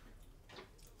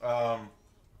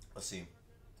 Let's see.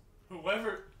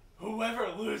 Whoever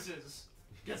loses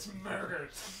gets murdered.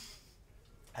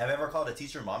 Have you ever called a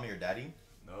teacher mommy or daddy?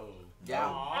 No. Yeah.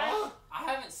 Aww. I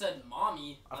haven't said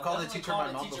mommy. I've called a definitely teacher called my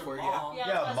a mom teacher before, mom. Yeah. I was Yeah,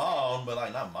 gonna mom, but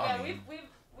like not Yeah, mommy.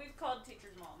 we've called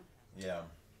teachers mom. Yeah,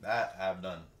 that I've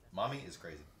done. Mommy is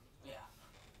crazy. Yeah.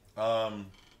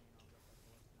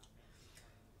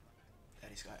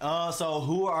 Daddy Sky. So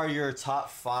who are your top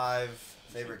 5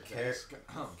 favorite chatters?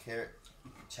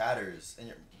 And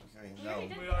your no.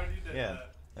 We already did Yeah.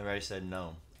 that. I already said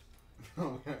no.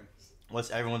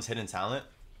 What's everyone's hidden talent?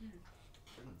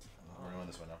 We're doing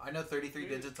this one now. I know 33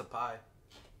 digits of pi.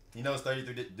 He knows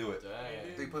 33. Do it.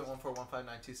 Dang.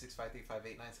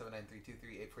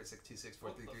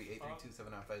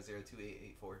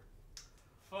 3.1415926535897932384626433832795028884.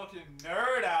 Fucking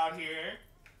nerd out here.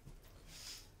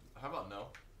 How about no?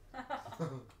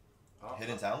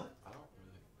 Hidden talent? I don't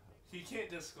really. He can't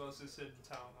disclose his hidden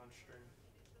talent on stream.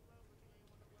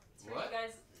 It's for What? you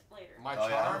guys later. My Oh,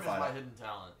 yeah, charm I'm is fine. my hidden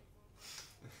talent.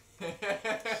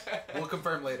 We'll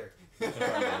confirm later.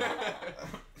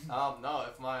 No,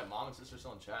 if my mom and sister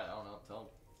still in chat, I don't know. Tell them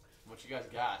what you guys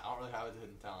got. I don't really have a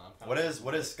hidden talent. I'm What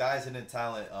is Sky's hidden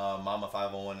talent? Mama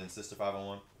 501 and Sister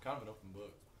 501. kind of an open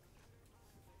book.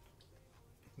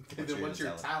 Okay, then what's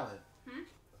your talent?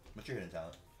 What's your hidden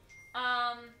talent?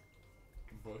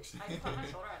 Books. I can put my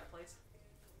shoulder out of place.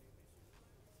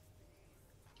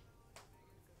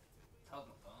 How's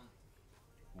my phone?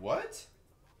 What?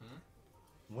 Hmm?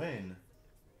 When?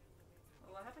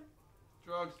 What happened?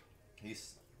 Drugs.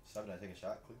 He's subbing. I take a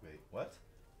shot. Clickbait. What?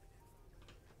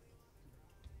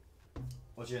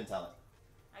 What's your hidden talent?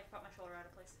 I can put my shoulder out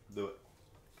of place. Do it.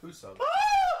 Who's sub?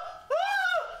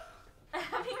 I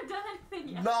haven't even done anything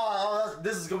yet. No,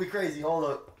 this is gonna be crazy. Hold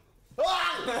up.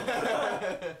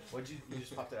 What'd you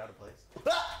just popped it out of place?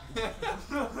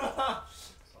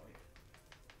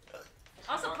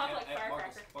 Also pop like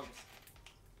firecracker.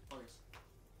 Marcus.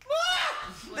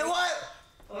 Then what?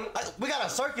 We got a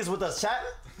circus with us, chat.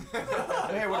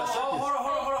 Here with a circus. Hold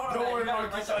on. Don't worry,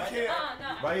 Marcus, I can't.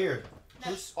 No. Right here.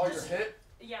 No. Oh, your hit?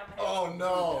 Yeah, my head. Oh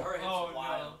no. Her hips Oh, no.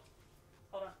 wild.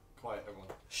 Hold on. Quiet, everyone.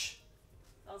 Shh.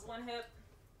 That was one hip.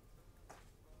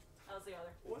 That was the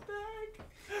other. What the heck?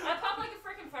 I pop like a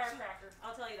freaking firecracker.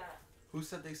 I'll tell you that. Who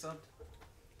said they subbed?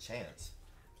 Chance.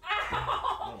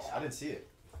 Ow! I didn't see it.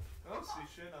 I don't see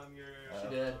shit on your. She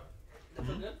did. That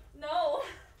feel good? No.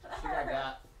 She got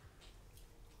that.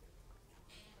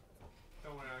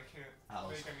 Don't worry, I can't Ouch.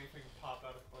 make anything pop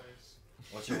out of place.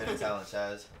 What's your hidden talent,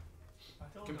 Chaz? I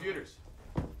don't Computers.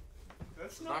 know.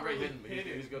 That's It's not, not very really hidden, but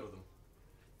he's good with them.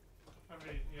 I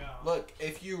mean, yeah. Look,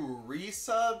 if you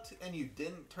resubbed and you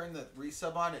didn't turn the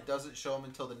resub on, it doesn't show them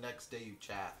until the next day you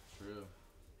chat. True.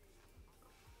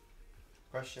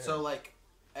 Press share. So like,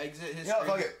 exit his Yeah, fuck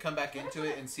screen, it. come back into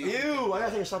it, and see. Ew! I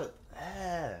gotta take a shot of.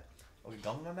 Okay,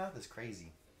 gum in my mouth is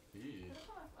crazy. Ew.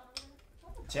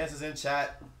 Chances in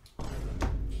chat.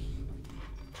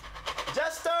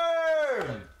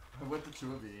 Jester! With the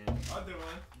two of you in. I'll do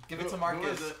one. Give it to Who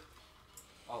Marcus. is it?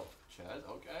 Oh, Chaz.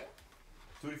 Okay.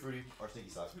 Tutti Frutti or Sneaky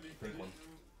Socks. Pink one.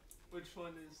 Which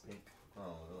one is? Pink. Oh,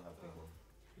 we don't have a pink one.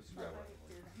 Just grab one.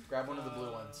 Grab one of the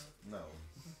blue ones. No.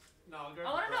 No, I'll grab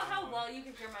I want the to know brown how one. well you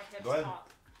can hear my hips Go ahead. pop.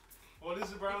 What is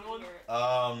the brown one? Hear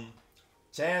it.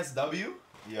 Chance W.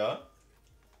 Yeah.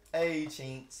 Hey,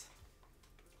 Chinks.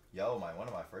 Yo, one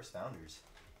of my first founders.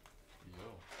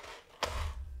 Yo.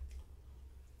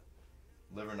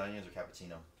 Liver and onions or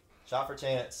cappuccino. Shot for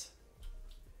Chance.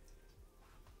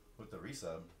 With the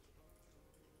resub.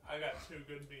 I got 2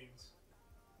 good beans.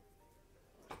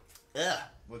 Yeah.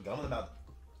 With gum in the mouth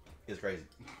is crazy.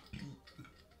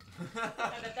 I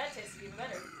bet that tastes even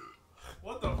better.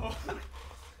 What the fuck?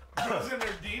 Girls and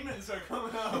their demons are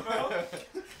coming out, bro.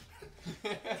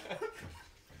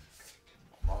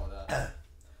 I'm all with that.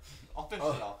 I'll finish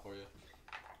it off for you.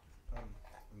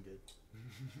 I'm good.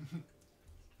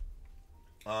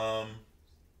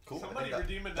 Cool. I Somebody think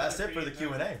redeem that's another it for the bean,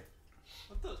 Q&A. man.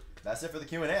 What the? That's it for the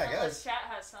Q&A, I Unless guess. chat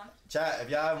has some. Chat, if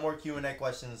y'all have more Q&A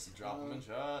questions, Drop them in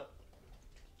chat.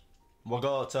 we'll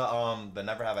go to the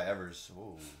Never Have I Evers.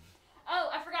 Ooh. Oh,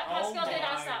 I forgot. Pascal did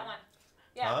ask my. that one.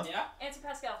 Yeah. Huh? Yeah. Answer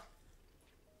Pascal.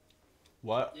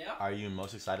 What Yeah. are you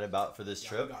most excited about for this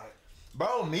trip? Got it.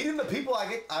 Bro, meeting the people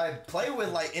I play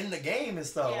with like in the game and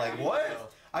stuff. Yeah. Like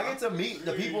what? I get to meet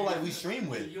the people like we stream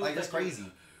with. You Like that's think-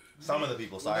 crazy. Some of the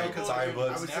people. Sorry, No, 'cause sorry, I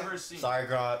Books. was Never seen. Sorry,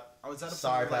 Grot. I was at a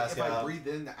Sorry, point where, like, if I Pascal. breathe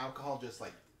in, the alcohol just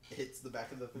like hits the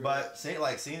back of the throat. But seeing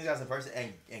these guys in person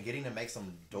and getting to make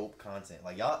some dope content.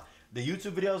 Like y'all, the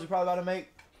YouTube videos we probably about to make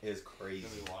is It's crazy.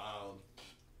 gonna be wild.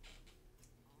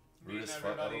 Meeting Rude as fuck,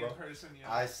 everybody in bro. person,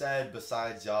 yeah. I said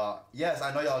besides y'all. Yes,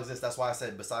 I know y'all exist. That's why I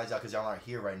said besides y'all because y'all aren't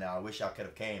here right now. I wish y'all could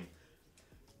have came.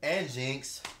 And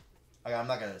Jinx. Okay, I'm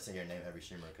not gonna sit here and name every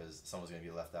streamer because someone's gonna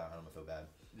be left out and I'm gonna feel bad.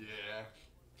 Yeah.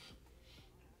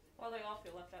 Well, they all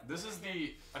feel left out. This is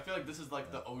the. I feel like this is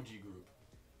like the OG group.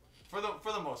 For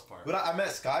the most part. But I met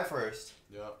Sky first,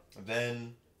 Yeah.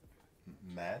 then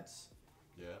Mads,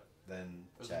 Yeah. then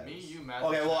It was Chaz. me, you, Matt.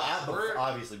 Okay, well, We're-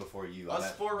 obviously before you. I us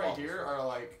met 4 right Waffles here first. are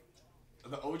like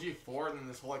the OG 4, and then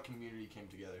this whole like community came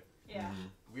together. Yeah. Mhm.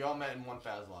 We all met in one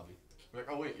Faz lobby. We're like,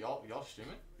 oh wait, y'all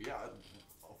streaming? Yeah,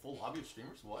 a full lobby of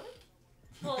streamers. What?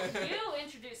 Well, you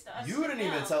introduced us. You to didn't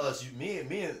even them. tell us you you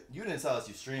didn't tell us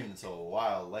you streamed until a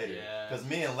while later. Yeah. Because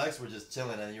me and Lex were just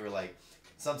chilling and you were like,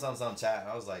 some chat, and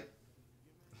I was like,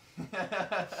 wait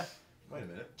a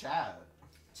minute, Chad.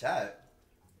 chat,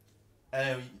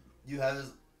 and then you had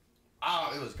this.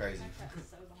 Oh, it was crazy. My chat's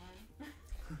so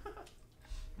behind.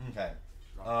 Okay.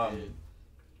 Rock Kid.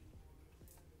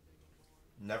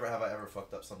 Never have I ever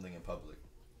fucked up something in public.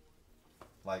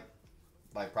 Like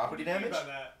What property do you mean damage. by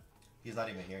that? He's not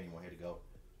even here anymore. Here to go.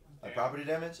 Like Damn. property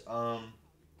damage. I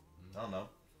don't know.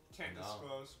 Can't No.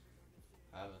 disclose.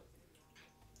 Haven't.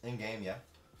 In game, yeah.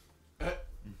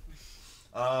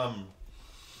 All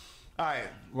right,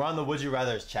 we're on the Would You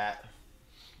Rather's chat.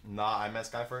 Nah, I met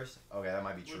Sky first. Okay, that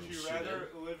might be true. Would you Shit. rather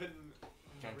live in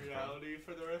Can't confirm. reality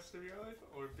for the rest of your life,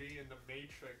 or be in the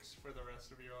Matrix for the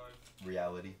rest of your life?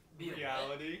 Reality. Be a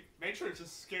Reality. Matrix is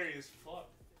scary as fuck.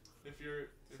 If you're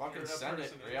Fucking a send it.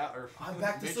 person in Yeah, or I'm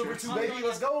back to Matrix. Silver 2, baby.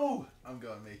 Let's go. I'm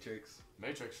going Matrix.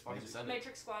 Matrix. Fucking send it.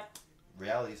 Matrix Squad.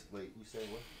 Reality. Wait, you say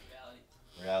what?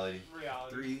 Reality.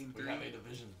 Reality. reality. We have a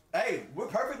division. Hey, we're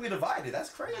perfectly divided. That's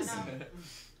crazy. I know.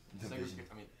 Division.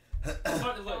 I mean,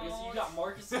 But look, you got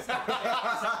Marcus's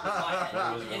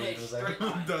head in a straight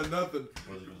line. Done nothing.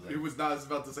 What was it He was not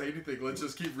about to say anything. Let's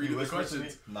just keep You reading the whispered to me?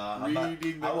 questions. Nah, I'm not.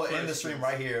 Reading the I will end the stream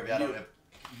right here if y'all don't.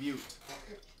 Mute.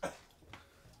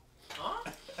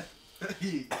 Huh?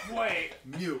 Wait.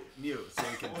 Mute. So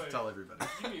we can Wait. tell everybody.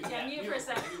 You mute. Yeah, mute for a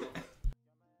second.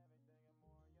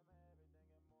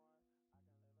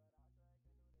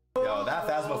 Yo, that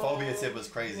Phasmophobia tip was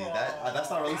crazy. That's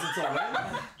not released until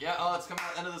when? yeah. It's coming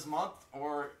out end of this month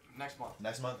or next month.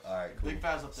 Next month. All right, cool. Big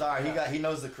Faz up there. Sorry, he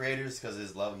knows the creators because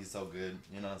his love. He's so good.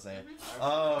 You know what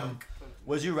I'm saying?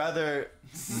 Would you rather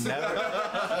never?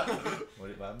 What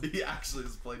happened? He actually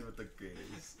is playing with the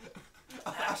creators.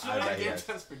 Actually, I bet he game has.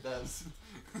 chance for devs.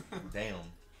 Damn.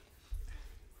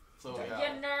 So You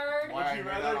yeah. nerd. Why Would I you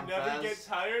made that rather on never Faz? get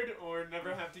tired or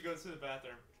never have to go to the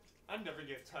bathroom? I'd never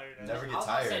get tired. Never I get was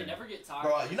gonna say, tired. never get tired.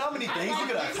 Bro, you know how many I things you like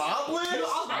could this. accomplish? Dude, I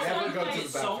was I about like to playing get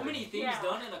so bathroom. many things Yeah.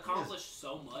 done and accomplished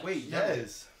so much. Wait,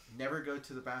 Yes. never go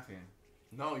to the bathroom.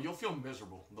 No, you'll feel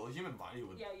miserable. The human body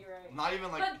would. Yeah, you're right. Not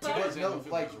even like But 2 days in, no, you'll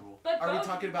feel like- miserable. But Are we both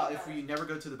talking do about that. if we never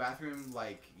go to the bathroom,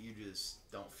 like you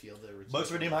just don't feel the Books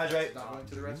redeem, hydrate. Not going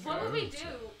to the restroom. What would we do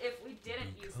if we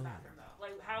didn't use the bathroom though?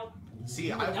 Like how? See,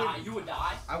 You I would die. wouldn't. You would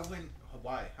die I wouldn't.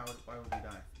 Why? Why would we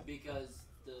die? because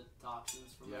the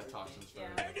toxins from Yeah, everything. toxins from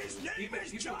Yeah.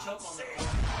 everything. People choke on that.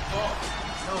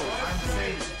 No,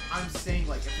 I'm saying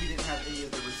like if we didn't have any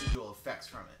of the residual effects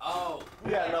from it. Oh.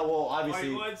 Yeah, no, well, obviously,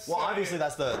 Like, let's obviously say-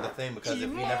 that's the thing because if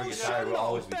we never get tired, we'll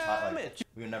always be tired. Like,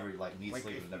 we would never like need Like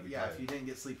sleep. if, We'd never be yeah, tired. if you didn't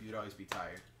get sleep, you'd always be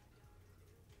tired.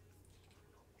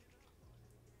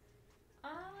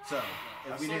 So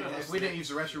I if we still didn't, got no if we didn't sleep. use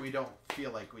the restroom, we don't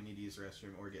feel like we need to use the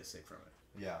restroom or get sick from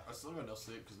it. Yeah. I still got no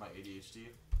sleep because my ADHD.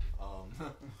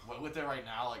 With it right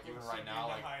now, like even right now,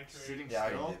 like Dehydrated. sitting Yeah,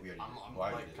 still, we already did. I'm Well,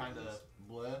 I already like did. kind of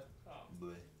bleh. Oh.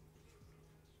 Bleh.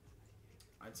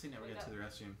 I'd say never get to the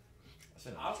restroom. I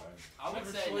said I- no, sorry. I would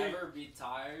Never say sleep. never be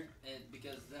tired, and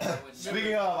because then I would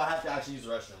Speaking never. of, I have to actually use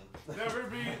the restroom.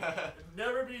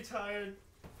 Never be tired.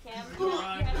 Cam, Come you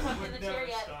on, haven't you gotten in would the chair never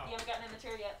yet. stop. You haven't gotten in the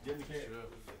chair yet.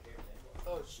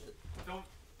 Oh shit. Don't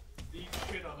eat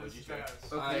shit on this What'd you say?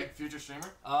 chest. Okay. Future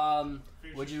streamer?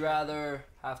 Would you rather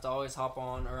have to always hop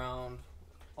on around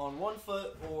on one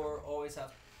foot or always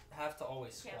have to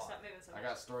always Cam, squat? stop moving so I much.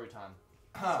 got story time.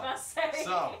 I was about to say.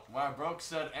 So, when I broke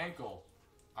said ankle,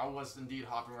 I was indeed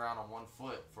hopping around on one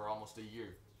foot for almost a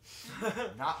year.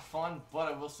 Not fun,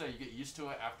 but I will say you get used to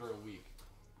it after a week.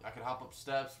 I could hop up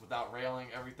steps without railing,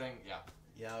 everything. Yeah.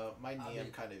 Yeah, my knee I'm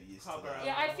kind of used to Hop that. around.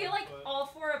 Yeah, I feel like But- all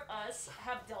four of us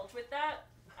have dealt with that.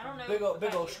 I don't know. Big old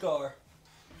about you. scar.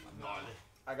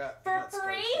 I got For I got scars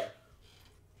free? here.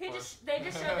 They just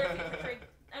showed their feet for free.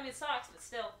 I mean, it sucks, but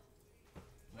still.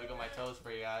 Look at my toes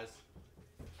for you guys.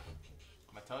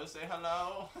 My toes say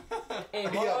hello. Yeah,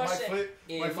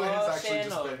 my foot is actually just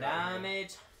Emotional been right here.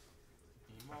 damage.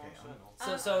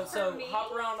 Emotional. So for me-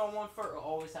 hop around on one foot or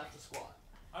always have to squat.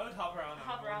 I would hop around on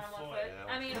Hop around on one foot.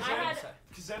 yeah. I mean, Cause I then- had.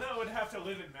 Because then I would have to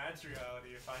live in Matt's reality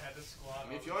if I had to squat. I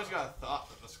mean, if all you the always time. got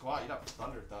a squat, you'd have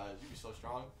thunder thighs. You'd be so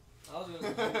strong. I was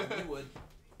gonna say you would.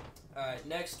 Alright,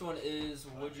 next one is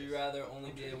would you rather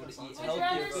only be able to eat Would you healthy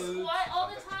rather foods? squat all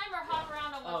the time or hop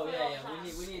around on one Oh foot yeah, all yeah. the time?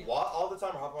 We need. Squat all the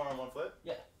time or hop around on one foot?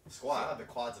 Yeah. Squat. I have the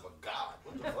quads of a god.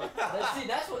 What the fuck? See,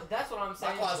 that's what I'm My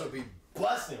saying. quads would be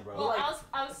busting, bro. Well, Like,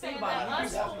 I was saying think about that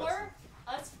it.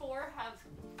 us four have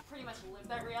pretty much lived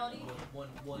that reality. One.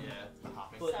 The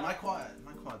hopping. But So- My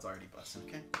quad's already busted.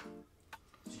 Okay.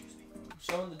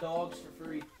 showing the dogs for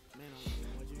free.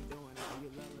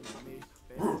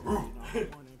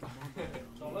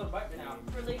 Don't let them bite me now.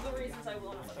 For legal reasons, I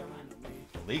will not show mine.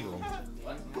 Illegal.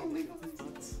 What?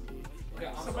 Okay,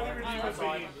 I'm Somebody sorry. redeem I'm a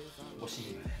sorry. bean. Well,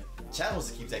 she. Chad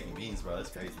wants to keep taking beans, bro. That's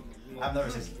crazy. I've never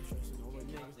seen.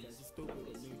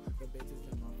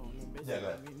 Yeah, go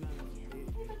ahead.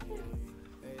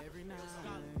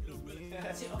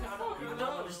 See, okay, I don't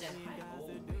understand.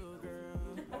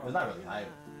 It's not really hype.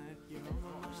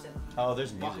 Oh,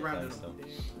 there's music around playing in still.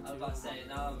 I was about to say,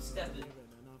 now I'm stepping.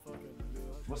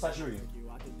 What size shoe are you?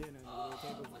 Like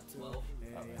 12.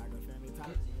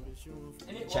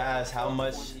 And it- Chaz, how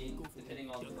much- 14, depending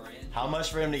on the brand. How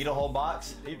much for him to eat a whole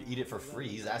box? He'd eat it for free.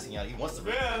 He's asking out. He wants to.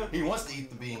 Yeah. He wants to eat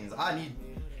the beans. I need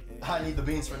the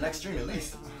beans for next stream at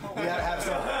least. We gotta have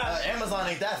some. Amazon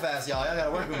ain't that fast, y'all. Y'all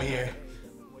gotta work with me here.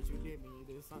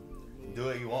 Do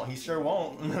it. You won't. He sure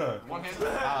won't. One hand.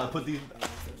 I'll put these.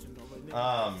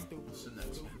 What's the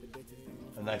next one?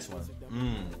 The next one.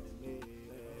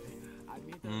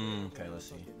 Okay, let's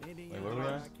see. Wait, where were we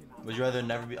at? Would you rather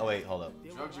never be? Oh wait, hold up.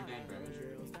 Drugs or Dane Bramage?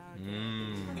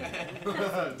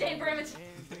 Dave Bramage.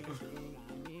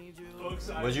 Folks,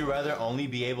 I- Would you rather only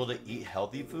be able to eat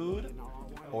healthy food,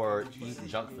 or eat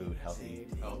junk food healthy?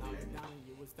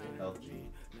 Healthy.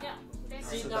 Yeah. Dave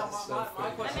See, Bramage. now my I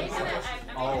question made is. him a- I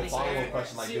made him a follow-up shirt.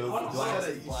 question like, See, dude, hold on. do I have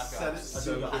You said it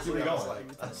so I see where you're going.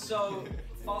 So,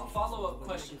 follow-up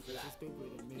question for that.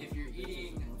 If you're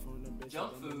eating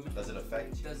junk food, Does it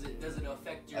affect? does it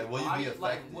affect your And will you be body?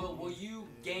 Like, affected? will you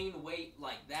gain weight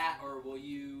like that, or will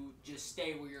you just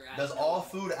stay where you're at? Does all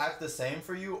food act the same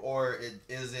for you, or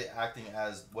is it acting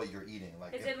as what you're eating?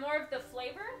 Like, Is it more of the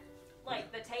flavor,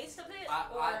 like the taste of it, I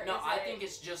or think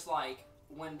it's just like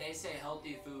when they say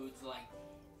healthy foods, like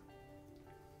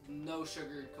no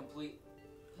sugar, complete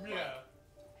Yeah.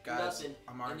 Guys, nothing,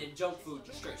 I'm and already, then junk food,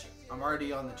 just straight sugar. I'm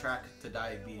already on the track to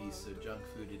diabetes, so junk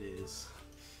food it is.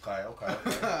 okay.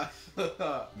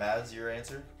 Mads, your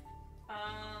answer?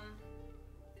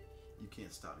 You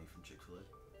can't stop me from Chick-fil-A.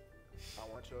 I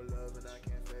want your love and I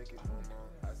can't fake it no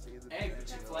more. I see the Hey, but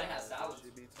Chick-fil-A has salads.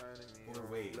 Or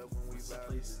wait, what's the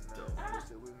place?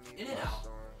 In and out.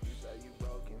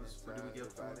 yours? Or do we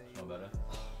give four? No better.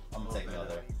 I'm gonna take the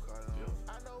other.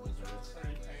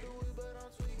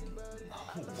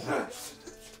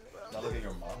 Now look at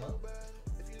your mama.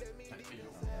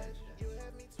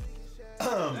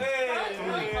 Hey,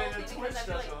 Really yeah, healthy the because Twitch I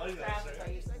feel doesn't like like that crap shit. if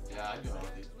I use it. Yeah, I'd go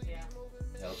healthy. Yeah.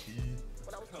 Healthy.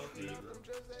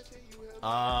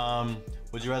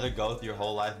 Would you rather go through your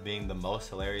whole life being the most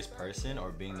hilarious person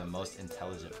or being the most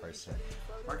intelligent person?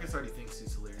 Marcus already thinks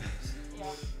he's hilarious. Yeah.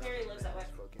 Harry lives that way.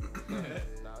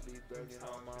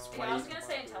 Yeah, I was gonna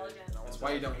say intelligent. That's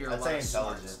why you don't hear a I'd lot say of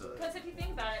smart intelligent. stuff. Because if you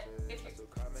think about it, If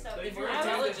you're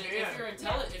average-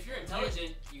 intelligent, if you're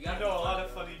intelligent, you You gotta know be a lot funny.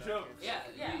 of funny jokes. Yeah,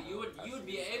 Yeah. You would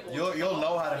be able. You'll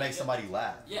know how to make somebody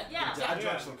laugh. Yeah. Yeah. Dad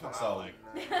jokes will come So- out like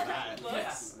that.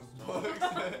 Books. Books.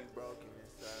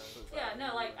 Yeah,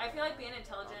 no, like I feel like being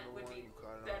intelligent would be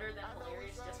better than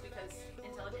hilarious, just because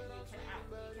intelligent you can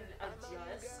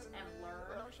adjust and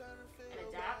learn and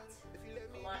adapt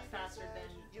a lot faster than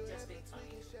just being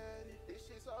funny.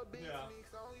 Yeah.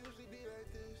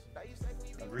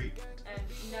 Agreed. And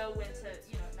know when to,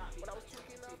 not be funny too,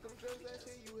 because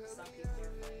some people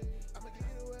are funny.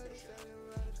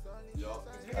 Yup.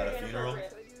 It's At a very funeral?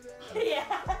 inappropriate.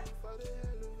 Yeah.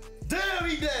 Damn,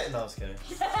 he dead! No, I was kidding.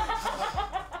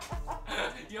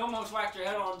 You almost whacked your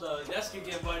head on the desk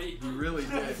again, buddy. You really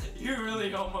did. You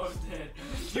really almost did.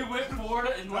 You went forward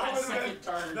and last second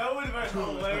turn. That would have been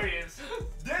hilarious.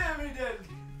 Damn, he did.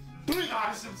 He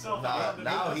knocks himself out.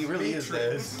 Now he really is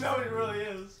dead. No, he really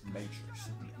is. Matrix.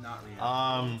 Not really.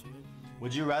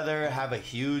 Would you rather have a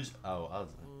huge? I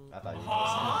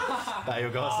thought you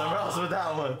were going somewhere else with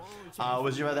that one.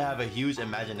 Would you rather have a huge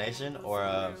imagination or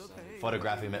a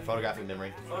photographic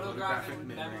memory? Photographic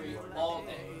memory all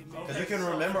day. Because you can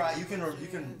remember. You can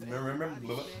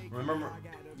remember.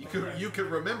 You could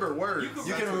remember words.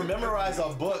 You can memorize a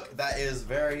book that is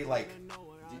very like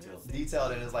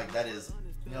detailed and is like that is.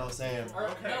 You know what I'm saying? Or,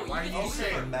 Okay. no, Why are you you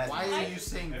saying? Imagine- Why are you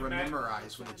saying Ima-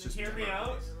 rememorize when it's just? Hear me memorize?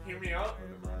 out. Hear me out.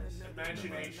 Memorize.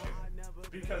 Imagination.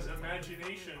 Because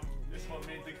imagination is what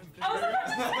made the computer. I was about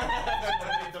to It's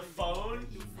what made the phone.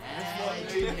 It's what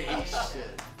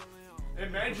made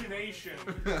imagination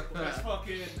was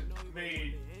fucking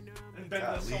made and been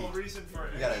the sole Golly. reason for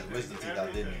it. You got a wisdom teeth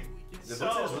out, didn't you? The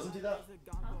book says wisdom teeth out?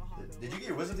 Did you get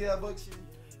your wisdom teeth out books?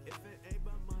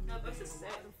 No, books is sick.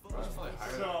 Bro, it's probably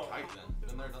higher So- than height then.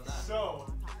 Been there, done that.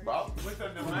 So, Bro. with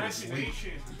an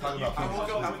imagination, Talking you about can I woke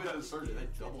come up up halfway to the with surgery. They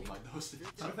doubled my dosage.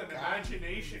 with an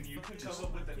imagination, you can come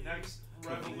up with the next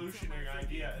revolutionary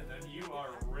idea, and then you are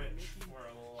rich for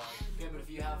life. Okay, but if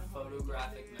you have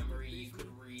photographic memory, you could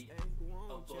read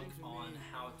a book on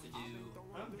how to do.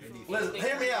 Listen,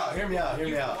 hear me out. Hear me out. Hear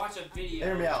You me could out. watch a video.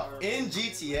 Hear me out. or- In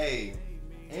GTA,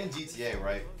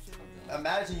 right?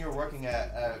 Imagine you're working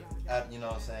at you know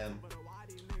what I'm saying?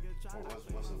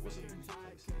 What's the place?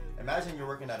 Imagine you're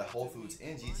working at a Whole Foods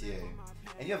in GTA,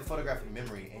 and you have a photographic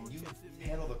memory, and you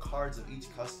handle the cards of each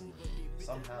customer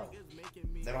somehow.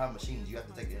 They don't have machines. You have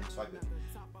to take it and swipe it.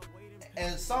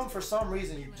 And for some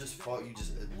reason, you just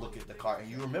look at the card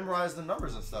and you memorize the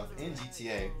numbers and stuff in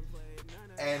GTA.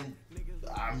 And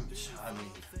I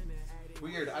mean.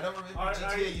 Weird. I don't remember Are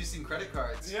GTA you- using credit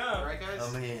cards. Yeah. Right,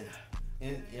 guys? I mean,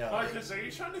 Marcus, are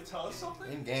you trying to tell us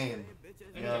something? in game.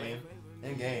 You know what I mean?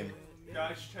 In game.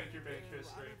 Guys, check your bank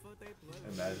history.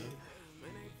 Imagine.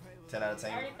 10 out of I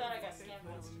 10. already thought I got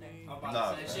scammed once today. I'm about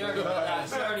No. to say, she already did that.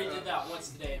 She already did that once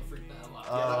today and freaked the hell out.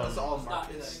 Yeah, that was all Let's not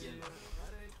do that Marcus. again.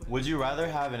 Would you rather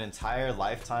have an entire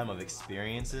lifetime of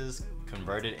experiences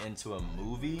converted into a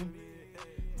movie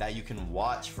that you can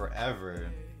watch forever?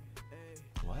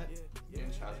 What?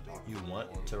 You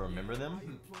want to remember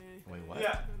them? Wait, what?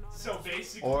 Yeah. So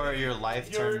basically. Or your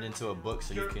life Your- turned into a book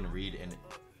so you your- can read in it.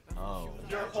 Oh.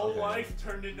 Your whole okay. life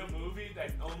turned into a movie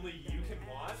that only you can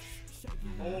watch,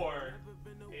 or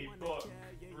a book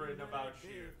written about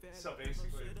you. So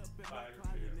basically,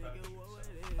 biography about you.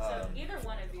 So either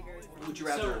one would be very cool. Would you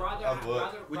So rather? rather,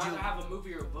 book. Would you- have a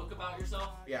movie or a book about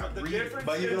yourself? Yeah, But the read. difference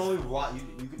But you is, can only watch.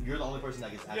 You're the only person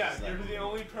that gets yeah, access to that you're movie. the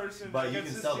only person But that you gets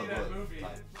can to sell see the that book. movie.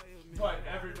 Like, But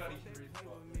everybody can read the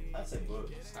book. I'd say book.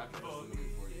 Snapchat does the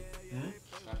movie for you. Hmm?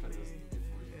 Snapchat does the movie for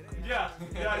you.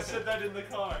 Yeah, I said that in the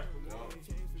car.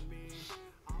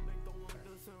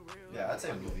 Yeah, I'd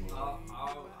say movie.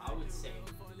 I would say.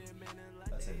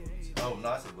 I'd say movie. Oh, no,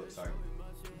 I'd say book. Sorry.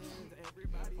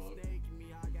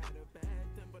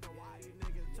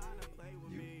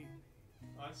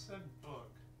 I said book.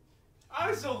 I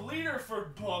was a leader for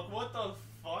book. What the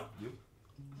fuck? You?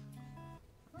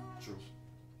 True.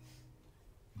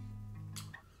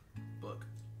 Book.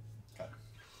 Okay.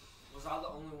 Was I the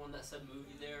only one that said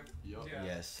movie there? Yup. Yeah.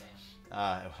 Yes.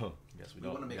 Guess we We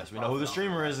wanna don't. make Guess a we know who the profit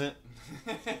streamer off isn't.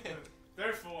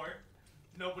 Therefore,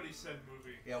 nobody said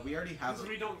movie. Yeah, we already have. Because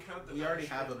we don't count the We already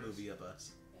have a streamers. movie of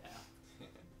us. Yeah.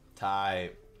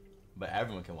 Type. But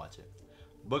everyone can watch it.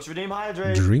 Books Redeem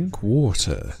Hydrate. Drink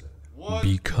water. What?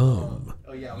 Become.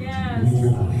 Oh yeah. Yes.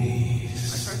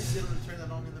 I tried to get him to turn that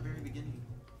on in the very beginning.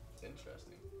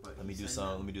 Interesting. But Let me he do said some.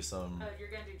 no. Let me do some. Oh, you're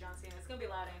gonna do John Cena. It's gonna be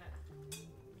loud, ain't it?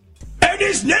 And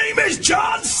his name is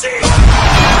John C.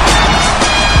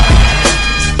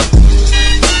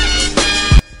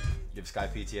 Give Sky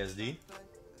PTSD.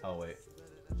 Oh wait.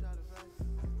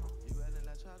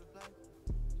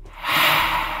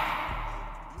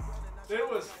 It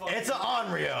was fun. It's an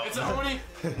Onryo. It's a Oni.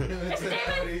 It's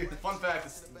David. Fun fact,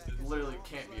 it literally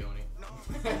can't be Oni.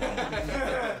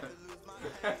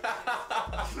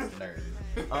 Nerd.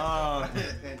 And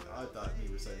I thought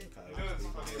he was saying You know Kyle.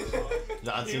 what's funny as well?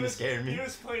 John He Cena was- scared me. He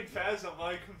was playing Faz on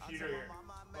my computer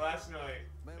last night,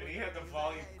 and he had the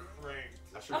volume cranked.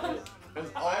 I sure did. It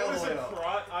was I all was the way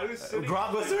up. I was sitting Grog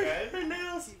on was my her bed.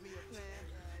 nails.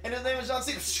 And his name is John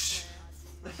Cena.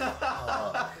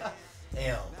 Oh,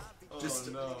 damn.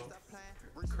 Just no.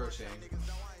 crocheting.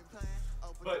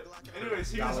 But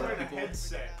anyways, he was Dollar wearing a people.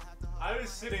 headset. I was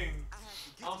sitting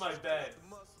on my bed,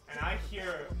 and I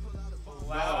hear a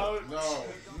loud. No.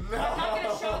 I'm not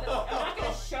gonna show them. I'm not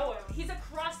gonna show him. He's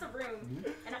across the room,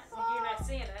 and you're not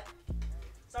seeing it.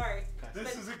 Sorry.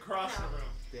 This But is across the no. room.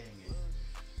 Dang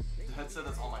it. The headset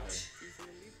that's on my head.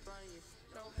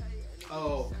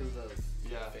 Oh, because of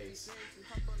Yeah. face.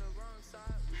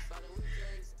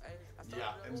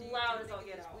 Yeah. Loud as I'll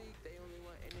get out.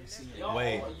 Y'all-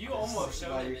 Wait. You almost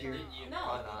showed Why him you're it, here? didn't you? No.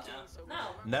 Probably not.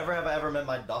 No. Never have I ever met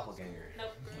my doppelganger.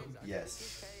 Nope.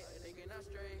 Yes.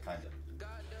 Kinda.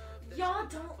 Y'all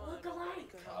don't look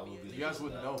alike. I will be You guys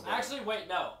would know. Bro. Actually, wait,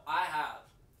 no, I have.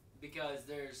 Because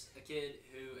there's a kid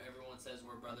who everyone says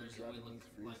we're brothers and we look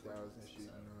like we're twins,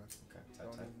 so. Okay,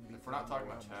 type, type. If we're not talking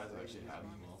about Chaz, I actually have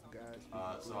him.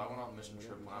 So I went on a mission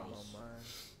trip when I was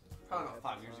probably about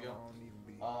 5 years ago.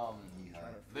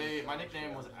 My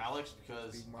nickname was Alex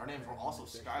because our names were also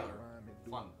Skylar.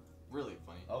 Fun, really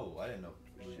funny. Oh, I didn't know.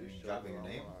 You dropping your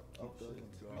name? Oh, shit.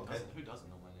 Okay. Who doesn't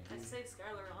know my I name? say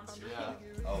Skylar on stream.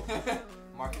 Yeah. Oh.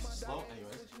 Marcus is slow,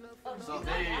 anyways. Oh, So you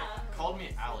they got that. called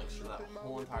me Alex for that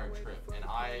whole entire trip, and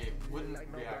I wouldn't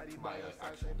react to my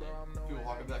actual name. People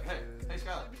walk up and be like, hey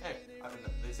Skylar, hey.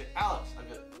 They say Alex. I'd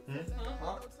be like,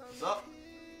 huh? What's up?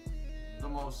 The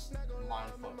most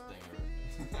mindfuck thing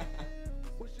ever.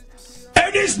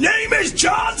 And his name is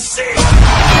John C.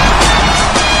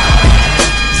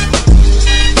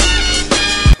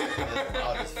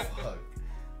 Loud as fuck.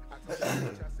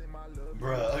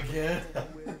 Bruh, again?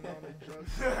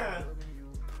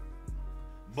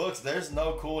 Books, there's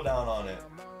no cooldown on it.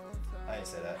 I ain't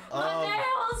say that. My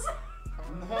nails!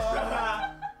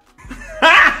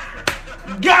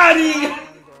 Got him!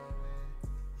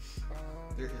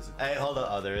 There is a Hey, hold up.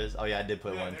 Oh, there is? Oh, yeah, I did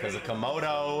put one. Because of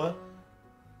Komodo.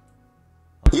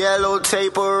 Yellow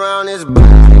tape around his For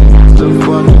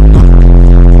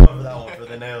that one, for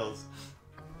the nails.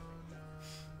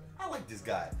 I like this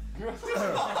guy.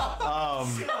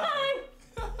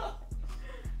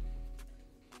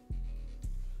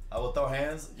 I will throw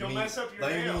hands. You'll mess up your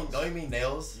nails. Don't you mean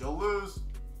nails? You'll lose.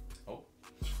 Oh.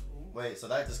 Wait, so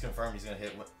that just confirmed he's gonna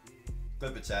hit one.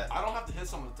 Clip it, chat. I don't have to hit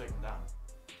someone to take them down.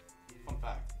 Fun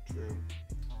fact. true.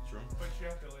 True. But you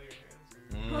have to lay your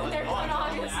hands. When they're done,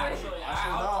 obviously. Actually,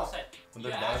 Actually, I no. was say, When you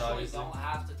they're done, actually obviously. don't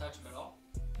have to touch them at all.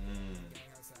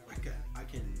 I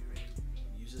can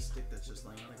use a stick that's just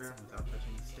laying on the ground without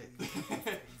touching the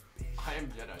stick. I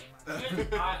am Jedi.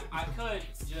 I could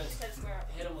just Said square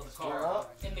up. hit him with a Square car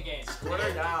up. in the game. Put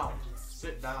her down.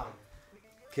 Sit down.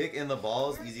 Kick in the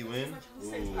balls, easy win. Ooh.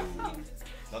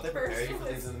 Don't they prepare you for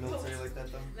things in the military like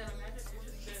that, though? Then imagine you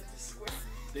just did square.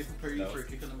 They prepare you No. for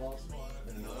kicking the balls.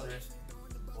 In the military?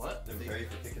 What? They prepare you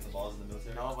for kicking the balls in the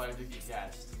military? No, but I did get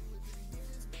gassed.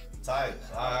 Tight.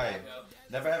 Alright.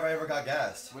 Never have I ever got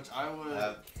gassed. Which I would.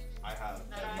 Have I have.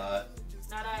 not.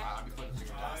 Not I. I'll be putting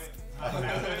finger down. I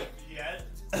haven't yet.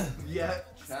 Yeah.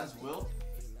 Chaz will.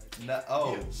 No,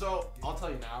 oh. Yeah, so I'll tell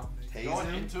you now. Tasing?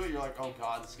 Going into it, you're like, oh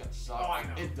god, this is gonna suck. Oh, I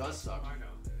know. It does suck, I know.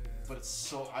 but it's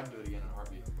so. I'd do it again in a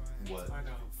heartbeat. What? I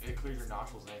know. It clears your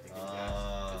nostrils and anything.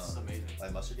 It's amazing.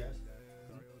 Like mustard gas?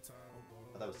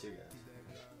 I thought it was tear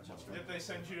gas. If they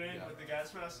send you in Yeah. with the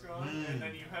gas mask on, and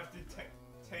then you have to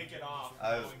take it off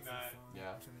I've- knowing that.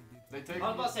 Yeah. They take. I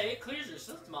was about to say it clears your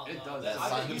system out. It though. does. I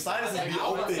bet you- Sinuses I be was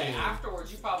about to say, open.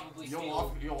 afterwards, you probably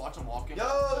feel. You'll watch them walk in. Yo,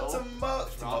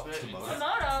 drop it.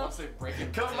 Tomato. Once they break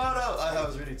it. Komodo. I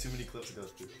was reading too many clips to go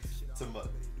through. Tomato.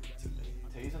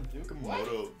 Tase them too.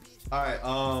 Komodo. Alright,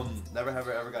 never have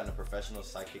I ever gotten a professional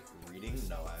psychic reading?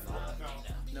 No, I have not.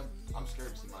 No. I'm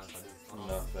scared to see mine if I do.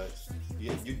 No, facts.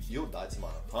 You'll die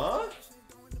tomorrow. You'll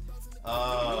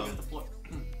Huh? get the flip.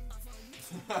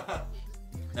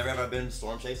 Never have I been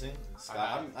storm chasing?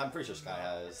 Sky, I'm pretty sure Sky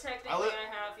has. Technically, I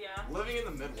have, yeah. Living in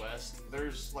the Midwest,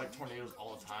 there's like tornadoes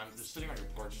all the time. Just sitting on your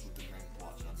porch with the drink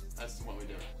watching them. That's what we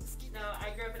do. No, I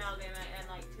grew up in Alabama, and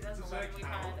like 2011, we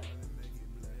had.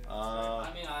 I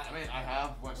mean, I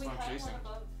have went storm chasing.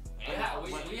 Yeah,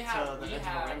 we have,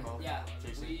 yeah,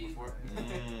 chasing before.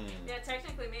 Yeah,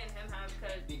 technically, me and him have,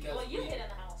 because well, you we- hid in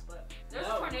the house, but there's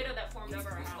No, a tornado that formed over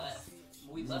our we house. left.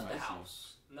 We left the house.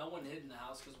 No one hid in the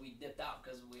house because we dipped out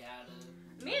because we had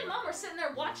a. Me and Mom were sitting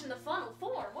there watching the funnel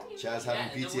form. What do you Chaz mean?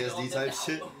 having and then we all PTSD dipped type out.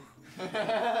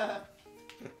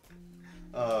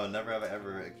 shit. Never have I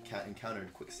ever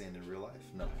encountered quicksand in real life?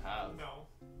 No. I have. No.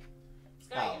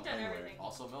 Scott, you've done Anywhere. everything.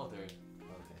 Also military.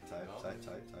 Okay,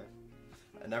 type.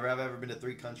 I never have ever been to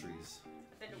 3 countries.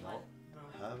 Been to what?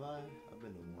 Have I? I've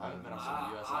been to I haven't been one.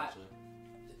 outside the U.S. actually.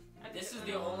 This is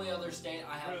the only other state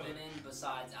I have been in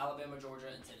besides Alabama, Georgia,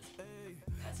 and Tennessee.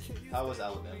 That's it. How was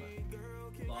Alabama?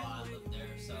 Well, I lived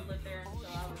there, so. I lived there until I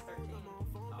was 13. I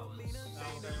was.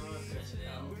 That's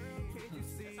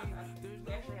not bad.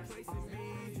 We actually have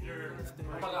seasons there. Oh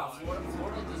my god,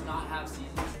 Florida does not have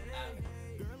seasons at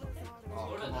all.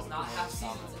 Florida does not have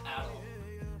seasons at all.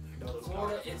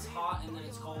 Florida, it's hot and then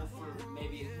it's cold for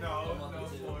maybe a month or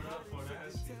two. Florida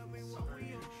has summer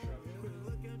and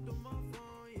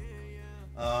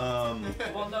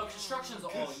Well, no, construction's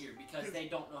all year because they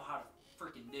don't know how to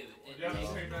freaking do it.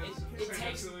 It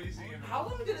takes. How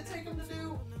long did it take them to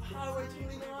do Highway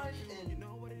 29 and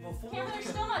before? Cameron, they're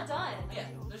still not done. Yeah,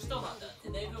 they're still not done.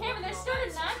 And they've been Cameron, they working on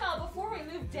started that 9 Mile before we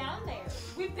moved down there.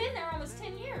 We've been there almost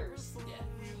 10 years.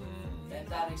 Yeah.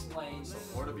 That explains. So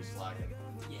Florida be slacking.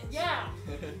 Yes. Yeah.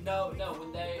 No,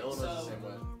 when they Illinois is the same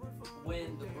way.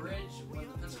 when the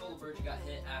Pensacola Bridge got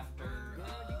hit after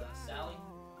Sally.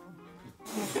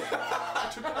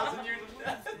 2,000 years of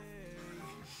death.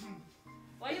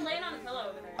 Why are you laying on the pillow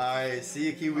over there? Alright, see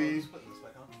you, Kiwi.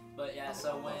 But yeah,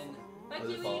 so when Bye,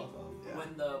 What's it Kiwi. called?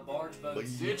 when the barge boats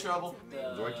See you trouble.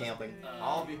 We're camping.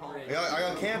 I'll be home. bridge, Are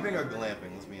y'all camping or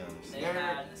glamping? Let's be honest. they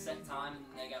had a set time and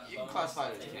they got a You can bonus. classify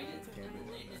it as They camping.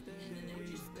 made it, and then they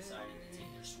just decided to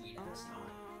take their sweet ass time.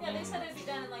 Yeah, they said it'd be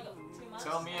done in like 2 months.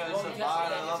 Tell me Well, as a because bye,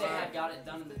 I if love they her. had got it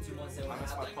done in the 2 months, they would I have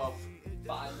miss had my like pup.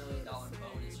 $5 million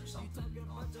bonus or something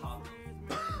on top of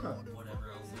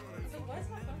whatever else they were. So why is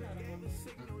my phone not on?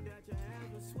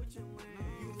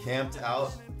 Camped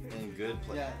out in good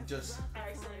place. Yeah, just.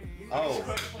 Alright, so Oh,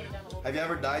 have you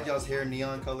ever dyed y'all's hair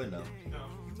neon color? No.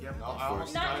 Yep. No, Of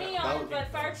course. not That neon, would-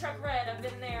 but fire truck red. I've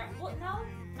been there. Well, no,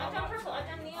 I've done purple. I've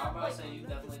done I'm neon. about Like, to say you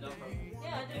definitely done purple.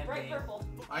 yeah, I did bright purple.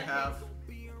 I have.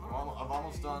 I've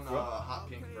almost done hot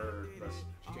pink for Breast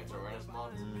Cancer Awareness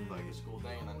Month, like a school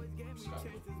thing, and then sky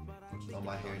blue. Oh,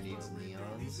 my hair needs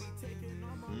neons.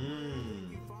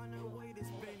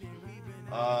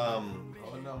 Oh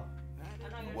no.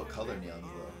 What color neons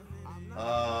though?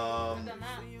 I've done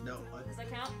that. No. Does that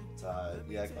count?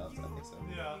 Yeah, it counts. I think so.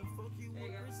 Yeah. There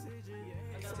you go.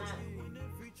 I've done that.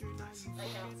 That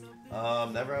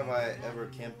counts. Never have I ever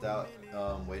camped out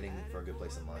waiting for a good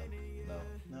place in line. No.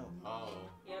 No. Oh.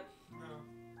 Yep.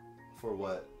 For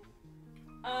what?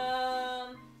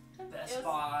 Best It was-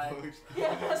 Buy.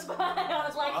 Yeah, Best Buy on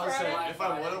a Black I would say Friday. if I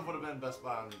would have been Best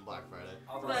Buy on Black Friday.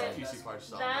 I'll For buy like it. PC parts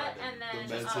stuff. That and then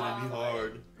The just men's hit me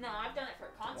hard. No, I've done it for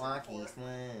a concert Wacky before.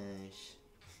 slash.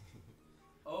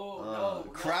 Oh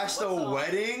no. Crashed a What's up?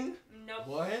 wedding? Nope.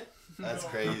 What? That's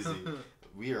crazy.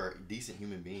 We are decent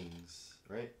human beings,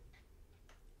 right?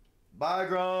 Bye,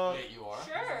 Gronk. Yeah, you are.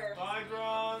 Sure. Bye,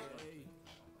 Gronk.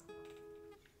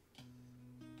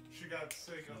 She got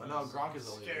sick of No, us Gronk is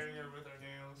illegal. scaring her with her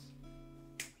nails.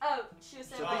 Oh, she was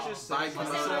saying. So they just Bye, She was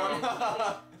Gronk.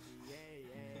 saying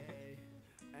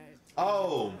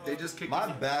Oh, They just kick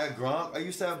my bad, Gronk. I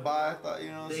used to have bye. I thought, you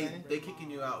know what I'm They saying? they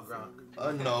kicking you out, Gronk.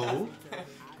 No.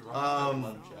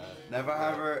 Gronk Never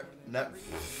have ever.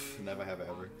 Never have I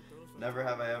ever. Never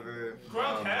have I ever.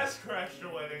 Gronk has crashed a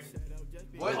wedding.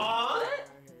 What? Huh?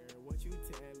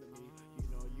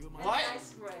 What?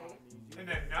 Nice way. In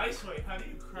a nice way. How do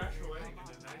you crash a wedding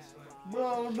in a nice way?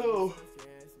 No, no.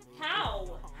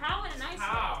 How? How in a nice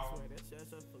How?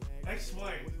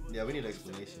 Explain. Yeah, we need an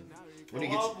explanation. We Well,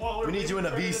 need, while we're we need you in a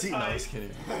waiting B for her seat. to No, type- I'm just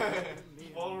kidding.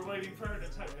 While we're waiting for her to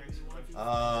type, explain.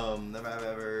 Never have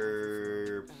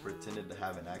ever pretended to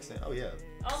have an accent. Oh yeah.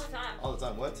 All the time. All the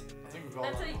time. What?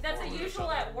 That's a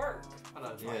usual at work.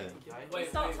 Yeah. We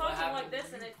start talking like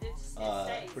this and it just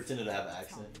stays. Pretended to have an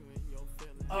accent.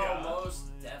 Oh,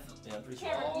 most definitely. Yeah, I'm pretty sure.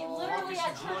 Cameron, you literally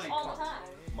at church all the time.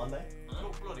 Monday?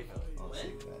 Oh, bloody hell. Oh,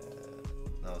 see,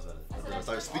 no, it's not. I'm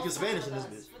starting speaking Spanish in this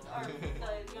bitch.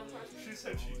 She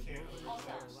said she can't. All the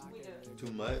time. We do it.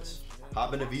 Too much.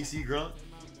 Hop in the VC grunt.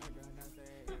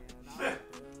 Oh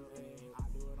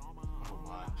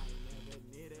my.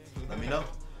 Let me know.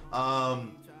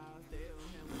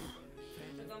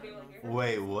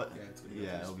 Wait, what?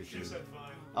 Yeah, it'll be true.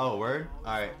 Oh, word?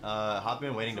 Alright, hop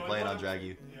in waiting to play and I'll drag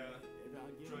you. Yeah.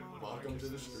 Welcome to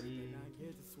the street.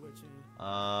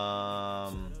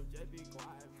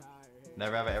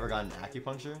 Never have I ever gotten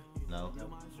acupuncture? No.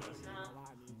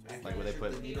 Like where they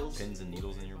put pins and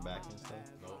needles in your back and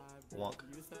stuff? No. Wonk.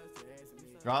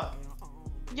 Gronk?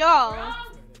 Y'all.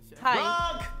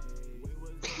 Hi.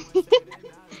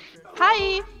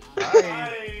 Hi.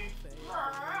 Hi.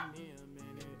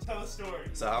 Tell a story.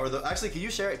 So how are the? Actually, can you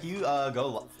share it? Can you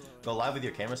go live with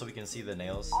your camera so we can see the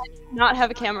nails? Not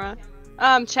have a camera.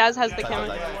 Chaz has the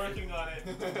camera. We're working on it.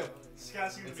 It's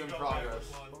in progress.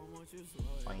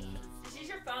 Fine. Just use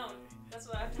your phone. That's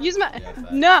what I Use my.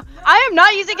 No, I am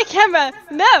not using a camera.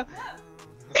 No.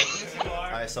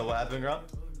 Alright, so what happened, Gronk?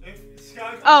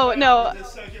 Oh no. The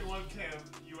second webcam,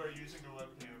 you are using a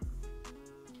webcam.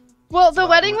 Well, the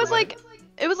wedding was like,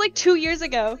 it was like 2 years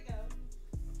ago.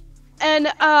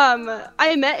 And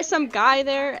I met some guy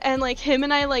there, and like him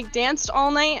and I like danced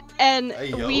all night, and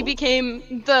we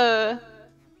became the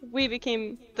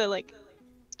like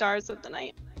stars of the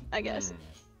night, I guess.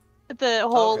 The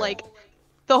whole like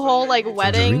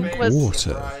wedding was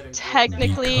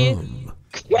technically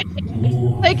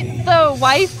like the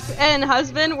wife and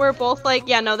husband were both like,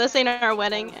 yeah, no, this ain't our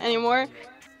wedding anymore,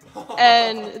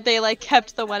 and they like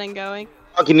kept the wedding going.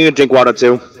 You need to drink water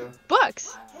too.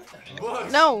 Books.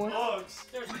 No.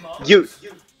 You.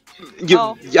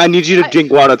 Oh. I need you to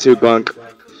drink water too, Gronk.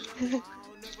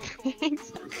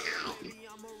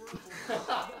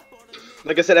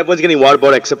 Like I said, everyone's getting water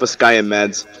bottle except for Sky and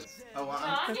Mads. Oh,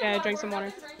 wow. Okay, I drank some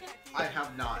water. I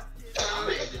have not.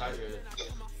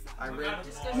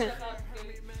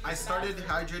 I started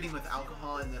hydrating with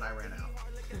alcohol and then I ran out.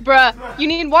 Bruh, you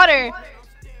need water.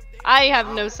 I have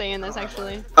no say in this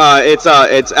actually. It's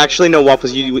actually no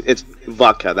waffles. It's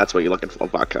vodka. That's what you're looking for,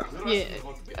 vodka. Yeah.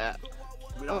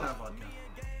 We don't have vodka.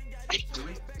 Do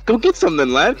we? Go get some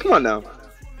then, lad. Come on now.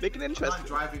 Make it I'm interesting. not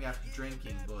driving after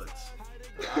drinking, but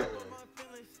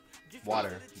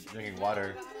Water. Drinking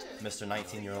water, Mr.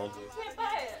 19-year-old.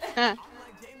 Yeah,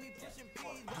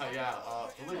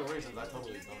 for legal reasons, I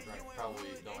totally don't drink. Probably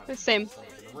don't have Same. in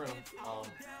the room.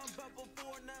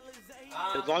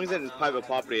 As long as it's private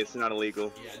property, it's not illegal.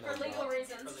 For legal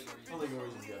reasons. For legal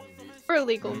reasons, you got me beat. For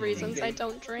legal reasons, I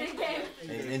don't drink.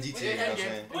 In GTA, you know what I'm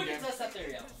saying? We can test that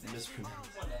theory out. Mispronounce.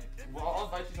 Well, I'll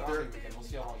invite you to Army Weekend. We'll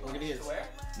see how long you last. Where?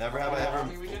 Never have I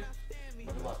Army ever. Weekend?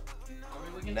 Good luck.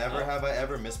 Never have I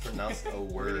ever mispronounced a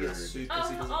word.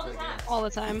 All the time. All the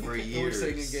time. For years.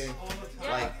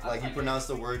 Like you pronounced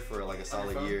the word for like a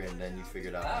solid year and then you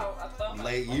figured out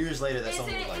years later that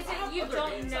someone was like. Is it you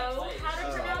don't know how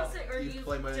to pronounce it or you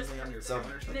play my just on your so,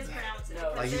 mispronounce it?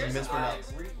 like you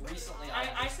mispronounce. Recently,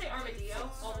 I say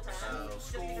armadillo all the time.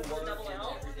 Just because of the double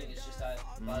L. everything is just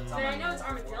But I know it's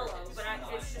armadillo, but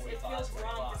it's just, it feels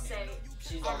wrong to say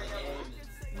armadillo.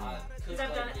 Because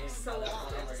I've done it so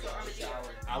long. It's still armadillo.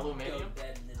 Aluminium?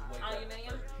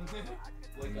 Aluminium?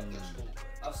 Wake up for school.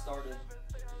 I've started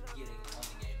getting on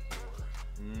the game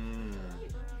more.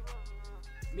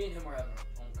 Me and him were having our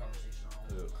own conversation.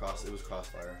 It was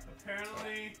Crossfire.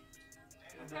 Apparently,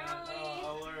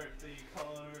 alert, the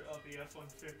color of the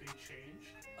F-150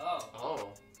 changed.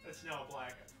 Oh. It's now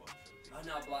black F-150. Oh,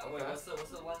 now black. Wait, what's the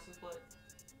license plate?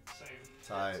 Same.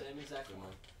 Tight. Same exactly.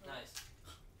 Nice.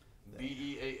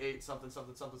 BE88 something.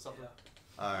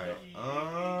 Alright.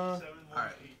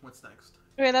 Alright, what's next?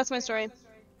 Okay, that's my story.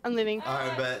 I'm leaving.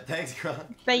 Alright, bet. Thanks, Gronk.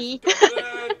 Bye. Bye,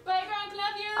 Gronk.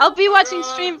 Love you. I'll be watching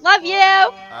stream. Love you.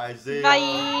 Alright, see ya.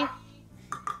 Bye.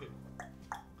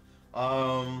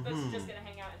 Bo's just gonna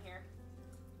hang out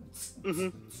in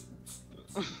here.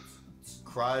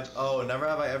 Cried. Oh, never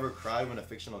have I ever cried when a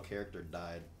fictional character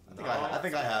died. I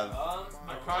think I have.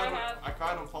 I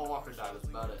cried when Paul Walker died. That's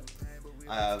about it.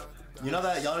 I have. You know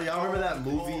that y'all remember that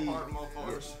movie?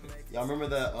 Y'all remember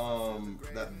that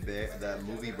that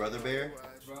movie Brother Bear?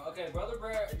 Okay, Brother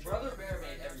Bear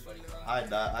made everybody cry.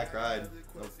 I cried.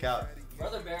 No cap.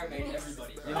 Brother Bear made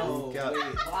everybody cry. No cap.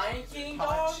 Lion King,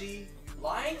 dog?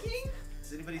 Lion King?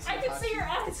 Does anybody see I can see Hachi? your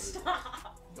eyes.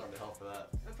 Stop. Got the help for that.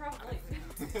 Probably.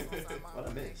 What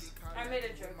I missed? I made a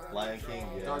joke. Lion King,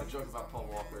 yeah. Dark joke about Paul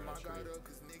Walker and it's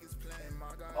great.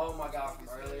 Oh my god, from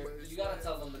earlier. You gotta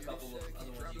tell them the couple of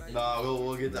other ones you did. No,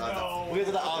 we'll get to we'll get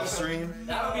to the off stream.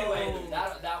 That'll be later.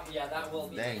 That will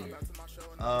be Dang. later.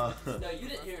 No, you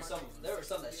didn't hear some of them. There were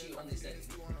some that she only said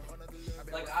to me.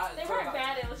 Like They weren't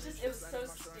bad. It was so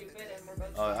stupid, and we're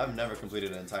both. I've never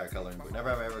completed an entire coloring book. Never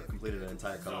have I ever completed an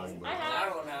entire coloring book. I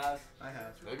have. I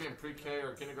have. Maybe in pre-K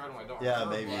or kindergarten, I don't Yeah,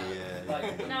 remember. maybe, yeah.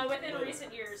 Like, No, within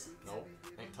recent years. Nope,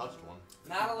 ain't touched one.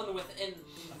 Madeline within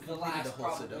the last the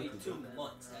whole probably Sudoku 2 book.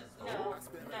 months has No,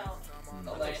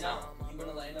 no. Elena, you and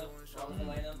Elena, Sean and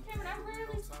Elena. Cameron, I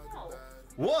really no.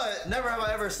 What? Never have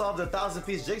I ever solved a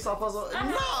 1,000-piece jigsaw puzzle? No!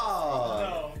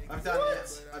 No. I've done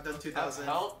it. I've done 2,000. I've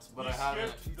helped, but I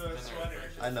haven't. skipped the sweater.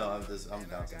 I know, I'm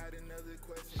bouncing.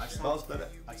 I solved the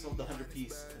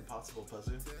 100-piece impossible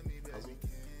puzzle.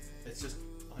 It's just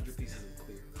 100 pieces of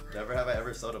clear. Never have I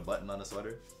ever sewed a button on a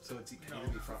sweater? So it's can either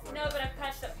be front or No, but I've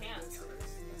patched up pants.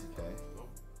 Okay.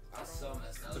 That's so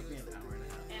messed up. Took me an hour and a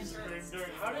half. And Scream shirts. during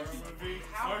How did horror you- movie.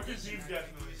 how Marcus, did you've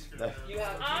definitely screamed. You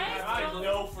have. I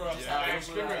know for a Yeah, fact.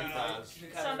 screaming that I- fast.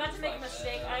 So I'm about to make a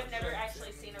mistake. I've never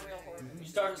actually seen a real horror movie.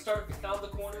 You found the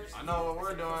corners. I know what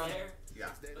we're doing. There, Yeah.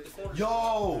 but the corners.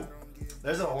 Yo!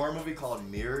 There's a horror movie called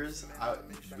Mirrors.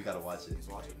 We gotta watch it.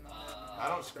 Watch it. I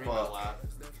don't scream, I Fuck. laugh.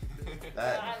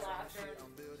 That. I laughed.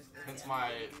 Hence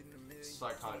my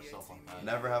psychotic self on that.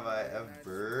 Never have I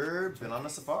ever been on a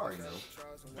safari, no.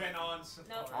 Been on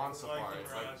Safari. Nope. On Safari,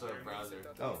 like the browser.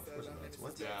 Oh, of course not.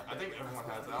 What? Yeah, I think everyone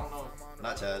has it. I don't know.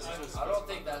 Not Chaz. I don't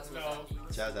think that's what No. that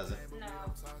means. Chaz hasn't. No.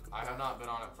 I have not been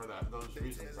on it for those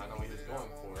reasons. I know he was going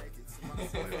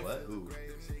for. Wait, what? Who?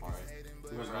 Safari.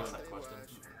 Whoever asked that question.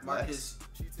 Marcus,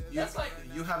 you, That's like-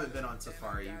 you haven't been on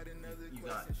Safari. You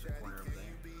got the corner over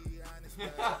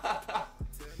there.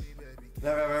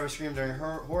 Never have I ever screamed during a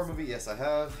horror movie? Yes, I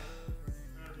have.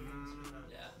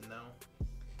 Yeah. No.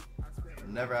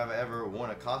 Never have I ever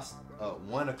won a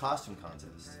costume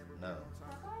contest. No.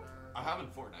 I have in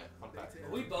Fortnite. Fun fact.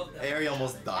 We both. Ari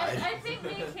almost died. I think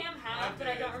me and Cam have, but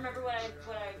I don't remember what I.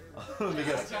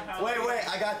 Because, wait,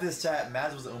 I got this chat.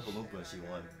 Mads was an Oompa Loompa and she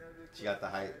won. She got the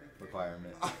height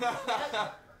requirement. I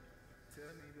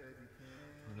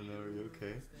don't know, are you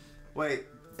okay? Wait,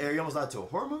 Ari almost died to a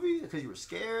horror movie because you were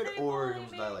scared, or you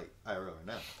almost died like IRL right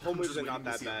now? Horror movies are not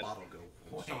that See a bad. bottle go.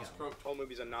 Wham. Horror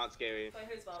movies are not scary. Wait,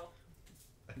 whose bottle?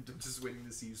 I'm just waiting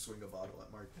to see you swing a bottle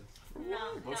at Marcus.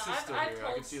 No, Bush is I've still here. I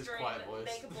told can see his String quiet that voice.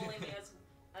 they can bully me as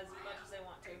much as they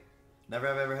want to. Never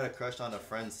have I ever had a crush on a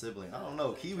friend's sibling. I don't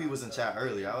know. Kiwi was in chat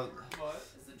earlier. I was What?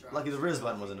 lucky the Riz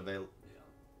button wasn't available.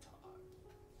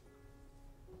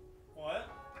 What?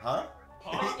 Huh?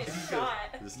 Huh? It's shot.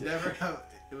 Just kidding. Never have.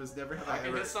 It was never have I I can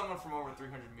ever. hit someone from over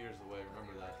 300 meters away.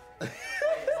 Remember that. Wait,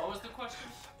 what was the question?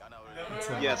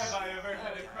 Never Yes. have I ever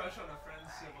had a crush on a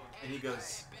friend's sibling. And he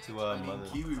goes. To I mean, mother.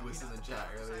 Kiwi was in the chat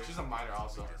earlier. She's a minor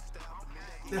also.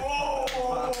 Oh!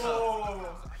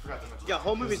 Forgot to mention. Yeah,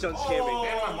 horror movies don't scare me.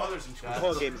 And my mother's in chat.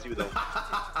 Horror games do though.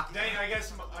 Dang, I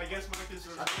guess Marcus was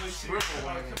really serious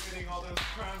about committing all those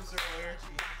crimes earlier.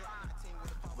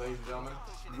 Ladies and gentlemen,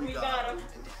 We got him.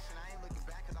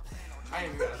 I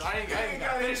ain't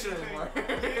got fish anymore. You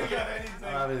ain't got I don't anything.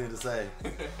 have anything to say.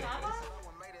 Have I?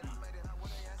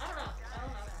 I don't know.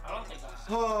 I don't think that's.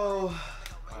 Oh.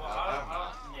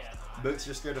 Yeah. Books,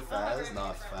 you're scared of fads?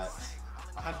 Nah, facts.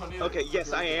 I don't either. Okay,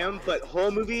 yes, I am, but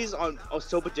horror movies are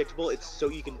so predictable. It's so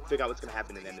you can figure out what's gonna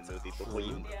happen in the end of the movie before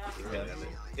you. Yeah.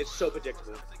 It's so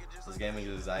predictable. This gaming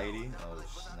anxiety. Oh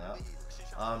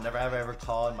snap. Never have I ever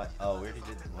called my. Oh, we already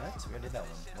did what? We already did that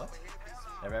one. What?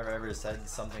 Never have I ever said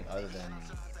something other than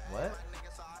what?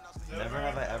 Never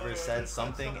have I ever said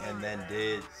something and then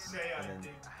did. Say I And then,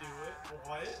 didn't do it.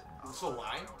 What? It's a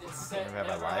lie. Never have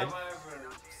I lied? Have I ever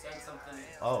said something?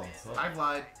 oh. I've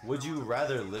lied. Would you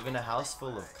rather live in a house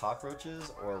full of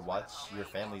cockroaches or watch your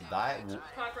family die?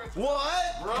 Cockroaches.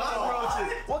 What? Bro.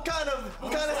 Cockroaches? What kind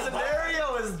of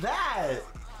scenario is that?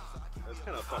 That's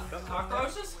kind of fucked up.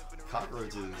 Cockroaches?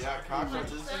 Cockroaches. Yeah,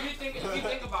 cockroaches. If you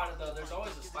think about it though, there's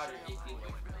always a spider 8 feet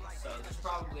away from me, so there's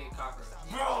probably a cockroach.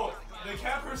 Bro, the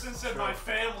cat person said my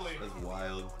family. That's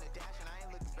wild.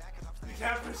 The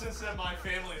cat person said my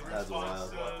family in That's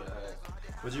response wild.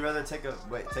 to Would you rather take a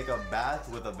bath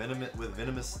with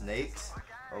venomous snakes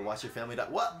or watch your family die?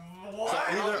 What? what? So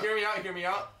either Hear me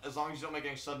out. As long as you don't make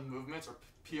any sudden movements or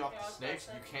pee off Yeah, the snakes,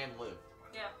 you can live.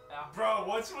 Yeah. Bro,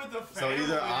 what's with the so family?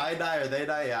 either I die or they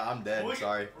die. Yeah, I'm dead. Look-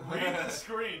 Sorry. Read the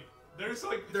screen. There's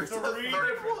like There's a three third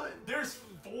different. one. There's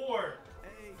 4.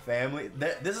 Family.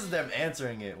 This is them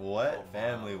answering it. What? Oh,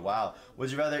 Family. Wow.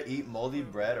 Would you rather eat moldy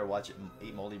bread or watch it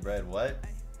eat moldy bread? What?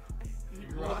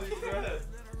 Moldy bread.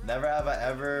 Never have I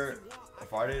ever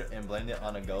farted and blamed it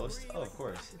on a ghost. Oh, of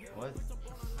course. What?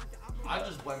 I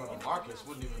just blame it on Marcus.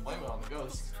 Wouldn't even blame it on the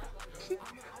ghost.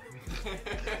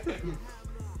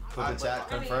 Clip the chat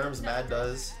confirms. Mad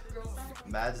does.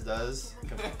 Mads does.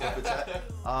 Clip the chat.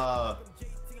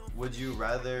 Would you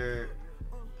rather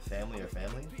family or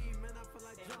family?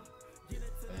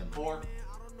 Four.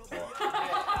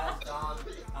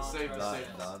 Save Don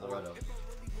Loretto.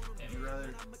 Would you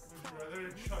rather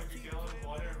chug a gallon of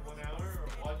water in 1 hour or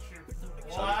watch your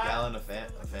Chug a gallon of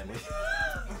family.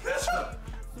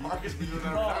 Marcus be doing that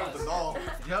every night with the doll.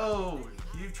 Yo,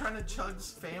 you trying to chug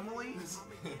family?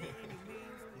 Yo,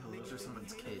 those are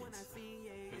someone's kids.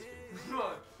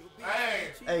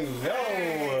 Hey! Hey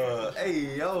yo!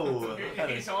 Hey yo!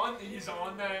 He's on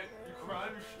that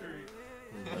crime streak.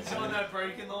 He's on that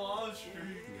breaking the law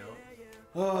streak.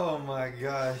 Oh my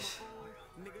gosh.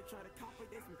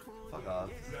 Fuck off.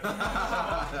 Is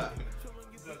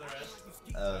that the rest?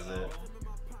 That was it.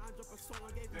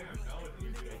 Hey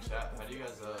chat, how do you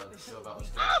guys feel about the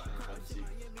stretch and hide and seek?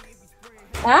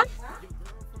 Huh?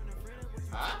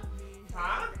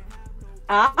 Huh?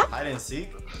 Huh? Hide and seek?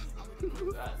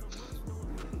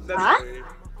 Huh?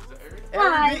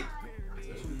 Hi.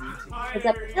 Is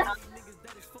that I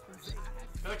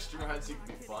feel like stream hide and seek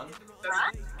would be fun.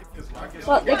 Marcus,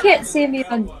 well, they can't see me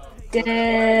on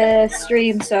the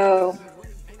stream, so.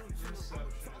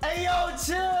 Hey yo,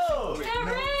 chill!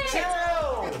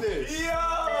 Chill!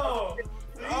 Yo!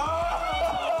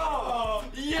 Oh!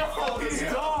 Yo, it's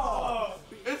doll!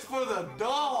 It's for the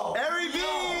doll! Harry B!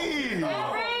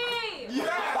 Yeah!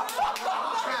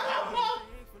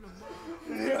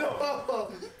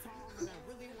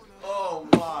 Oh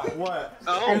my! What?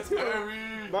 Oh, It's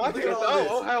Harry! Marcus,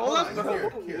 hold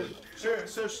on. Here.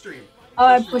 Show stream. Oh,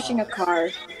 I'm pushing a car.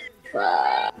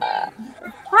 Hi!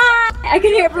 I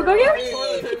can hear everybody.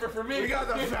 Toilet paper for me! We got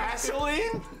the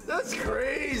Vaseline? That's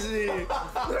crazy.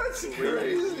 That's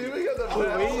crazy. We got the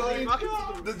Vaseline,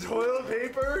 the toilet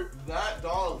paper. That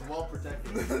doll is well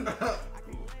protected.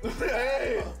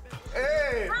 Hey!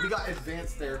 Hey! We got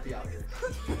advanced therapy out here.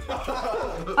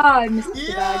 Oh, I missed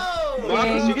the bag.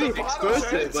 Marcus, you're getting exposed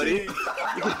today, buddy.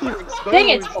 You're Dang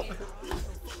getting exposed. it!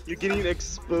 You're getting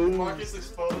exposed. Marcus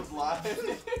exposed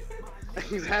live.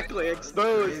 Exactly,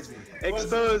 exposed.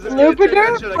 Exposed.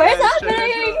 Lubricator? What's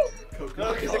happening?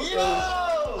 Marcus Yo!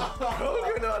 exposed.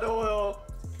 Coconut oil.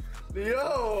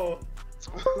 Yo!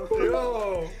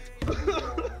 Yo!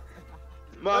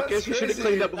 Marcus, you should have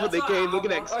cleaned up before they came. We're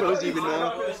gonna expose you even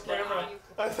more.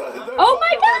 Oh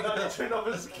my god! Turn off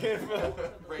his camera.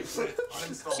 Bracelet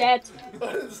uninstalled. Shit.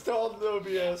 Uninstalled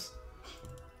OBS.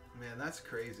 Man, that's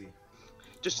crazy.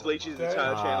 Just delete his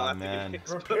entire channel after man. getting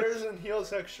exposed. Repairs and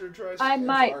heals extra dry. I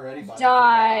might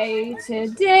die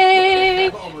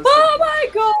today. Oh my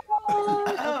god!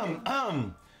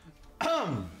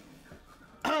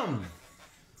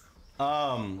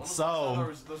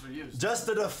 So, Those were used. just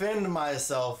to defend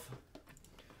myself,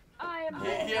 I am.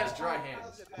 He has dry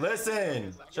hands.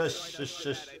 listen.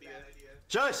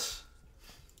 Shush.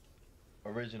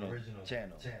 Original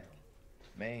channel.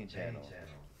 Main channel.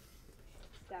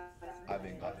 I've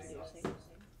been got You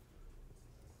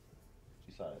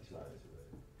saw it.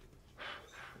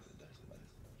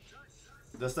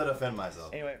 Just to defend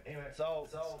myself. Anyway, so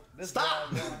this is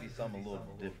gonna be something a little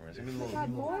different. It's gonna be a little, you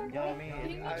know what I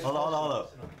mean? Hold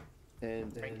up.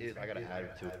 And the thing is, I gotta add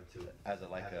it to it as a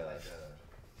like a.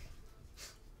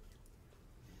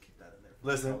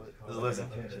 Listen, just listen.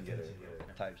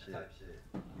 Type shit.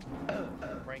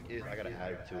 Prank is, I gotta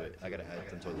add to it. I gotta add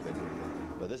some toilet paper.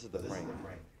 But this is the prank.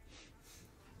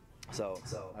 So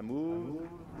I moved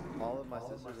all of my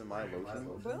sisters and my lotion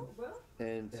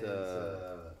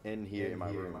into in here in my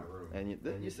room. And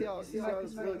you see how this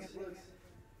looks?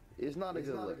 It's not a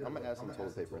good look. I'm gonna add some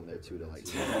toilet paper in there too to like.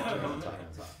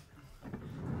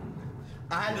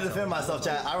 I had to defend myself,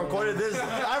 chat. I recorded this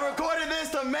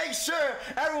to make sure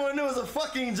everyone knew it was a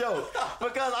fucking joke.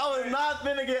 Because I was not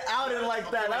finna get outed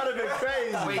like that. That would have been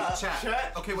crazy. Wait,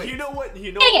 chat. Okay, wait. You know what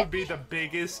would be the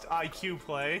biggest IQ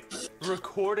play?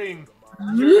 Recording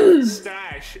your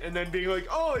stash and then being like,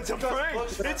 oh, it's a prank.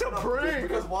 It's a prank.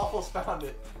 Because Waffles found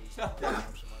it.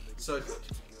 So,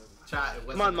 chat. It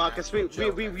Come on, Marcus. We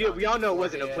all know it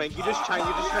wasn't a prank. You're just trying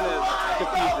to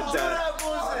confuse the chat.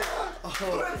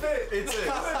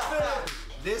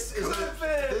 This is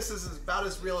about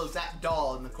as real as that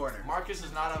doll in the corner. Marcus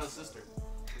does not have a sister.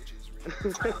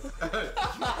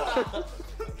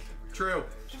 True.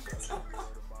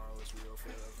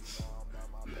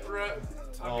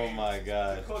 Oh my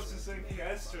god. The closest thing he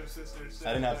has to a sister.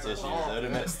 I didn't have tissues. That would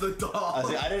have made. the dog.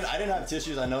 I didn't have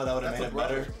tissues. I know that would have made it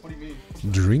better. What do you mean?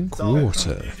 Drink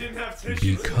water. You didn't have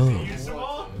tissues. Become. Use them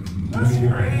all? That's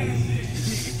crazy.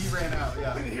 He ran out.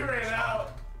 Yeah. He ran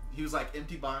out. He was like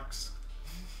empty box.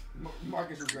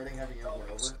 Marcus regretting having it over.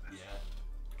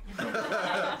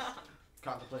 Yeah.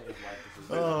 Contemplating his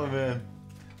life. Oh man.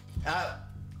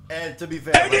 And to be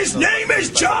fair. And his name is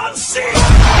John C.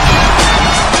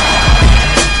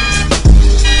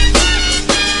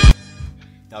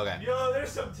 Okay. Yo, there's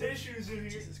some tissues in here.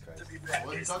 Jesus Christ.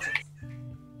 What are you touching?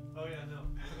 Oh yeah, no.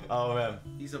 Oh man.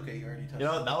 He's okay. He already touched. You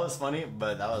know that was funny,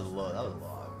 but that was a little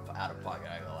out of pocket.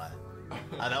 I ain't gonna lie.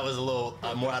 That was a little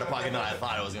more out of pocket than I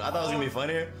thought it was gonna. I thought it was gonna be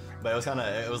funnier, but it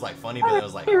was like funny, but it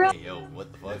was like, hey, yo,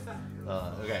 what the fuck?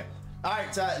 Okay. All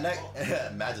right, next.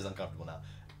 Madge is uncomfortable now.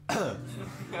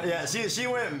 Yeah, she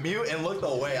went mute and looked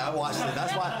away. I watched it.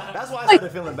 That's why I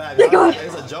started feeling bad.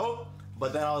 It's a joke,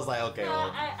 but then I was like, okay,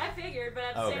 well. I figured, but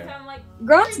at the same time, like.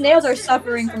 Gronk's nails are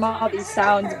suffering from all these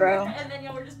sounds, bro. And then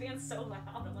y'all were just being so loud.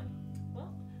 I'm like,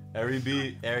 well. Ari,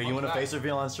 you want a face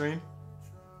reveal on stream?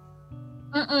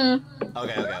 Mm-mm.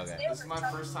 Okay. This is my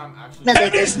first time actually. Not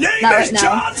like this. Not right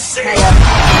now. Not yet.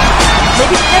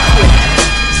 Maybe next year.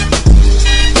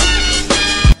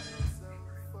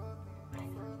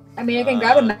 I mean, I can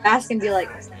grab a mask and be like.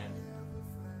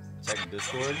 Check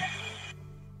Discord.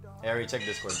 Ari, check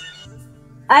Discord.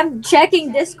 I'm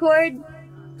checking Discord.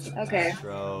 Okay.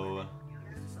 Bro.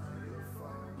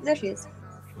 There she is.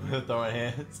 Throwing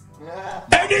hands.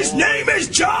 And his name is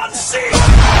John C.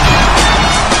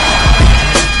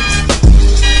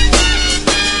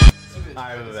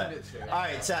 Alright, we'll be back.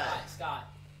 Alright, chat. Scott.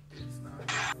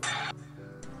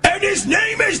 And his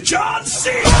name is John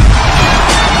C.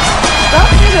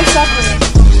 Gronk's nails are suffering.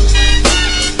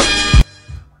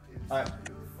 Alright.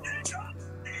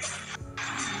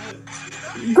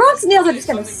 Gronk's nails are just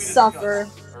gonna suffer.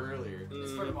 Earlier.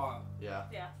 It's for tomorrow. Yeah.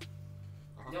 Yeah.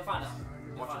 You'll find out.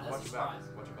 Watch your back.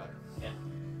 Watch your back. Yeah.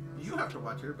 You have to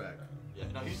watch your back. Yeah.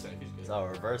 No, he's safe. He's good. So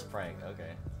reverse prank.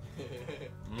 Okay.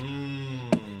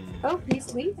 Oh,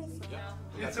 he's leaving.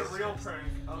 Yeah. It's a real prank,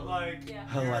 unlike your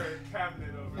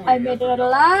cabinet over I made it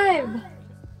alive.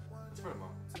 It's for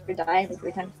tomorrow. You're dying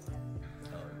every time.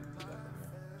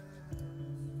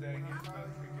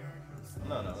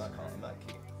 No, I'm not calling. I'm not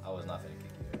kicking. I was not finna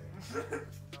kick you.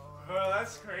 Bro,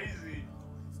 that's crazy.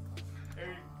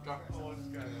 Hey,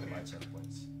 my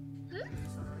checkpoints.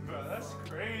 Bro, that's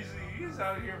crazy. He's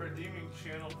out here redeeming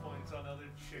channel points on other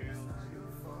channels.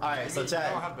 Alright, so chat.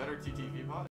 I don't have better TTV pods.